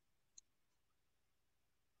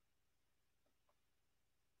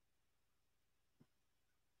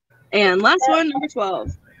 And last one, number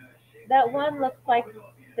 12. That one looks like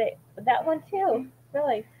that one too.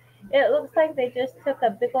 Really, it looks like they just took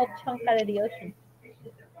a big old chunk out of the ocean.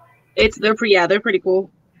 They're pretty cool.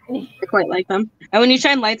 I quite like them. And when you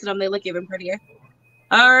shine lights at them, they look even prettier.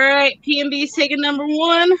 All right, P&B's taking number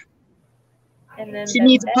 1. And then She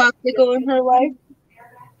needs a popsicle in her life.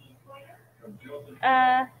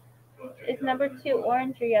 Is number 2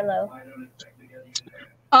 orange or yellow?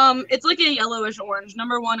 It's like a yellowish orange.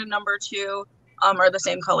 Number 1 and number 2 are the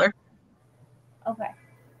same color. Okay.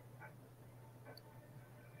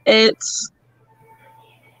 It's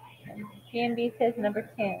P&B says number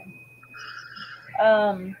 10.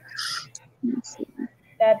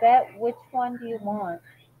 Babette, which one do you want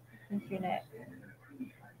since you're next?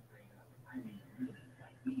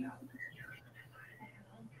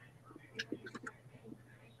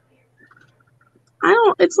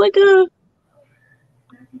 it's like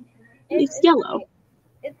it's yellow.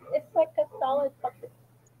 It's like a solid popsicle.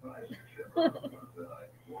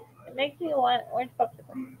 It makes me want orange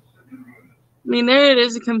popsicle. I mean, there it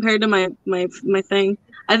is compared to my thing.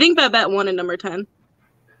 I think Babette won in number 10.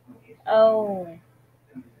 Oh,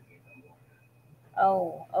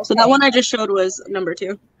 okay. So that one I just showed was number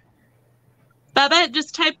 2. Babette,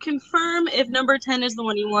 just type confirm if number 10 is the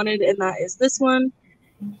one you wanted, and that is this one.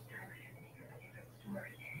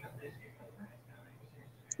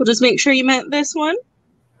 We'll just make sure you meant this one.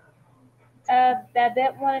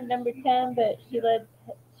 Babette wanted number 10, but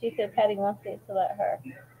she said Patty wants it to let her.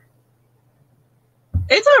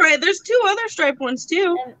 It's all right. There's 2 other striped ones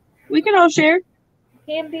too. And we can all share.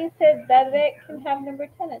 P&B said Babette can have number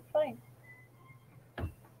 10. It's fine.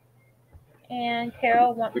 And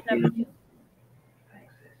Carol wants number 2.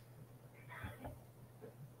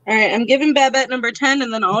 All right, I'm giving Babette number 10,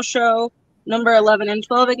 and then I'll show number 11 and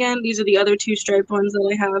 12 again. These are the other 2 striped ones that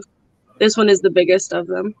I have. This one is the biggest of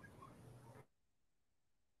them.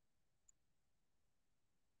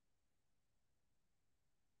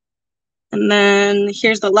 And then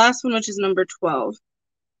here's the last one, which is number 12.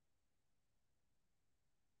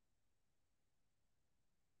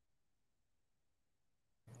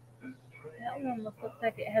 That one looks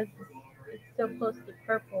like it's so close to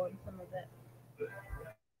purple in some of it.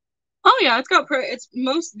 Oh yeah,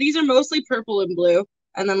 these are mostly purple and blue,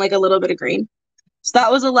 and then like a little bit of green. So that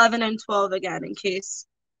was 11 and 12 again, in case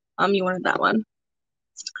you wanted that one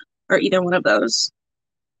or either one of those.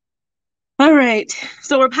 All right,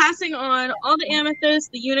 so we're passing on all the amethyst,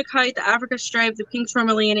 the unakite, the Africa stripe, the pink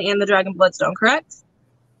tourmaline, and the dragon bloodstone, correct?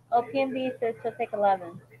 Oh, P&B says she'll take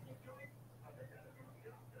 11.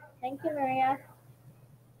 Thank you, Maria.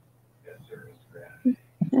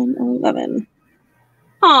 And 11.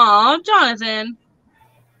 Aw, Jonathan.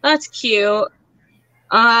 That's cute.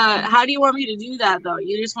 How do you want me to do that, though?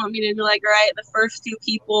 You just want me to be like, all right, the first 2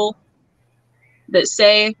 people that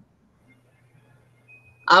say,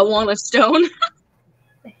 I want a stone?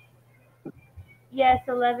 Yes,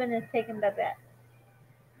 11 is taken by that.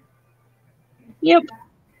 Yep.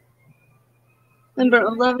 Number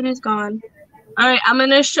 11 is gone. All right, I'm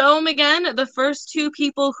going to show them again. The first 2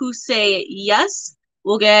 people who say yes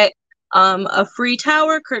will get a free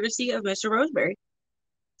tower courtesy of Mr. Roseberry.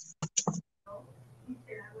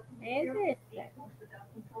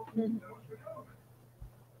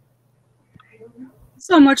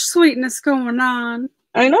 So much sweetness going on.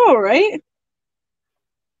 I know, right?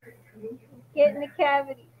 Get in the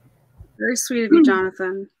cavity. Very sweet of you,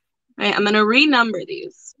 Jonathan. All right, I'm going to renumber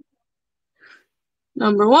these.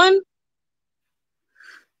 Number 1.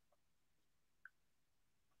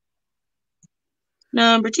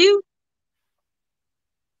 Number 2.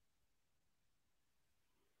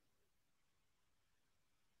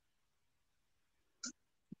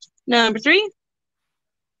 Number 3.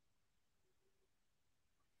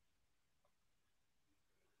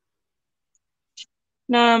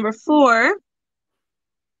 Number 4.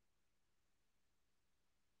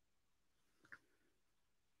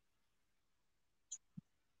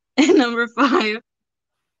 And number 5.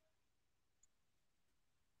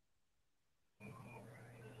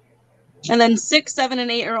 And then 6, 7,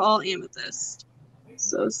 and 8 are all amethyst.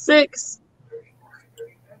 So 6.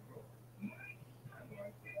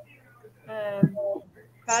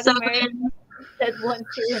 Proud America said 1,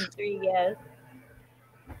 2, and 3, yes.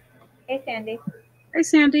 Hey, Sandy. Hi,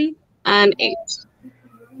 Sandy. And 8. Do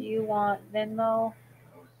you want Venmo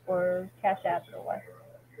or Cash App or what?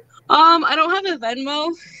 I don't have a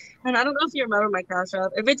Venmo, and I don't know if you remember my Cash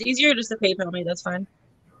App. If it's easier just to PayPal me, that's fine.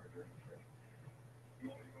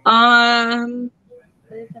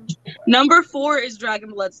 Number 4 is Dragon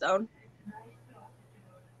Bloodstone.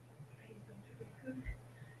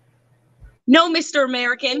 No, Mr.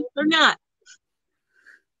 American, they're not.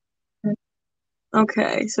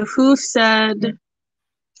 Okay, so who said?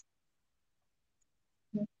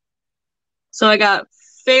 So I got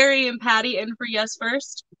Fairy and Patty in for yes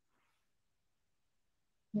first.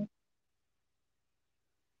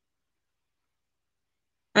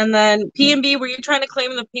 And then P&B, were you trying to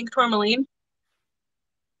claim the pink tourmaline?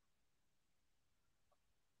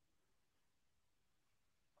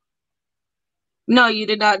 No, you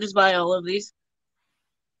did not just buy all of these.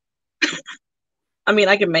 I mean,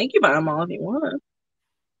 I can make you buy them all if you want.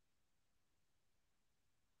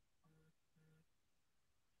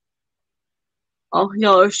 Oh,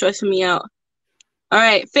 y'all are stressing me out. All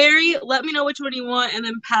right, Fairy, let me know which one you want, and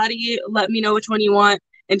then Patty, let me know which one you want.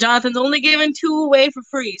 And Jonathan's only giving 2 away for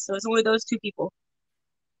free, so it's only those 2 people.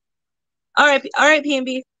 All right,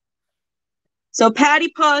 P&B. So Patty,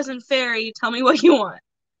 Paws, and Fairy, tell me what you want.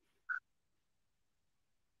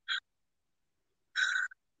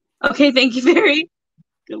 Okay, thank you, Fairy.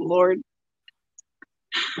 Good Lord.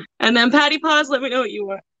 And then Patty, Paws, let me know what you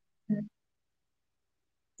want.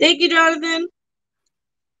 Thank you, Jonathan.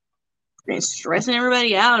 You're stressing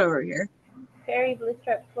everybody out over here. Fairy, blue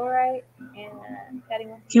stripe fluorite, and Patty.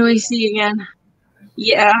 Can we see again?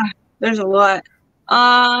 Yeah, there's a lot.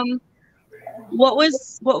 What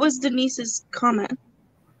was Denise's comment?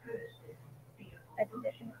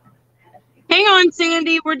 Hang on,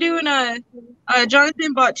 Sandy. We're doing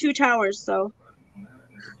Jonathan bought 2 towers, so,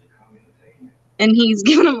 and he's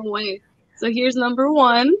giving them away. So here's number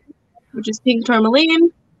 1, which is pink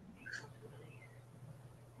tourmaline.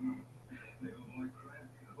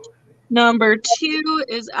 Number 2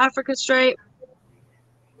 is Africa stripe.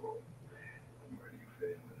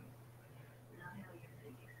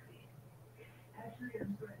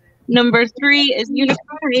 Number 3 is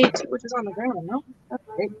Unicate, which is on the ground. No, that's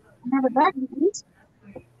great. I have it back, please.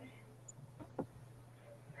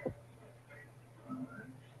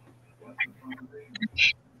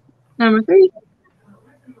 Number 3.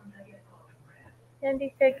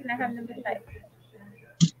 Sandy said, "Can I have number 5?"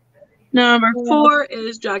 Number 4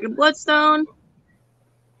 is Dragon Bloodstone.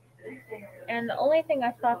 And the only thing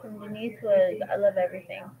I saw from Denise was, "I love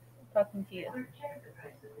everything." Talking to you.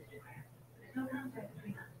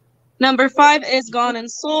 Number 5 is Gone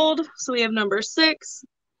and Sold. So we have number 6.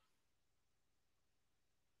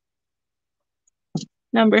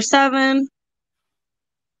 Number 7.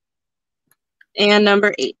 And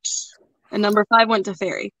number 8. And number 5 went to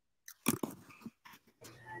Fairy.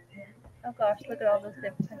 Oh gosh, look at all those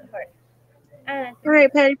different kinds of parts. And All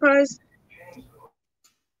right, Patty Pies.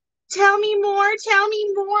 Tell me more. Tell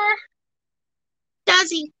me more.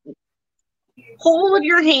 Dazzy. Hold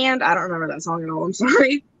your hand. I don't remember that song at all. I'm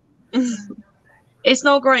sorry. It's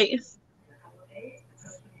no great.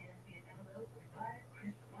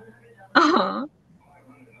 Uh-huh.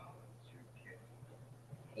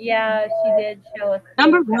 yeah, she did show us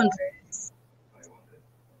Number three 1. powers.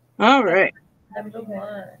 All right. Number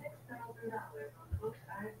 1.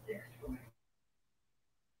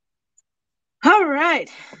 All right.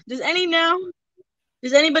 Does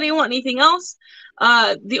anybody want anything else?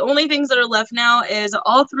 The only things that are left now is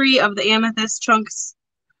all 3 of the amethyst chunks,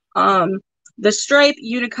 the stripe,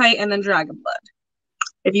 Unikite, and then Dragon Blood.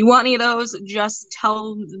 If you want any of those, just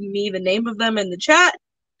tell me the name of them in the chat,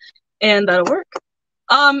 and that'll work.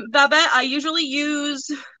 Babette, I usually use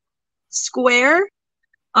Square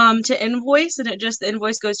to invoice, and the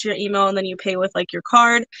invoice goes to your email, and then you pay with like your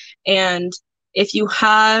card. And if you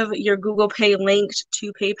have your Google Pay linked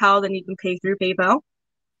to PayPal, then you can pay through PayPal.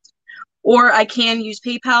 Or I can use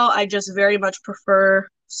PayPal. I just very much prefer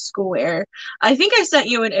Square. I think I sent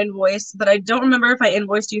you an invoice, but I don't remember if I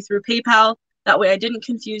invoiced you through PayPal That way I didn't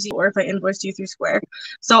confuse you or if I invoiced you through Square.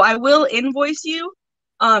 So I will invoice you.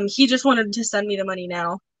 He just wanted to send me the money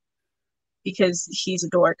now because he's a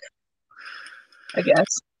dork, I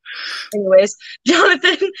guess. Anyways,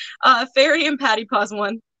 Jonathan, Fairy, and Patty Paws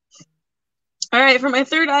won. All right, for my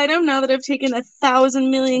third item, now that I've taken 1,000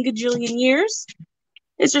 million gajillion years,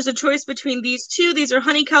 it's just a choice between these two. These are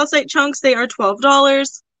honey calcite chunks. They are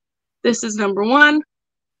 $12. This is number one.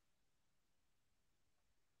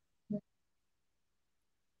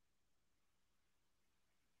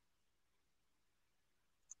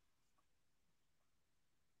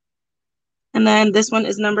 And then this one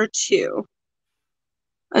is number two.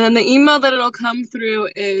 And then the email that it'll come through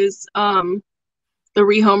is the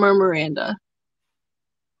rehomer Miranda.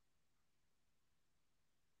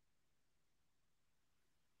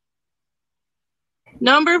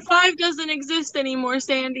 Number 5 doesn't exist anymore,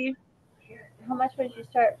 Sandy. How much would you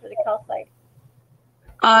start for the calcite?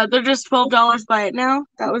 They're just $12 by it now.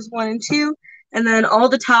 That was 1 and 2. And then all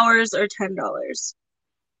the towers are $10.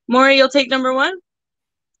 Maury, you'll take number 1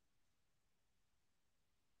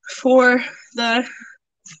 for the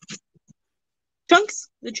chunks,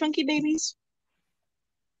 the chunky babies.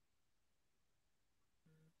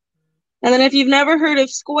 And then if you've never heard of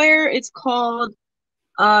Square, it's called,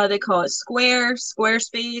 they call it Square,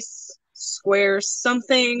 Squarespace, Square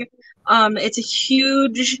something. It's a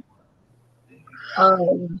huge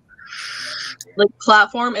like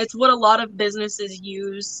platform. It's what a lot of businesses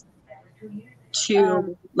use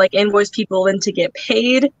to like invoice people and to get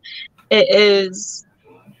paid. It is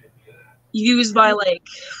used by like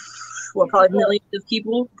probably millions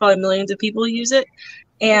of people use it,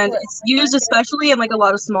 and it's used especially in like a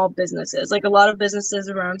lot of small businesses, like a lot of businesses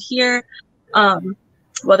around here,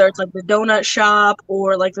 whether it's like the donut shop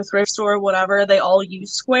or like the thrift store or whatever, they all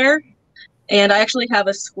use Square. And I actually have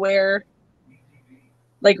a Square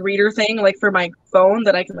like reader thing like for my phone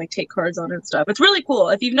that I can like take cards on and stuff. It's really cool.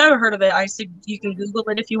 If you've never heard of it, you can Google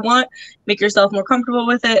it if you want, make yourself more comfortable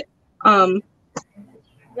with it.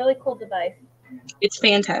 Really cool device. It's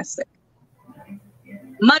fantastic.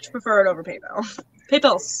 Much prefer it over PayPal.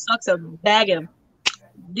 PayPal sucks a bag of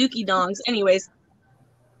dookie dongs. Anyways.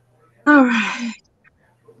 All right.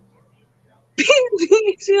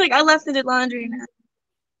 She's like, I left it at laundry now.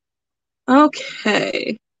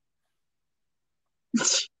 Okay.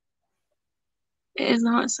 It is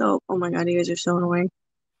not soap. Oh my god, you guys are so annoying.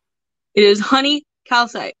 It is honey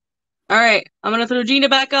calcite. All right, I'm gonna throw Gina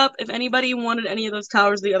back up. If anybody wanted any of those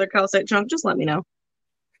towers, the other calcite chunk, just let me know.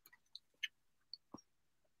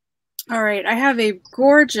 All right, I have a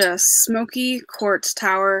gorgeous smoky quartz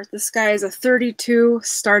tower. This guy is a 32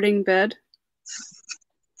 starting bid.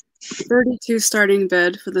 32 starting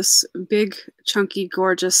bid for this big, chunky,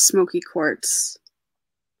 gorgeous smoky quartz.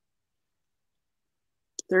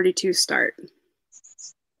 32 start.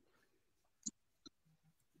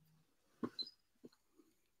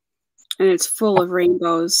 And it's full of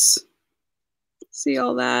rainbows. See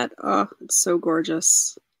all that? Oh, it's so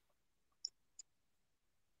gorgeous.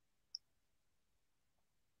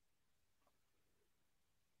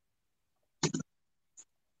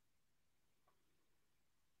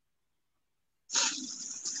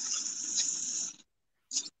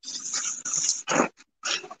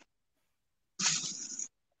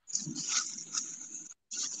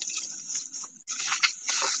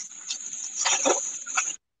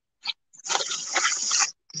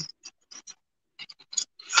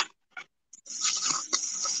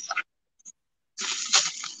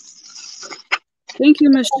 Thank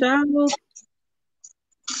you, Michelle. This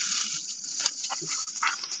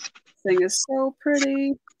thing is so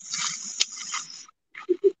pretty.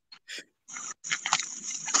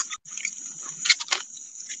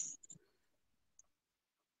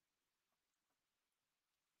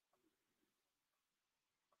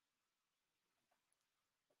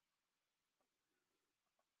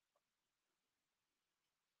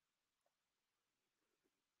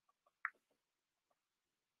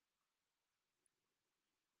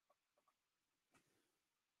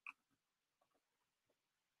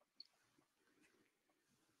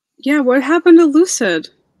 Yeah, what happened to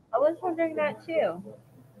Lucid? I was wondering that too.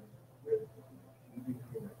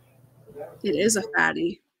 It is a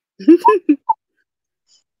fatty. I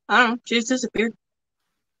don't know. She just disappeared.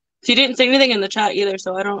 She didn't say anything in the chat either,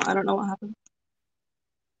 so I don't know what happened.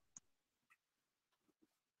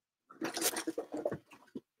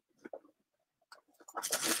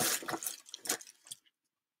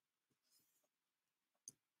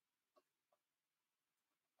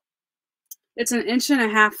 It's 1.5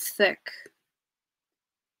 inches thick.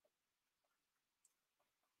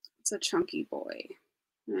 It's a chunky boy.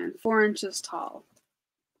 And 4 inches tall.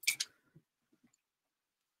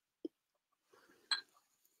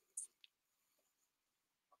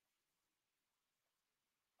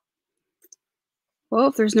 Well,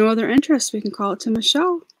 if there's no other interest, we can call it to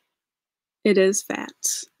Michelle. It is fat.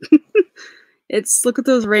 Look at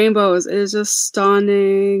those rainbows. It is just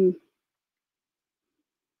stunning.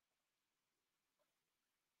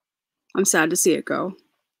 I'm sad to see it go.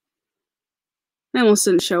 I almost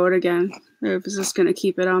didn't show it again. I was just going to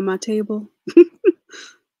keep it on my table.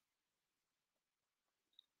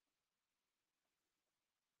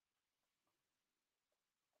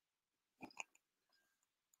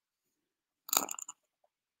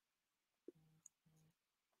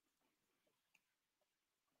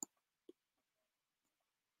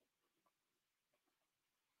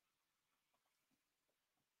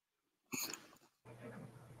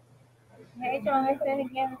 Hey, John, I said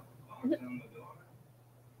again.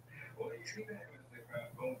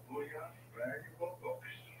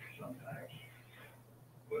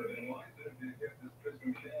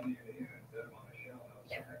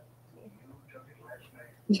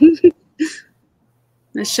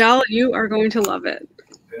 Michelle, you are going to love it.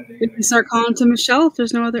 We can start calling to Michelle if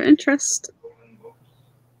there's no other interest.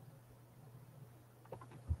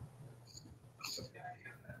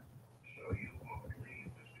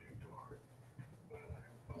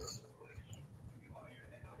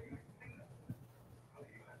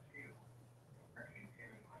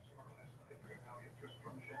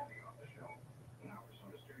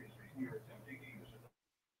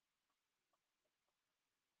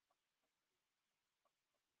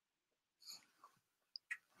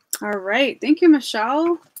 All right. Thank you,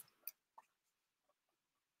 Michelle.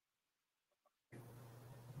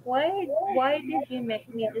 Why did you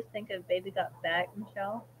make me just think of Baby Got Back,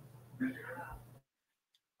 Michelle?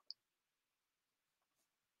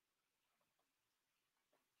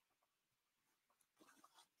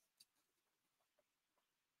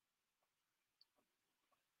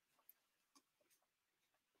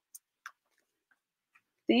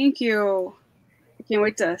 Thank you. I can't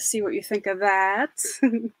wait to see what you think of that.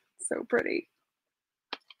 So pretty.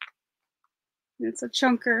 It's a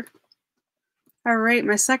chunker. All right,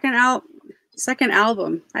 my second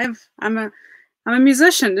album. I'm a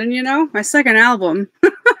musician, and you know, my second album.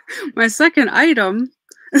 My second item.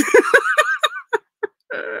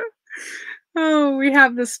 Oh, we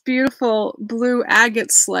have this beautiful blue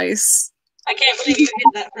agate slice. I can't believe you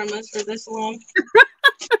hid that from us for this long.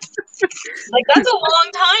 Like, that's a long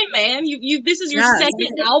time, man. This is your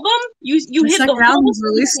second album? You hit the second album's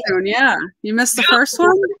released soon, yeah. You missed the first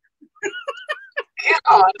one?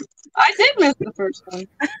 God, I did miss the first one.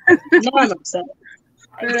 Now I'm upset.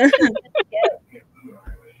 I guess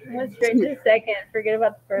went straight to the second. Forget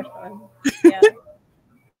about the first one. Yeah.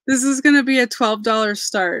 This is going to be a $12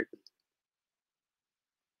 start.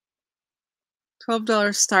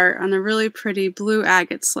 $12 start on a really pretty blue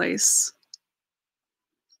agate slice.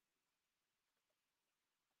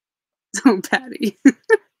 Oh, Patty.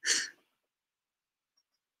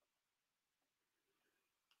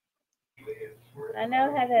 I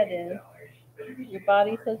know how that is. Your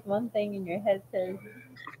body says one thing and your head says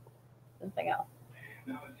something else.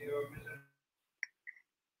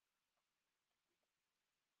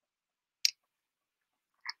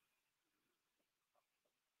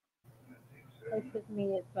 It's with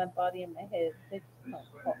me, it's my body and my head. They just don't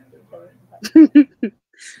talk to each other sometimes.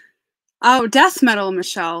 Oh, death metal,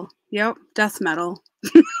 Michelle. Yep, death metal.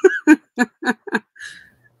 Of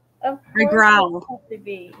I course growl. it has to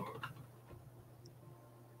be.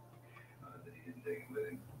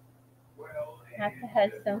 Have to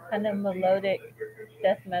have some kind of melodic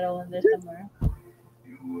death metal in there somewhere.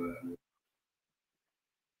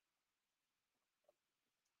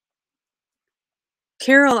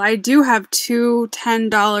 Carol, I do have two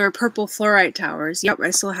 $10 purple fluorite towers. Yep, I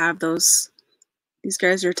still have those. These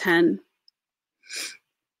guys are 10.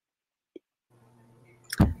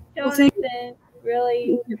 Jonathan,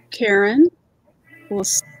 really? Thank you, Karen. Will a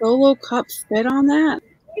solo cup fit on that?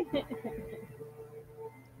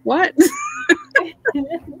 What?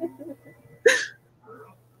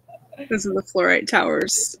 Those are the fluorite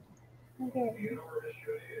towers. Okay.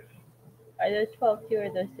 Are those 12 too, or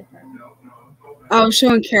are those different? Oh, I'm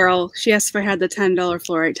showing Carol. She asked if I had the $10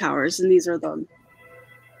 fluorite towers, and these are them.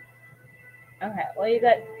 Okay, well, you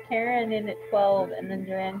got Karen in at 12, and then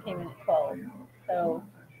Joanne came in at 12. So.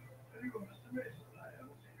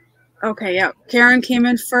 Okay, yeah. Karen came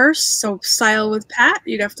in first, so style with Pat,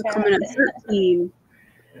 you'd have to come in at 13.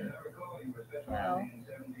 Wow.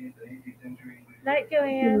 Night,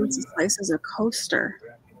 Joanne. This slice is a coaster.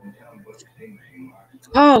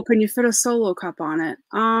 Oh, can you fit a solo cup on it?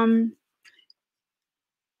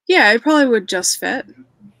 Yeah, it probably would just fit.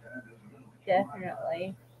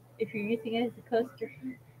 Definitely. If you're using it as a coaster.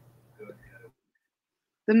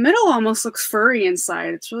 The middle almost looks furry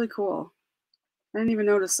inside. It's really cool. I didn't even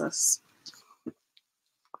notice this. I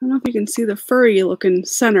don't know if you can see the furry looking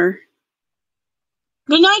center.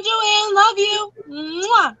 Good night, Joanne. Love you.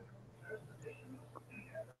 Mwah.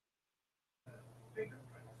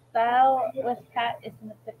 Style with Pat is in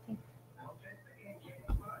the 15th.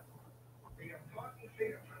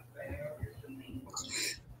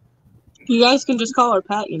 You guys can just call her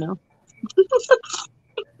Pat, you know.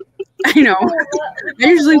 I know. I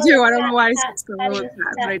usually do. I don't know why I said style with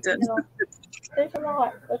Pat, but I did. There's a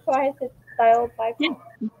lot. That's why I said style by Pat.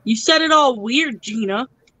 You said it all weird, Gina.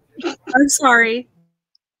 I'm sorry.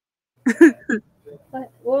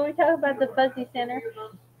 What were we talking about? The fuzzy center?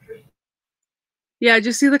 Yeah, did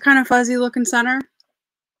you see the kind of fuzzy looking center?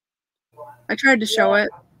 I tried to show it.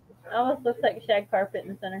 Almost looks like shag carpet in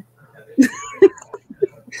the center.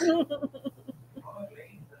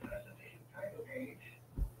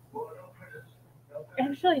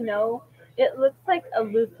 Actually, no. It looks like a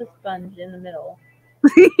loofah sponge in the middle.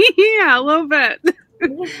 Yeah, a little bit.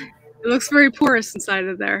 It looks very porous inside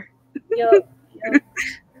of there. Yep.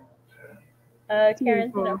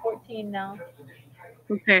 Karen's in at 14 now.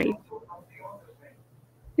 Okay.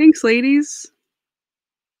 Thanks, ladies.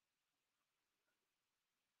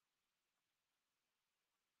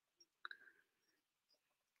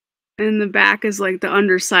 And the back is like the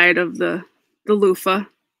underside of the loofah.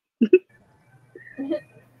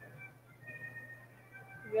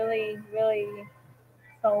 Really, really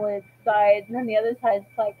solid side. And then the other side's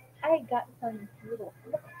like, I got some little.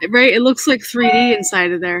 Right? It looks like 3D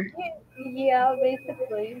inside of there. Yeah,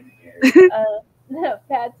 basically.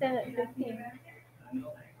 Pat's in at 15.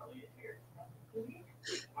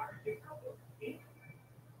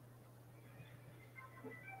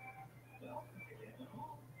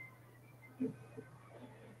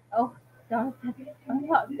 Oh, Jonathan, I'm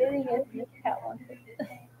not bidding as this cat wants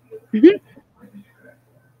it.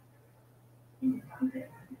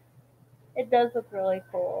 It does look really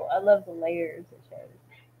cool. I love the layers it shows.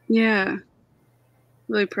 Yeah.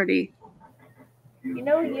 Really pretty. You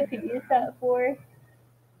know what you could use that for?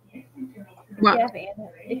 What?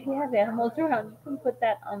 If you have animals around, you can put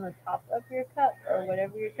that on the top of your cup or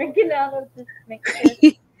whatever you're drinking out of. Just make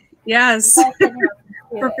sure. Yes.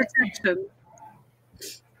 For protection.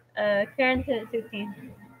 Karen's in at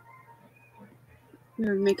 16.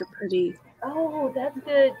 Make a pretty Oh, that's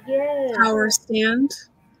good. Yes. power stand.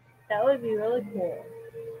 That would be really cool.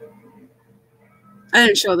 I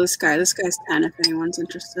didn't show this guy. This guy's 10 if anyone's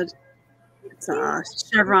interested. It's a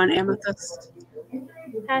chevron amethyst.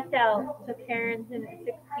 Pass out. So Karen's in at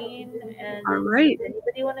 16. And All right. does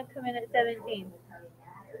anybody want to come in at 17?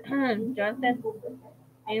 Jonathan?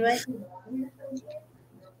 Anyway?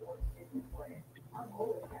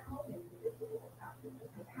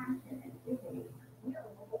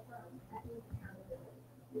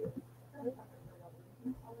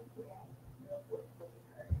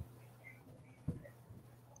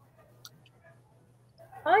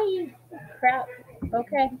 Oh, crap.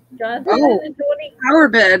 Okay. Jonathan Oh, is at 20. power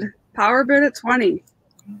bid. Power bid at 20.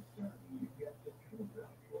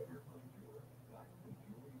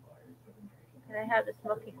 And I have the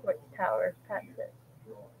smoky quartz tower. Pat says.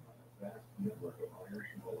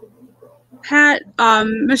 Pat,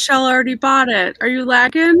 Michelle already bought it. Are you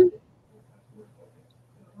lagging?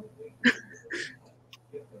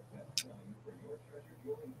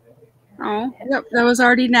 Oh, yep, that was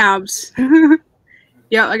already nabbed.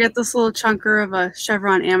 Yep, I got this little chunker of a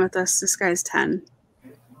chevron amethyst. This guy's 10.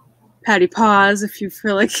 Patty paws if you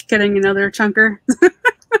feel like getting another chunker.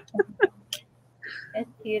 It's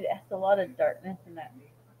cute. It has a lot of darkness in that.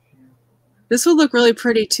 This would look really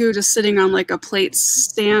pretty too, just sitting on like a plate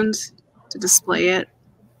stand to display it.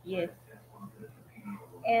 Yes.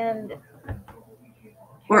 And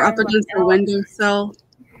Or up against the windowsill.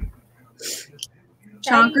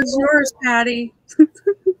 Chonker's yours, Patty.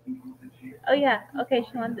 Oh yeah, okay,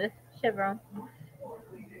 she wants this chevron.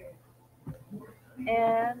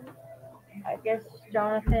 And I guess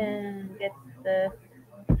Jonathan gets the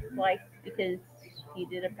slice because he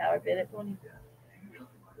did a power bid at 20.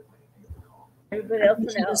 Everybody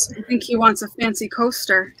else knows. I think he wants a fancy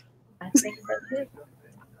coaster. I think so too.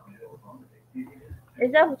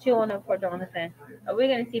 Is that what you want it for, Jonathan? Are we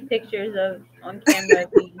going to see pictures of on camera?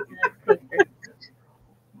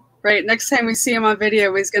 Right, next time we see him on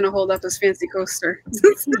video, he's going to hold up his fancy coaster.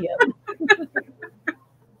 Yep.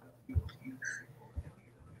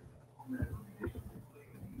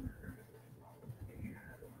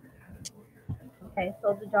 Okay,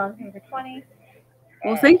 sold to Jonathan for 20.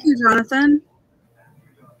 Well, thank you, Jonathan.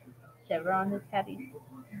 Chevron is Patty.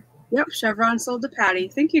 Yep, chevron sold to Patty.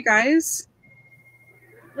 Thank you, guys.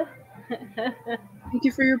 Thank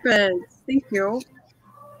you for your bids. Thank you.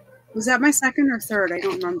 Was that my second or third? I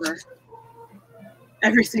don't remember.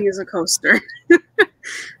 Everything is a coaster.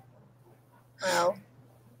 Wow.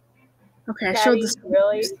 Okay, I Daddy, showed this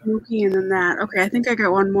really? Smokey and then that. Okay, I think I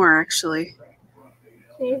got one more actually.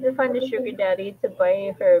 She needs to find a sugar daddy to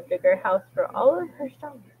buy her a bigger house for all of her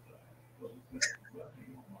stuff.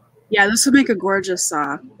 Yeah, this would make a gorgeous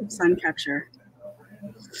sun catcher.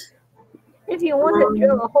 If you want to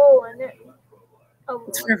drill a hole in it.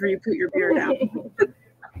 It's wherever you put your beer down.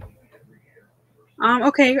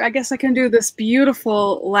 Okay, I guess I can do this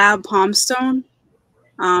beautiful lab palm stone.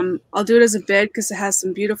 I'll do it as a bid because it has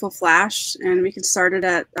some beautiful flash, and we can start it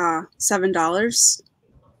at $7.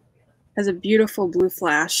 Has a beautiful blue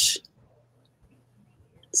flash.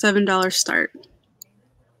 $7 start.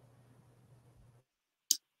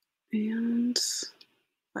 And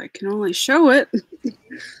I can only show it.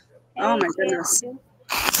 Oh my goodness.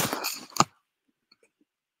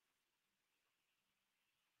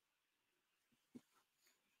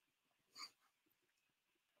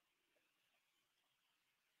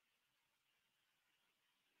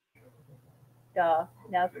 Duh.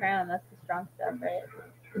 Now crown, that's the strong stuff, right?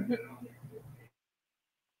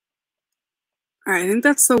 All right, I think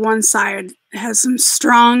that's the one side. It has some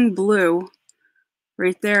strong blue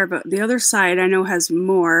right there, but the other side I know has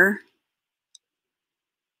more.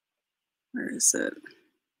 Where is it?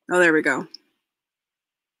 Oh, there we go.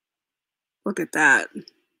 Look at that.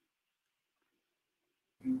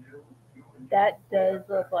 That does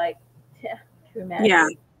look like true magic. Yeah,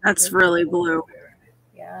 that's really blue.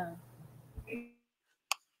 Yeah.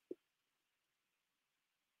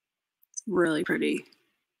 It's really pretty.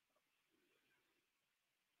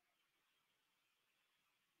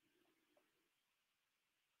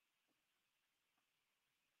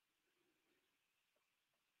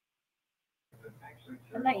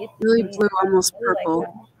 I'm not used to Really seeing blue, that. almost I really like purple.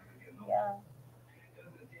 that. Yeah.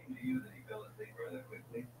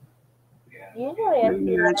 Usually I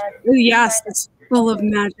see that. Oh, yes, it's full of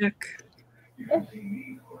magic.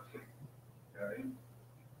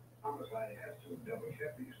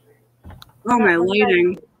 Oh, my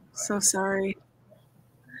lighting. So sorry.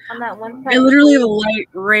 On that one I side. literally have a light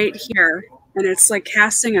right here, and it's like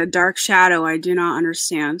casting a dark shadow. I do not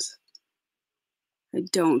understand. I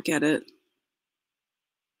don't get it.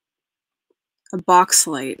 A box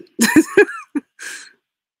light.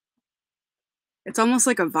 It's almost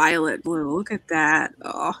like a violet blue. Look at that.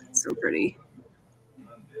 Oh, it's so pretty.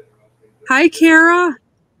 Hi, Kara.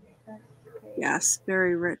 Yes,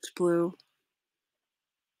 very rich blue.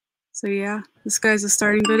 So yeah, this guy's a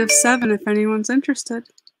starting bid of 7 if anyone's interested.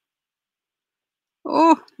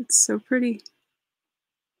 Oh, it's so pretty.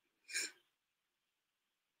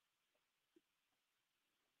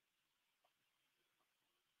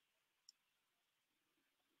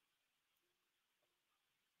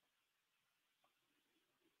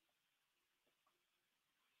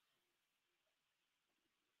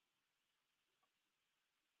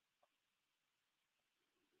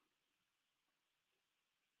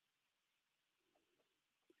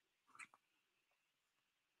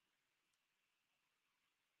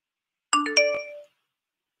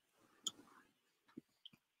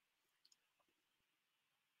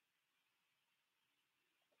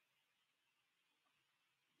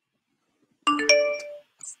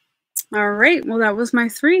 All right, well, that was my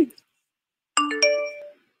 3. Is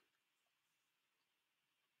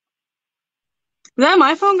that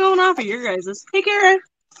my phone going off or your guys's? Hey, Kara.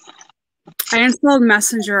 I installed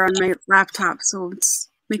Messenger on my laptop, so it's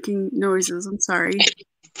making noises. I'm sorry.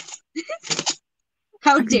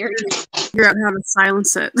 How dare you? Figure out how to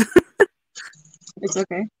silence it. It's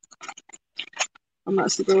okay. I'm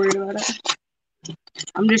not super worried about it.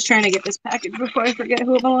 I'm just trying to get this package before I forget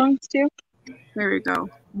who it belongs to. There we go.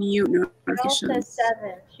 Mute Girl notifications. says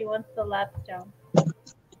 7. She wants the lapstone.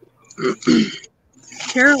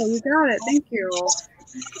 Carol, you got it. Thank you.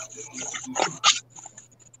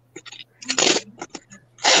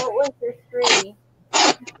 What was this 3?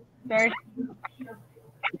 There's.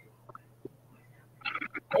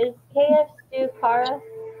 Is KF Stu Kara?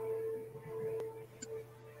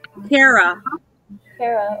 Kara.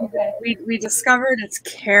 Kara, okay. We discovered it's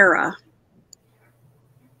Kara.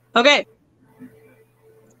 Okay.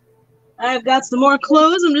 I've got some more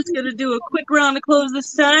clothes. I'm just going to do a quick round of clothes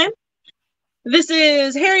this time. This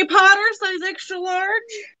is Harry Potter, size extra large.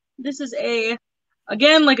 This is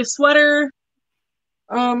again, like a sweater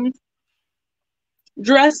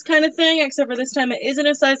dress kind of thing, except for this time it isn't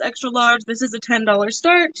a size extra large. This is a $10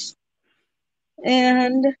 start.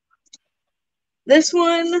 And this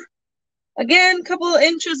one, again, a couple of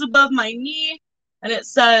inches above my knee, and it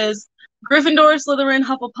says Gryffindor, Slytherin,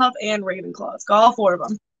 Hufflepuff, and Ravenclaw. It's got all 4 of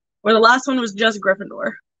them. Where the last one was just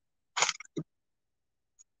Gryffindor.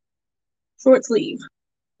 Short sleeve.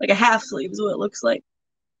 Like a half sleeve is what it looks like.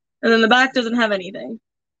 And then the back doesn't have anything.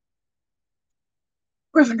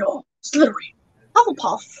 Gryffindor, Slytherin,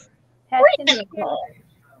 Hufflepuff, Ravenclaw,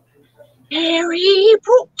 Harry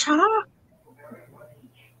Potter.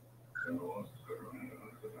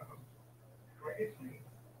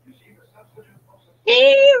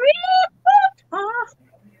 Harry Potter.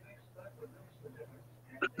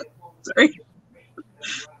 Sorry.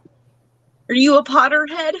 Are you a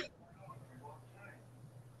Potterhead?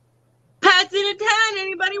 Pat's in a 10.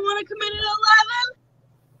 Anybody want to come in at 11?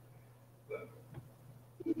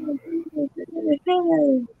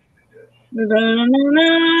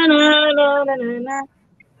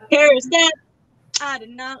 Harris, that I did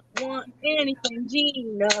not want anything,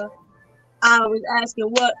 Gina. I was asking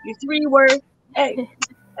what your 3 were. Hey,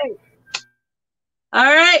 hey. All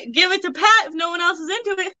right, give it to Pat if no one else is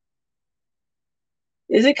into it.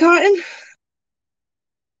 Is it cotton?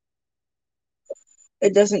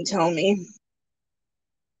 It doesn't tell me.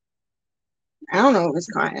 I don't know if it's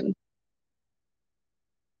cotton.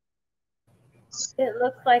 It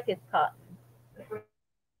looks like it's cotton.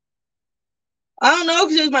 I don't know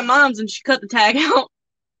because it was my mom's and she cut the tag out.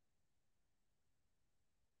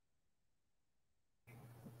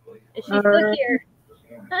 She's still here.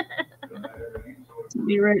 Let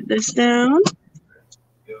me write this down.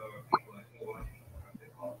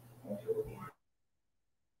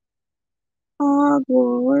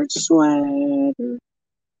 Hogwarts sweater.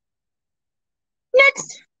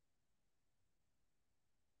 Next.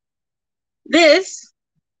 This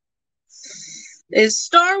is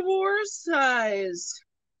Star Wars size.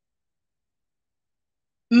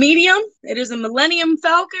 Medium. It is a Millennium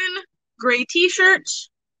Falcon gray t-shirt.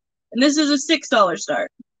 And this is a $6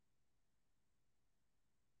 start.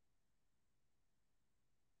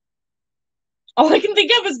 All I can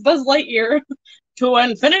think of is Buzz Lightyear. To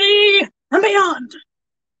infinity and beyond.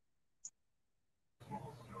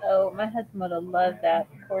 Oh, my husband would have loved that.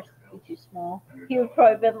 Of course, it's too small. He would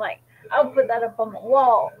probably been like, I'll put that up on the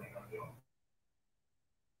wall.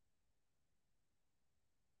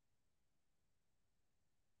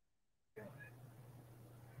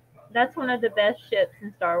 That's one of the best ships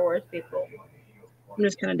in Star Wars, people. I'm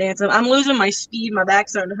just kind of dancing. I'm losing my speed. My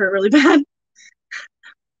back's starting to hurt really bad.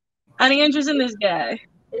 Any interest in this guy?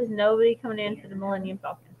 There's nobody coming in for the Millennium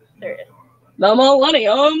Falcon. Serious. The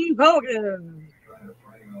Millennium Falcon.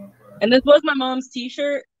 And this was my mom's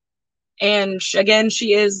t-shirt. And again,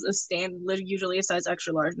 she is usually a size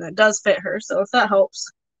extra large, and it does fit her. So if that helps,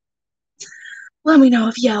 let me know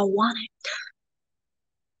if y'all want it.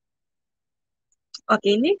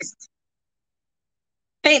 Okay, next.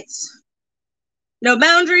 Pants. No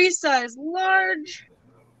boundaries, size large.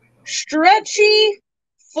 Stretchy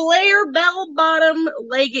flare bell bottom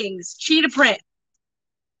leggings. Cheetah print.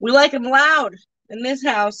 We like them loud in this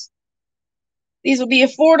house. These will be a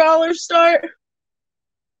 $4 start.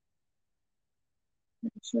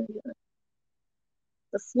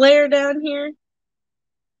 The flare down here.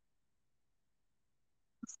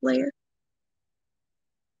 The flare.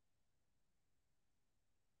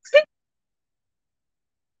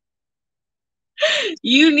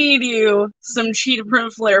 You need some cheetah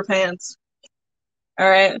print flare pants.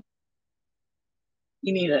 Alright.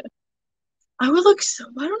 You need it. I would look so.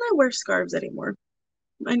 Why don't I wear scarves anymore?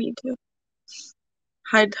 I need to.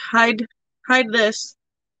 Hide this.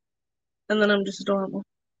 And then I'm just adorable.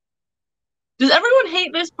 Does everyone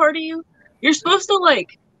hate this part of you? You're supposed to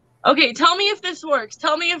like. Okay, tell me if this works.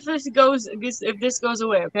 Tell me if this goes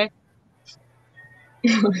away, okay?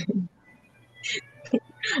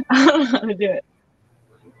 I don't know how to do it.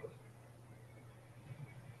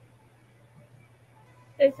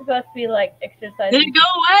 They're supposed to be like exercising. Did it go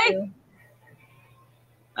away?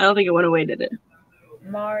 I don't think it went away, did it?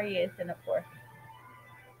 Mari is in a fourth.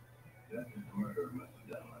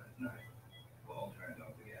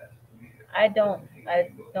 I don't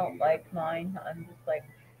like mine. I'm just like,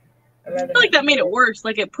 I feel like that made it worse.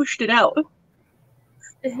 Like it pushed it out.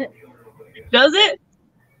 Does it?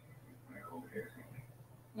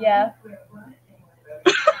 Yeah.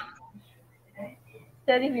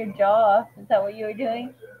 Setting your jaw. Is that what you were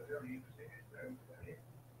doing?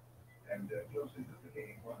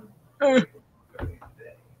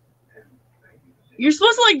 You're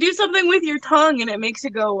supposed to like do something with your tongue and it makes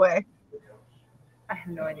it go away. I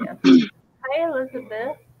have no idea. Hi,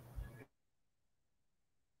 Elizabeth.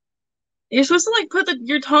 You're supposed to like put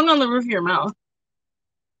your tongue on the roof of your mouth.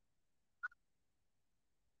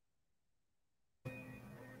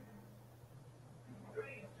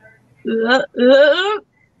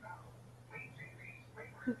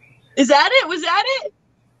 Is that it? Was that it?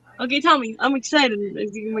 Okay, tell me. I'm excited.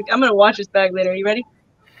 I'm gonna watch this back later. Are you ready?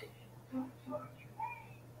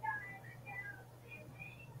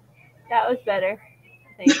 That was better.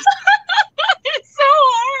 Thanks. It's so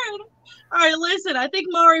hard. All right, listen. I think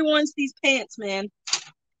Mari wants these pants, man.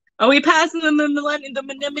 Are we passing them in the Yes,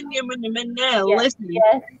 listen?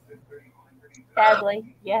 yes.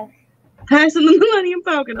 Sadly, yes. Passing the Millennium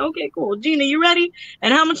Falcon. Okay, cool. Gina, you ready?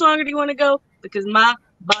 And how much longer do you want to go? Because my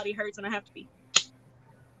body hurts and I have to pee.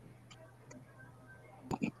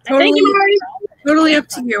 Thank you, Mari. Totally up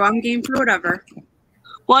to you. I'm game for whatever.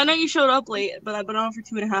 Well, I know you showed up late, but I've been on for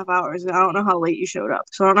 2.5 hours, and I don't know how late you showed up.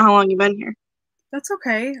 So I don't know how long you've been here. That's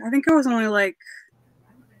okay. I think I was only like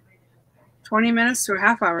 20 minutes to a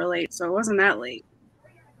half hour late, so it wasn't that late.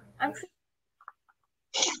 I'm surprised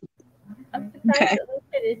Okay. that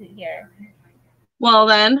Lucid isn't here. Well,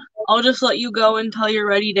 then, I'll just let you go until you're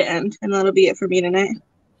ready to end, and that'll be it for me tonight.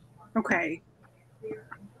 Okay.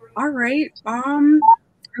 All right. I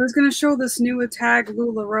was gonna show this new tag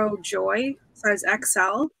LuLaRoe Joy, size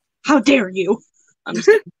XL. How dare you? I'm just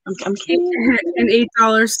kidding. I'm kidding. An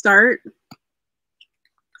 $8 start.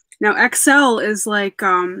 Now XL is like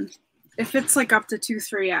it fits like up to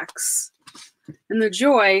 2-3X. And the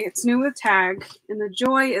Joy, it's new with tag, and the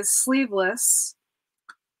Joy is sleeveless.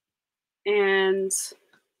 And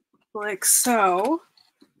like so.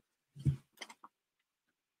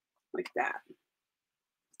 Like that.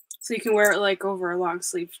 So you can wear it like over a long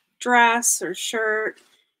sleeve dress or shirt.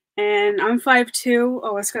 And I'm 5'2".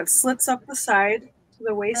 Oh, it's got slits up the side to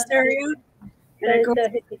the waist area. And That it is goes so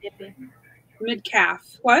hippy dippy. mid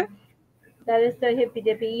calf. What? That is so hippy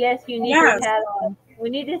dippy. Yes, you need Yes. your hat on. We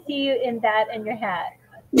need to see you in that and your hat.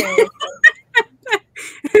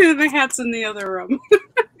 My hat's in the other room.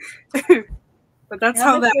 But that's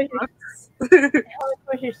how that looks. How much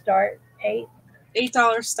was your start? 8?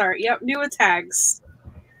 $8 start. Yep, new with tags.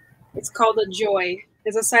 It's called a Joy.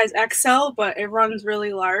 It's a size XL, but it runs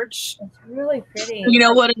really large. It's really pretty. You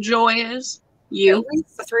know what a joy is? You. At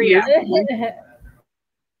least 3X.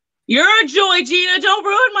 You're a joy, Gina. Don't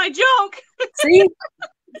ruin my joke. See?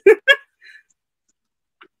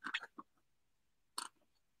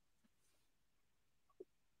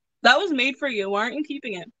 That was made for you. Why aren't you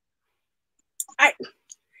keeping it?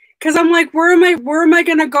 Because I'm like, where am I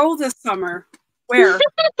gonna go this summer? Where?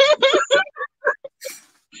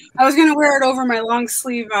 I was gonna wear it over my long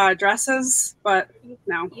sleeve dresses, but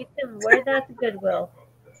no. You can wear that to Goodwill.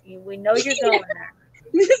 We know you're going there.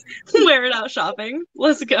 Wear it out shopping.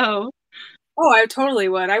 Let's go. Oh, I totally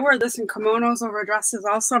would. I wear this in kimonos over dresses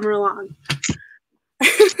all summer long.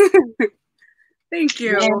 Thank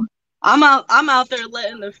you. Man, I'm out there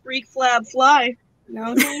letting the freak flab fly. You know what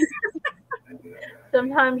I'm saying?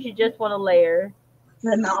 Sometimes you just want to layer.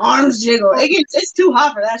 And the arms jiggle. It's too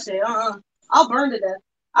hot for that shit. I'll burn to death.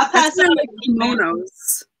 I pass out like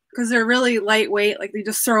kimonos because they're really lightweight. Like they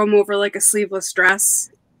just throw them over like a sleeveless dress.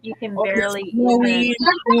 You can barely Snowy.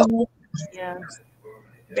 yeah.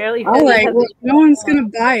 Barely. All right. Well, no one's gonna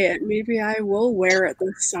buy it. Maybe I will wear it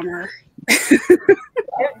this summer.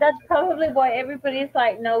 That's probably why everybody's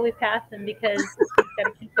like, no, we passed them because it's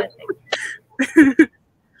gotta keep pushing.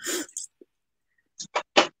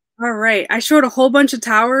 All right. I showed a whole bunch of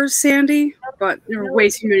towers, Sandy, but there were way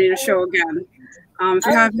too many to show again. If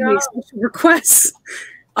you have any special requests,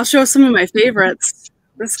 I'll show some of my favorites.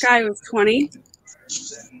 This guy was 20.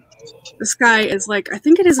 This guy is like, I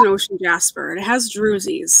think it is an ocean jasper. It has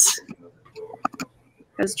drusies.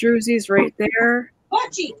 Has drusies right there.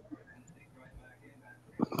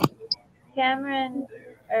 Carmen.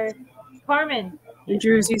 And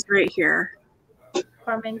drusies right here.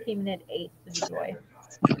 Carmen came in at 8 for the Joy.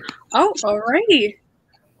 Oh, alrighty.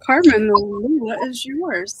 Carmen, the Lula is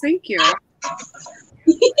yours. Thank you.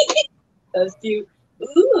 That's cute.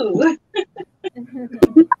 Ooh.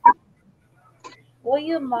 Well,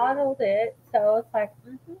 you modeled it, so it's like.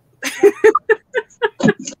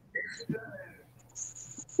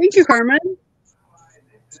 Thank you, Carmen.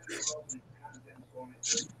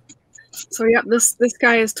 So yep, this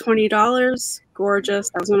guy is $20. Gorgeous.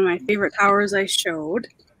 That was one of my favorite towers I showed.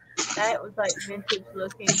 That was like vintage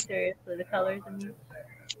looking, seriously. The colors and you.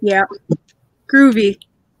 Yeah. Groovy.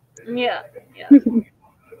 Yeah.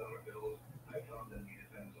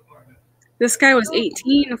 This guy was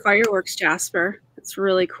 18, a fireworks jasper. It's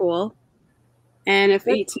really cool. And if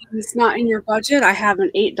 18 is not in your budget, I have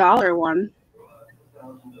an $8 one.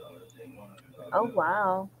 Oh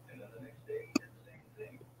wow.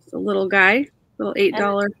 It's a little guy, little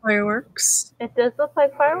 $8 fireworks. It does look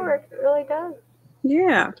like fireworks. It really does.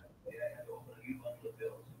 Yeah.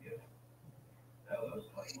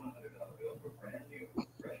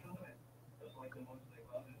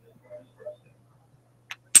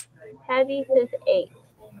 Patty says 8.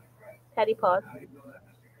 Patty pause.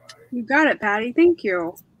 You got it, Patty. Thank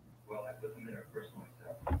you.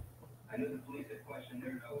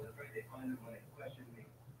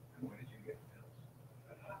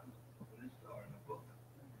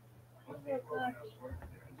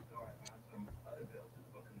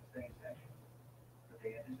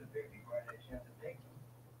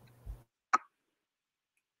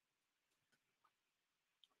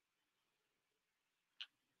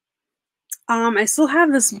 I still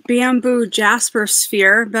have this bamboo jasper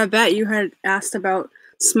sphere. Babette, you had asked about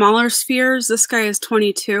smaller spheres. This guy is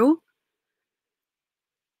 22.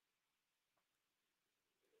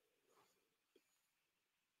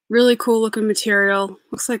 Really cool looking material.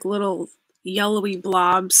 Looks like little yellowy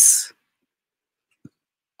blobs.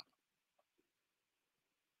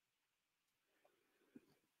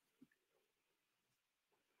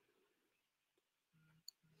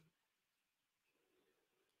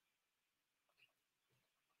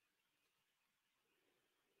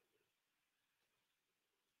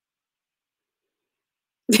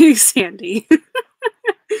 Sandy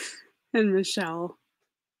and Michelle.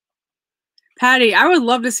 Patty, I would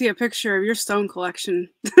love to see a picture of your stone collection.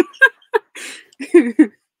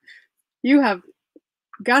 You have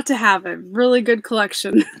got to have a really good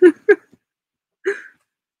collection.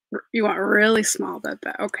 You want really small, bet.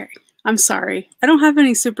 Okay. I'm sorry. I don't have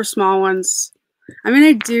any super small ones. I mean,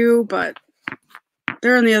 I do, but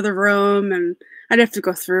they're in the other room and I'd have to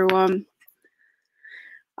go through them.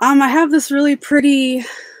 I have this really pretty,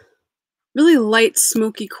 really light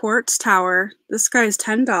smoky quartz tower. This guy is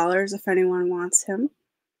 $10 if anyone wants him.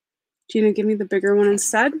 Gina, give me the bigger one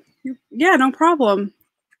instead. Yeah, no problem.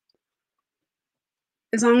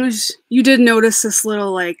 As long as you did notice this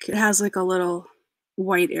little, like, it has like a little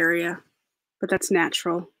white area, but that's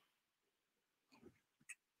natural.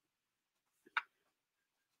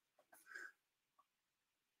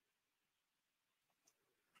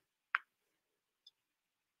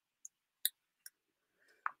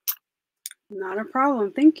 Not a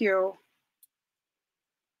problem. Thank you.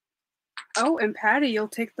 Oh, and Patty, you'll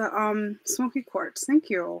take the smoky quartz. Thank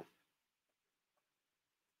you.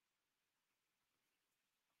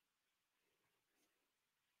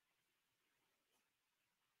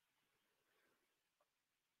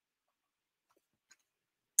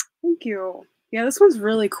 Thank you. Yeah, this one's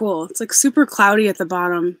really cool. It's like super cloudy at the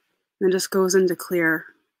bottom and just goes into clear.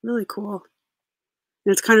 Really cool.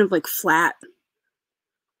 And it's kind of like flat.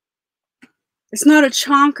 It's not a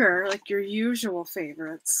chonker like your usual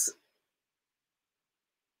favorites.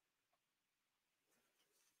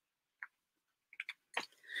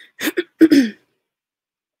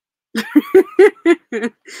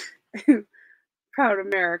 Proud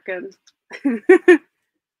American.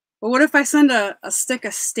 Well, what if I send a stick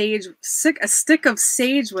of sage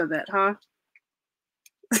with it, huh?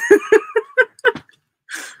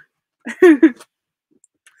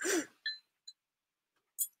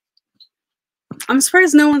 I'm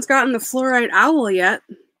surprised no one's gotten the fluorite owl yet.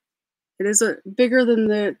 It is bigger than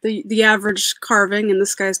the average carving, and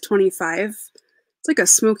this guy's 25. It's like a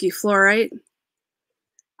smoky fluorite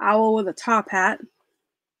owl with a top hat.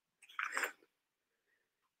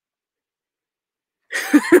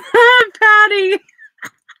 Patty,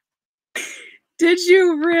 did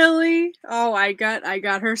you really? Oh, I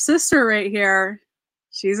got her sister right here.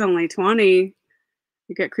 She's only 20.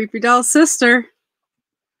 You got Creepy Doll's sister.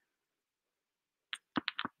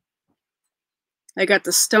 I got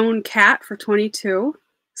the stone cat for 22.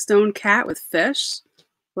 Stone cat with fish.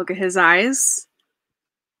 Look at his eyes.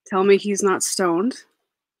 Tell me he's not stoned.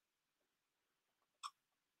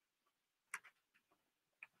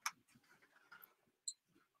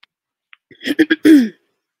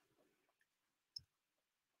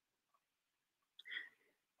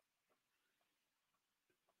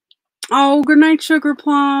 Oh, good night, Sugar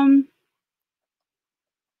Plum.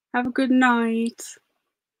 Have a good night.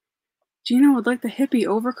 Gina would like the hippie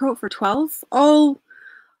overcoat for 12. Oh,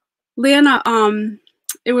 Lana,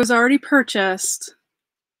 it was already purchased.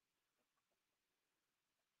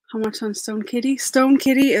 How much on Stone Kitty? Stone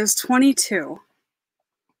Kitty is 22.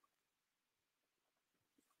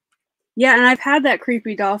 Yeah, and I've had that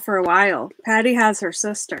creepy doll for a while. Patty has her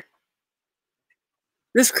sister.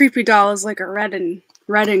 This creepy doll is like a red and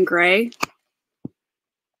gray.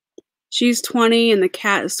 She's 20 and the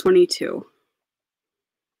cat is 22.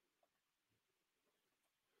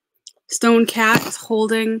 Stone cat is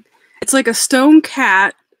holding, it's like a stone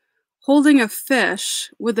cat holding a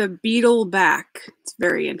fish with a beetle back. It's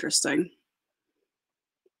very interesting.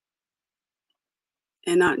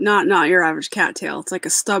 And not your average cattail. It's like a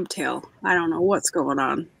stub tail. I don't know what's going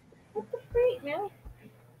on. That's great, man.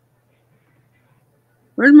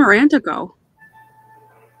 Where'd Miranda go?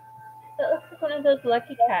 That looks like one of those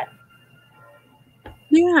lucky cats.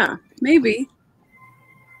 Yeah, maybe.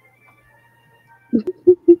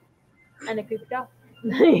 And a creepy doll.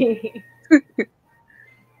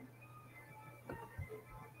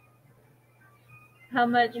 How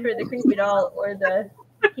much for the creepy doll or the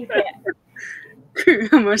key cat?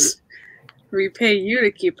 How much we pay you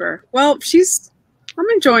to keep her? Well, I'm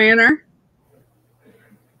enjoying her.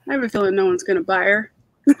 I have a feeling no one's gonna buy her.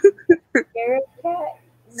 Scarab cat?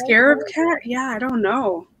 Scarab cat? Yeah, I don't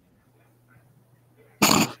know.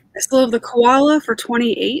 I still have the koala for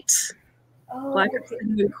 28. Oh, Black okay.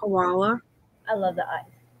 Indian koala. I love the eyes.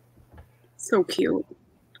 So cute.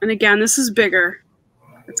 And again, this is bigger.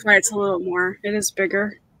 That's why it's a little more. It is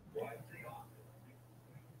bigger.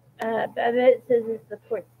 I bet it says it's the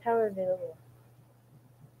quartz tower available.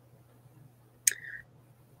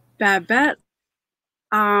 Babette.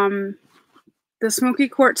 The smoky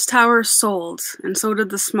quartz tower sold, and so did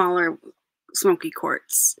the smaller smoky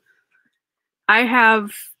quartz. I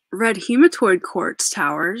have red hematoid quartz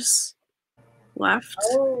towers left.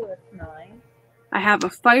 Oh, that's nice. I have a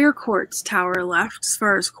fire quartz tower left as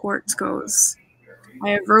far as quartz goes. I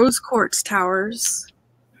have rose quartz towers.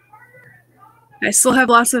 I still have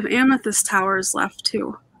lots of amethyst towers left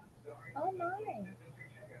too. Oh, nice.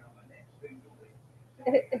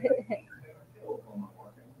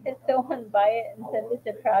 If someone buy it and send it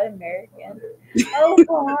to Proud American. Oh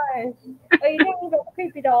gosh. Oh, you didn't even a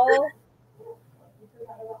creepy doll?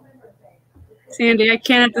 Sandy, I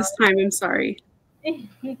can't at this time. I'm sorry.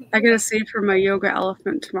 I gotta save for my yoga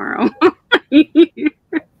elephant tomorrow.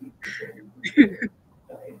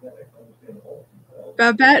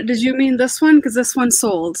 Babette, did you mean this one? Because this one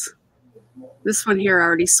sold. This one here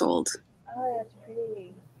already sold. Oh, that's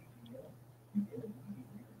pretty.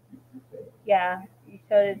 Yeah, you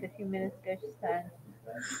showed it a few minutes ago. She said.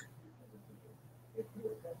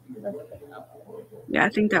 Yeah, I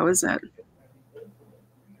think that was it.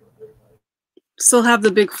 Still have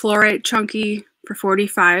the big fluorite chunky for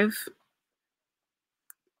 45.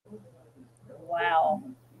 Wow.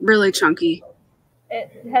 Really chunky.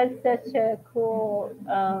 It has such a cool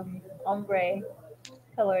ombre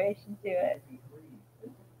coloration to it.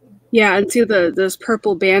 Yeah, and see there's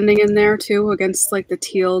purple banding in there too against like the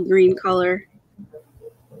teal green color.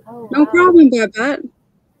 Oh, No wow. problem, Babette.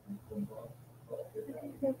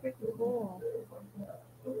 That's super cool.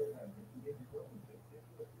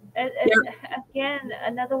 Again,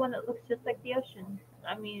 another one that looks just like the ocean.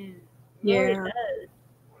 I mean, it really Yeah. does.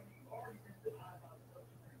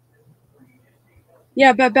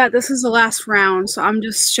 Yeah, Babette, this is the last round, so I'm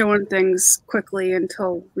just showing things quickly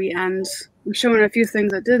until we end. I'm showing a few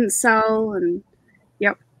things that didn't sell, and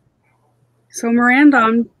yep. So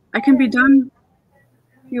Miranda, I can be done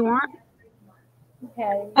if you want.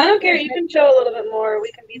 Okay. I don't care. You can show a little bit more. We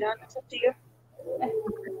can be done. It's up to you.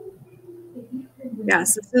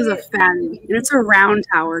 Yes, this is a fatty, and it's a round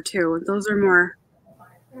tower too. Those are more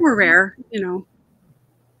rare, you know.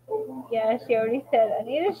 Yeah, she already said, I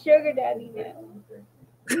need a sugar daddy now.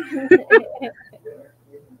 It's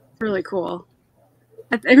really cool.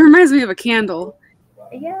 It reminds me of a candle.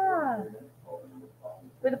 Yeah.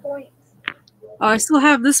 For the points. Oh, I still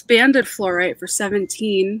have this banded fluorite for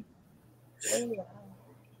 17. Oh, wow.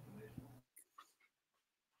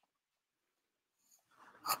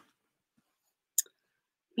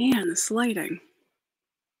 Man, this lighting.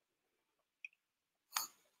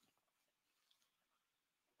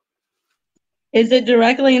 Is it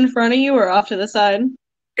directly in front of you or off to the side?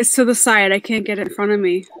 It's to the side. I can't get it in front of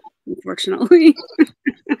me, unfortunately.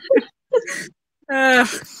 Girl,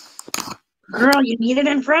 you need it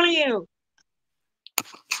in front of you.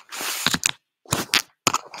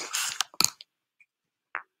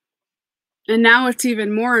 And now it's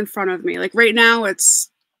even more in front of me. Like right now it's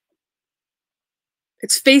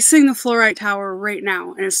facing the fluorite tower right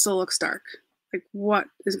now, and it still looks dark. Like what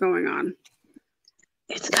is going on?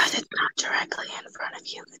 It's because it's not directly in front of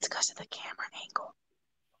you. It's because of the camera angle.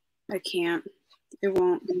 I can't. It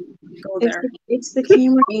won't go there. It's the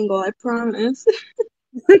camera angle, I promise.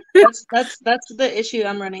 That's the issue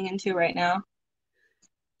I'm running into right now.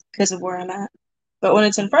 Because of where I'm at. But when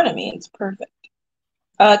it's in front of me, it's perfect.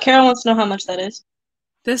 Carol wants to know how much that is.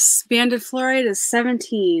 This banded fluorite is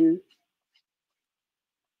 17.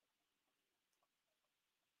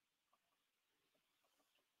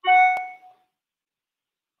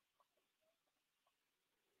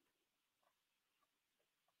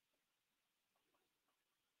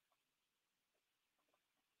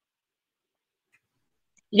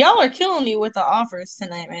 Y'all are killing me with the offers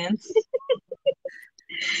tonight, man.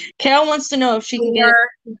 Carol wants to know if she can get it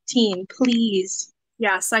for 15, please.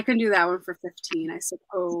 Yes, I can do that one for 15, I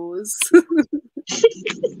suppose.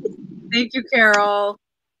 Thank you, Carol.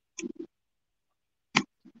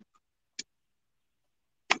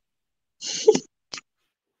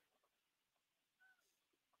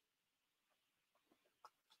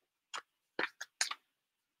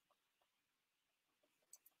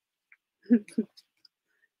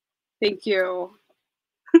 Thank you.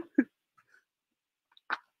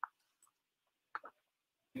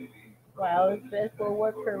 Wow, this will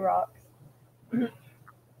work for rocks.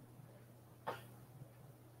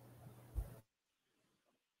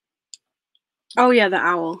 Oh yeah, the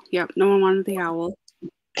owl. Yep, no one wanted the owl.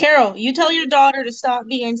 Carol, you tell your daughter to stop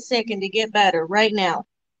being sick and to get better right now.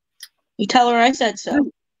 You tell her I said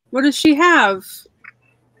so. What does she have?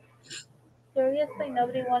 Seriously,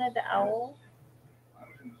 nobody wanted the owl?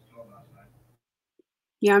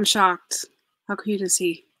 Yeah, I'm shocked. How cute is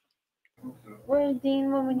he? Where's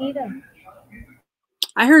Dean when we need him?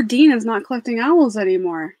 I heard Dean is not collecting owls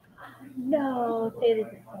anymore. No, say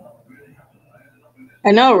this.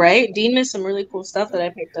 I know, right? Dean missed some really cool stuff that I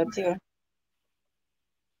picked up too.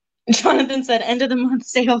 Jonathan said, end of the month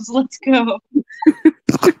sales, let's go.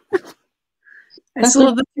 I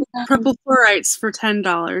sold the purple fluorites for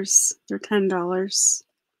 $10. They're $10.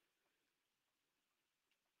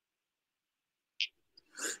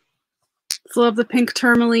 Still have the pink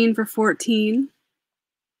tourmaline for $14.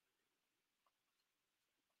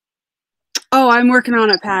 Oh, I'm working on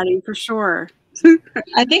it, Patty, for sure.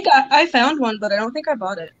 I think I found one, but I don't think I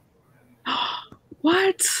bought it.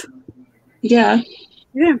 What? Yeah.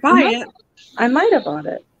 You didn't buy it? I might have bought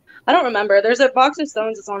it. I don't remember. There's a box of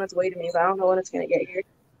stones that's on its way to me, but I don't know when it's going to get here.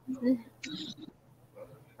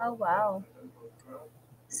 Oh, wow.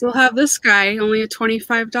 Still have this guy, only a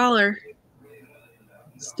 $25.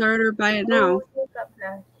 Starter, buy it now.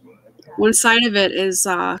 One side of it is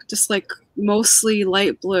just like mostly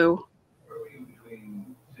light blue.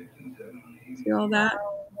 See all that?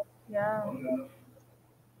 Yeah.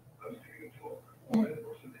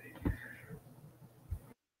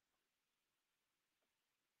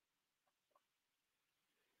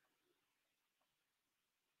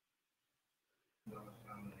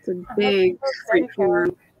 It's a big freak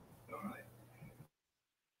horn.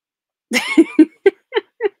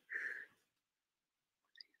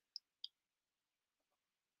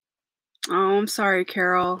 Oh, I'm sorry,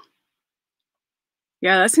 Carol.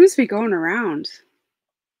 Yeah, that seems to be going around.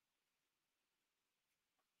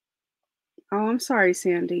 Oh, I'm sorry,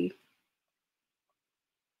 Sandy.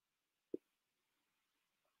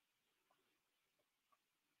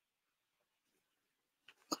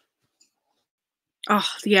 Oh,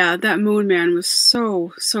 yeah, that Moon Man was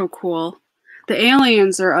so cool. The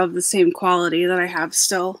aliens are of the same quality that I have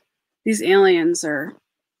still. These aliens are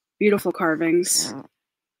beautiful carvings.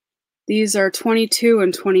 These are 22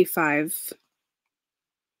 and 25.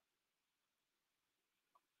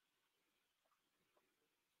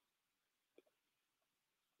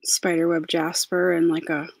 Spiderweb jasper and like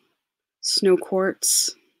a snow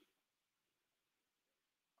quartz.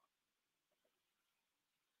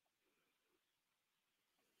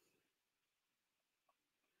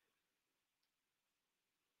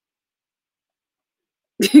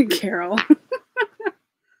 Carol.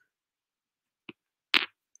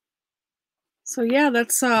 So yeah,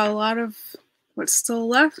 that's a lot of what's still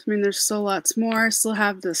left. I mean, there's still lots more. I still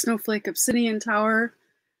have the Snowflake Obsidian Tower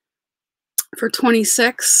for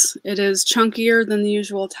 26. It is chunkier than the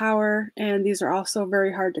usual tower, and these are also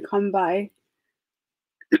very hard to come by.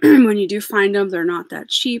 When you do find them, they're not that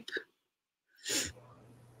cheap.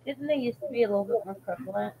 Didn't they used to be a little bit more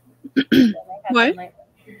prevalent? What?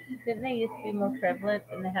 Didn't they used to be more prevalent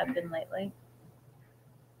than they have been lately?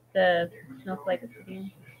 The Snowflake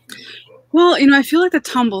Obsidian. Well, you know, I feel like the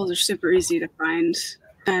tumbles are super easy to find,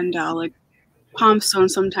 and like palmstone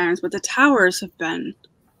sometimes, but the towers have been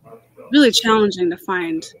really challenging to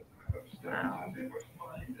find. Wow.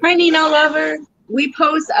 Hi, Nino lover. We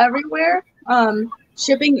post everywhere.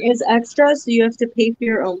 Shipping is extra, so you have to pay for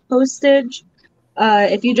your own postage.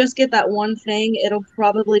 If you just get that one thing, it'll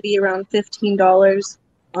probably be around $15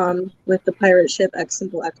 with the pirate ship X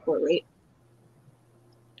simple export rate.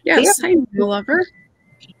 Yes, yeah. Hi, Nino lover.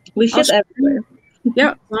 We ship everywhere.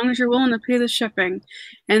 Yeah, as long as you're willing to pay the shipping.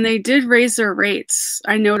 And they did raise their rates.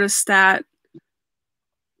 I noticed that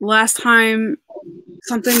last time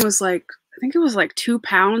something was like, I think it was like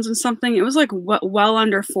 £2 and something. It was like well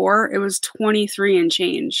under 4. It was 23 and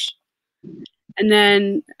change. And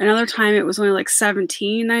then another time it was only like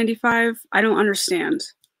 $17.95. I don't understand.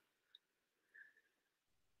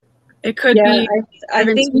 It could Yeah, be I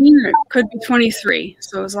think 17 or it could be 23.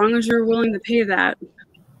 So as long as you're willing to pay that.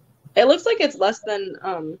 it looks like it's less than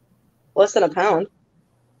a pound.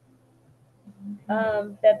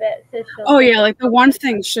 Babette says she'll Oh take yeah, it. like the one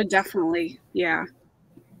thing should definitely, yeah.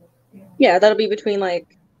 Yeah, that'll be between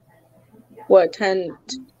like what, 10,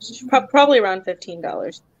 probably around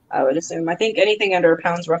 $15, I would assume. I think anything under a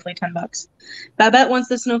pound's roughly $10. Babette wants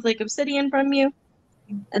the snowflake obsidian from you.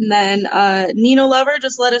 And then Nino Lover,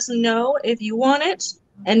 just let us know if you want it.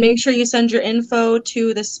 And make sure you send your info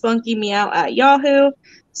to the spunky meow at Yahoo.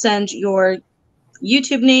 Send your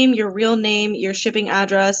YouTube name, your real name, your shipping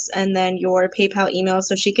address, and then your PayPal email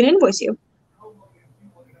so she can invoice you.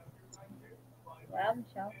 Wow,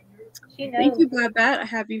 Michelle. She knows. Thank you, Babette. I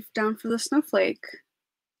have you down for the snowflake.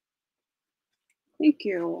 Thank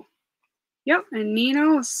you. Yep, and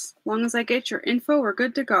Nino, as long as I get your info, we're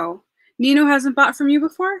good to go. Nino hasn't bought from you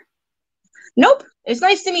before? Nope. It's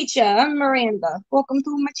nice to meet you. I'm Miranda. Welcome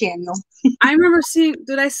to my channel. I remember seeing,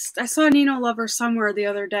 I saw Nino Lover somewhere the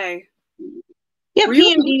other day. Yeah, Were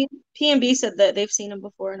you- P&B said that they've seen him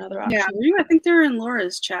before in other auctions. Yeah, I think they were in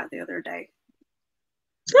Laura's chat the other day.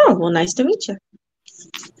 Oh, well, nice to meet you.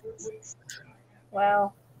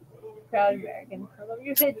 Wow. Proud American. I love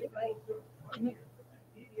your Vegemite.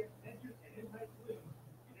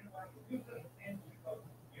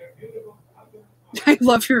 I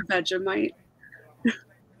love your Vegemite.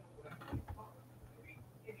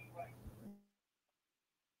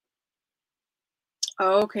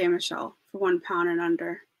 Oh, okay, Michelle, for 1 pound and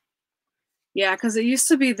under. Yeah, because it used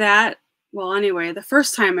to be that. Well, anyway, the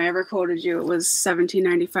first time I ever quoted you, it was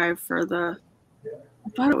 $17.95 for the. I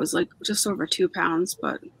thought it was like just over 2 pounds,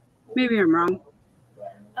 but maybe I'm wrong.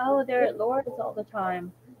 Oh, they're at Laura's all the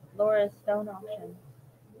time. Laura's stone auction.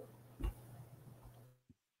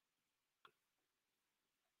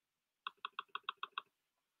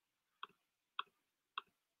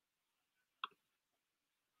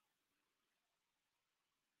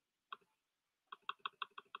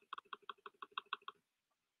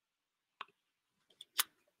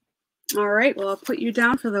 All right, well, I'll put you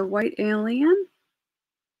down for the white alien.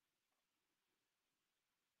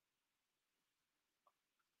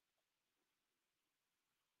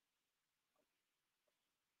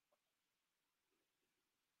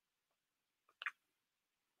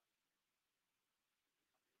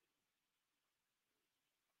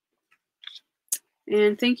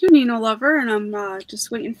 And thank you, Nino Lover, and I'm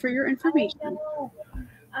just waiting for your information.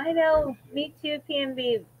 I know. Me too,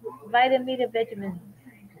 PMB. Vitamin to vitamins.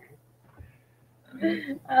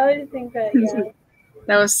 I always think that, yeah.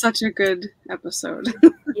 That was such a good episode.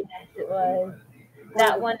 Yes, it was.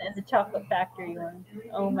 That one and the chocolate factory one.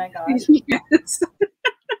 Oh my gosh. Yes.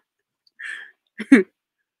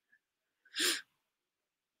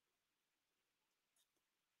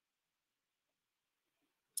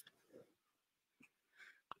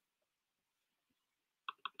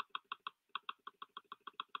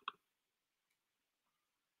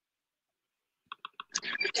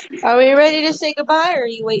 Are we ready to say goodbye, or are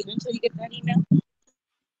you waiting until you get that email?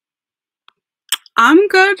 I'm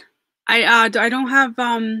good. I don't have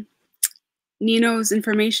Nino's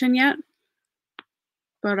information yet,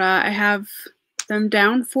 but I have them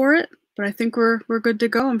down for it. But I think we're good to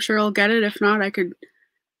go. I'm sure I'll get it. If not, I could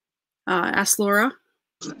ask Laura.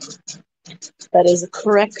 That is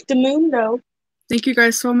correct, Mundo. Thank you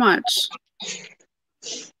guys so much.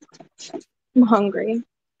 I'm hungry.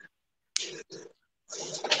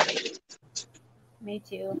 Me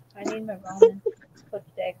too. I need my ramen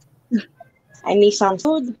cooked egg. I need some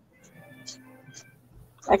food.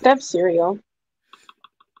 I could have cereal.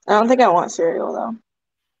 I don't think I want cereal, though.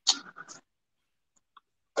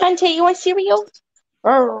 Conte, you want cereal?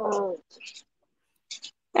 Oh.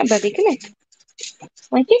 Yeah, baby, come here.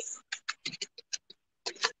 Like this?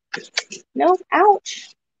 No,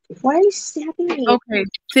 ouch. Why are you stabbing me? Okay,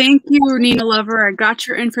 thank you, Nina Lover. I got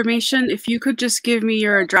your information. If you could just give me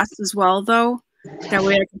your address as well, though, that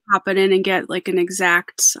way I can pop it in and get like an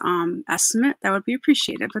exact estimate, that would be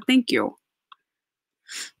appreciated. But thank you.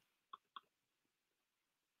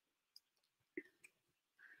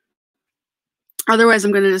 Otherwise,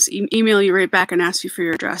 I'm going to just email you right back and ask you for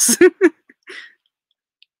your address.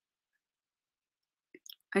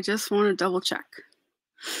 I just want to double check.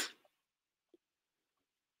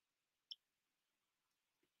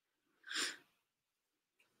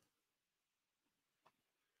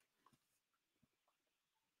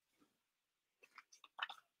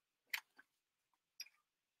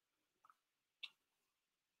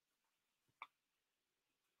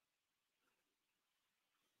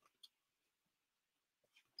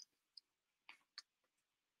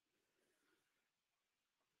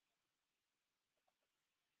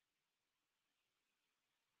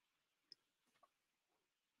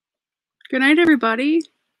 Good night, everybody.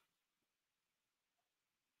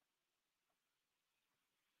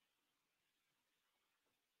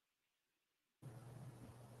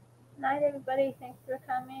 Night, everybody. Thanks for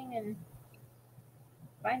coming and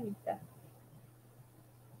finding stuff.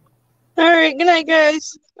 All right, good night,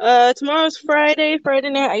 guys. Tomorrow's Friday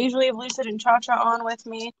night. I usually have Lucid and Cha-Cha on with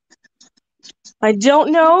me. I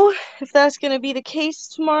don't know if that's gonna be the case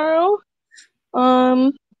tomorrow.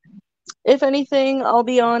 If anything, I'll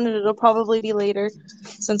be on, and it'll probably be later,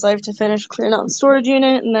 since I have to finish clearing out the storage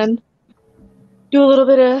unit and then do a little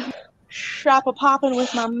bit of shop-a-popping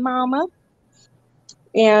with my mama,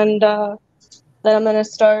 and then I'm gonna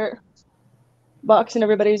start boxing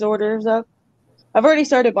everybody's orders up. I've already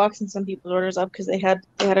started boxing some people's orders up because they had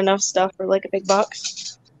enough stuff for like a big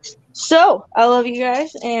box. So I love you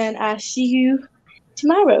guys, and I see you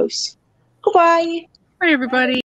tomorrow. Goodbye. Bye, everybody.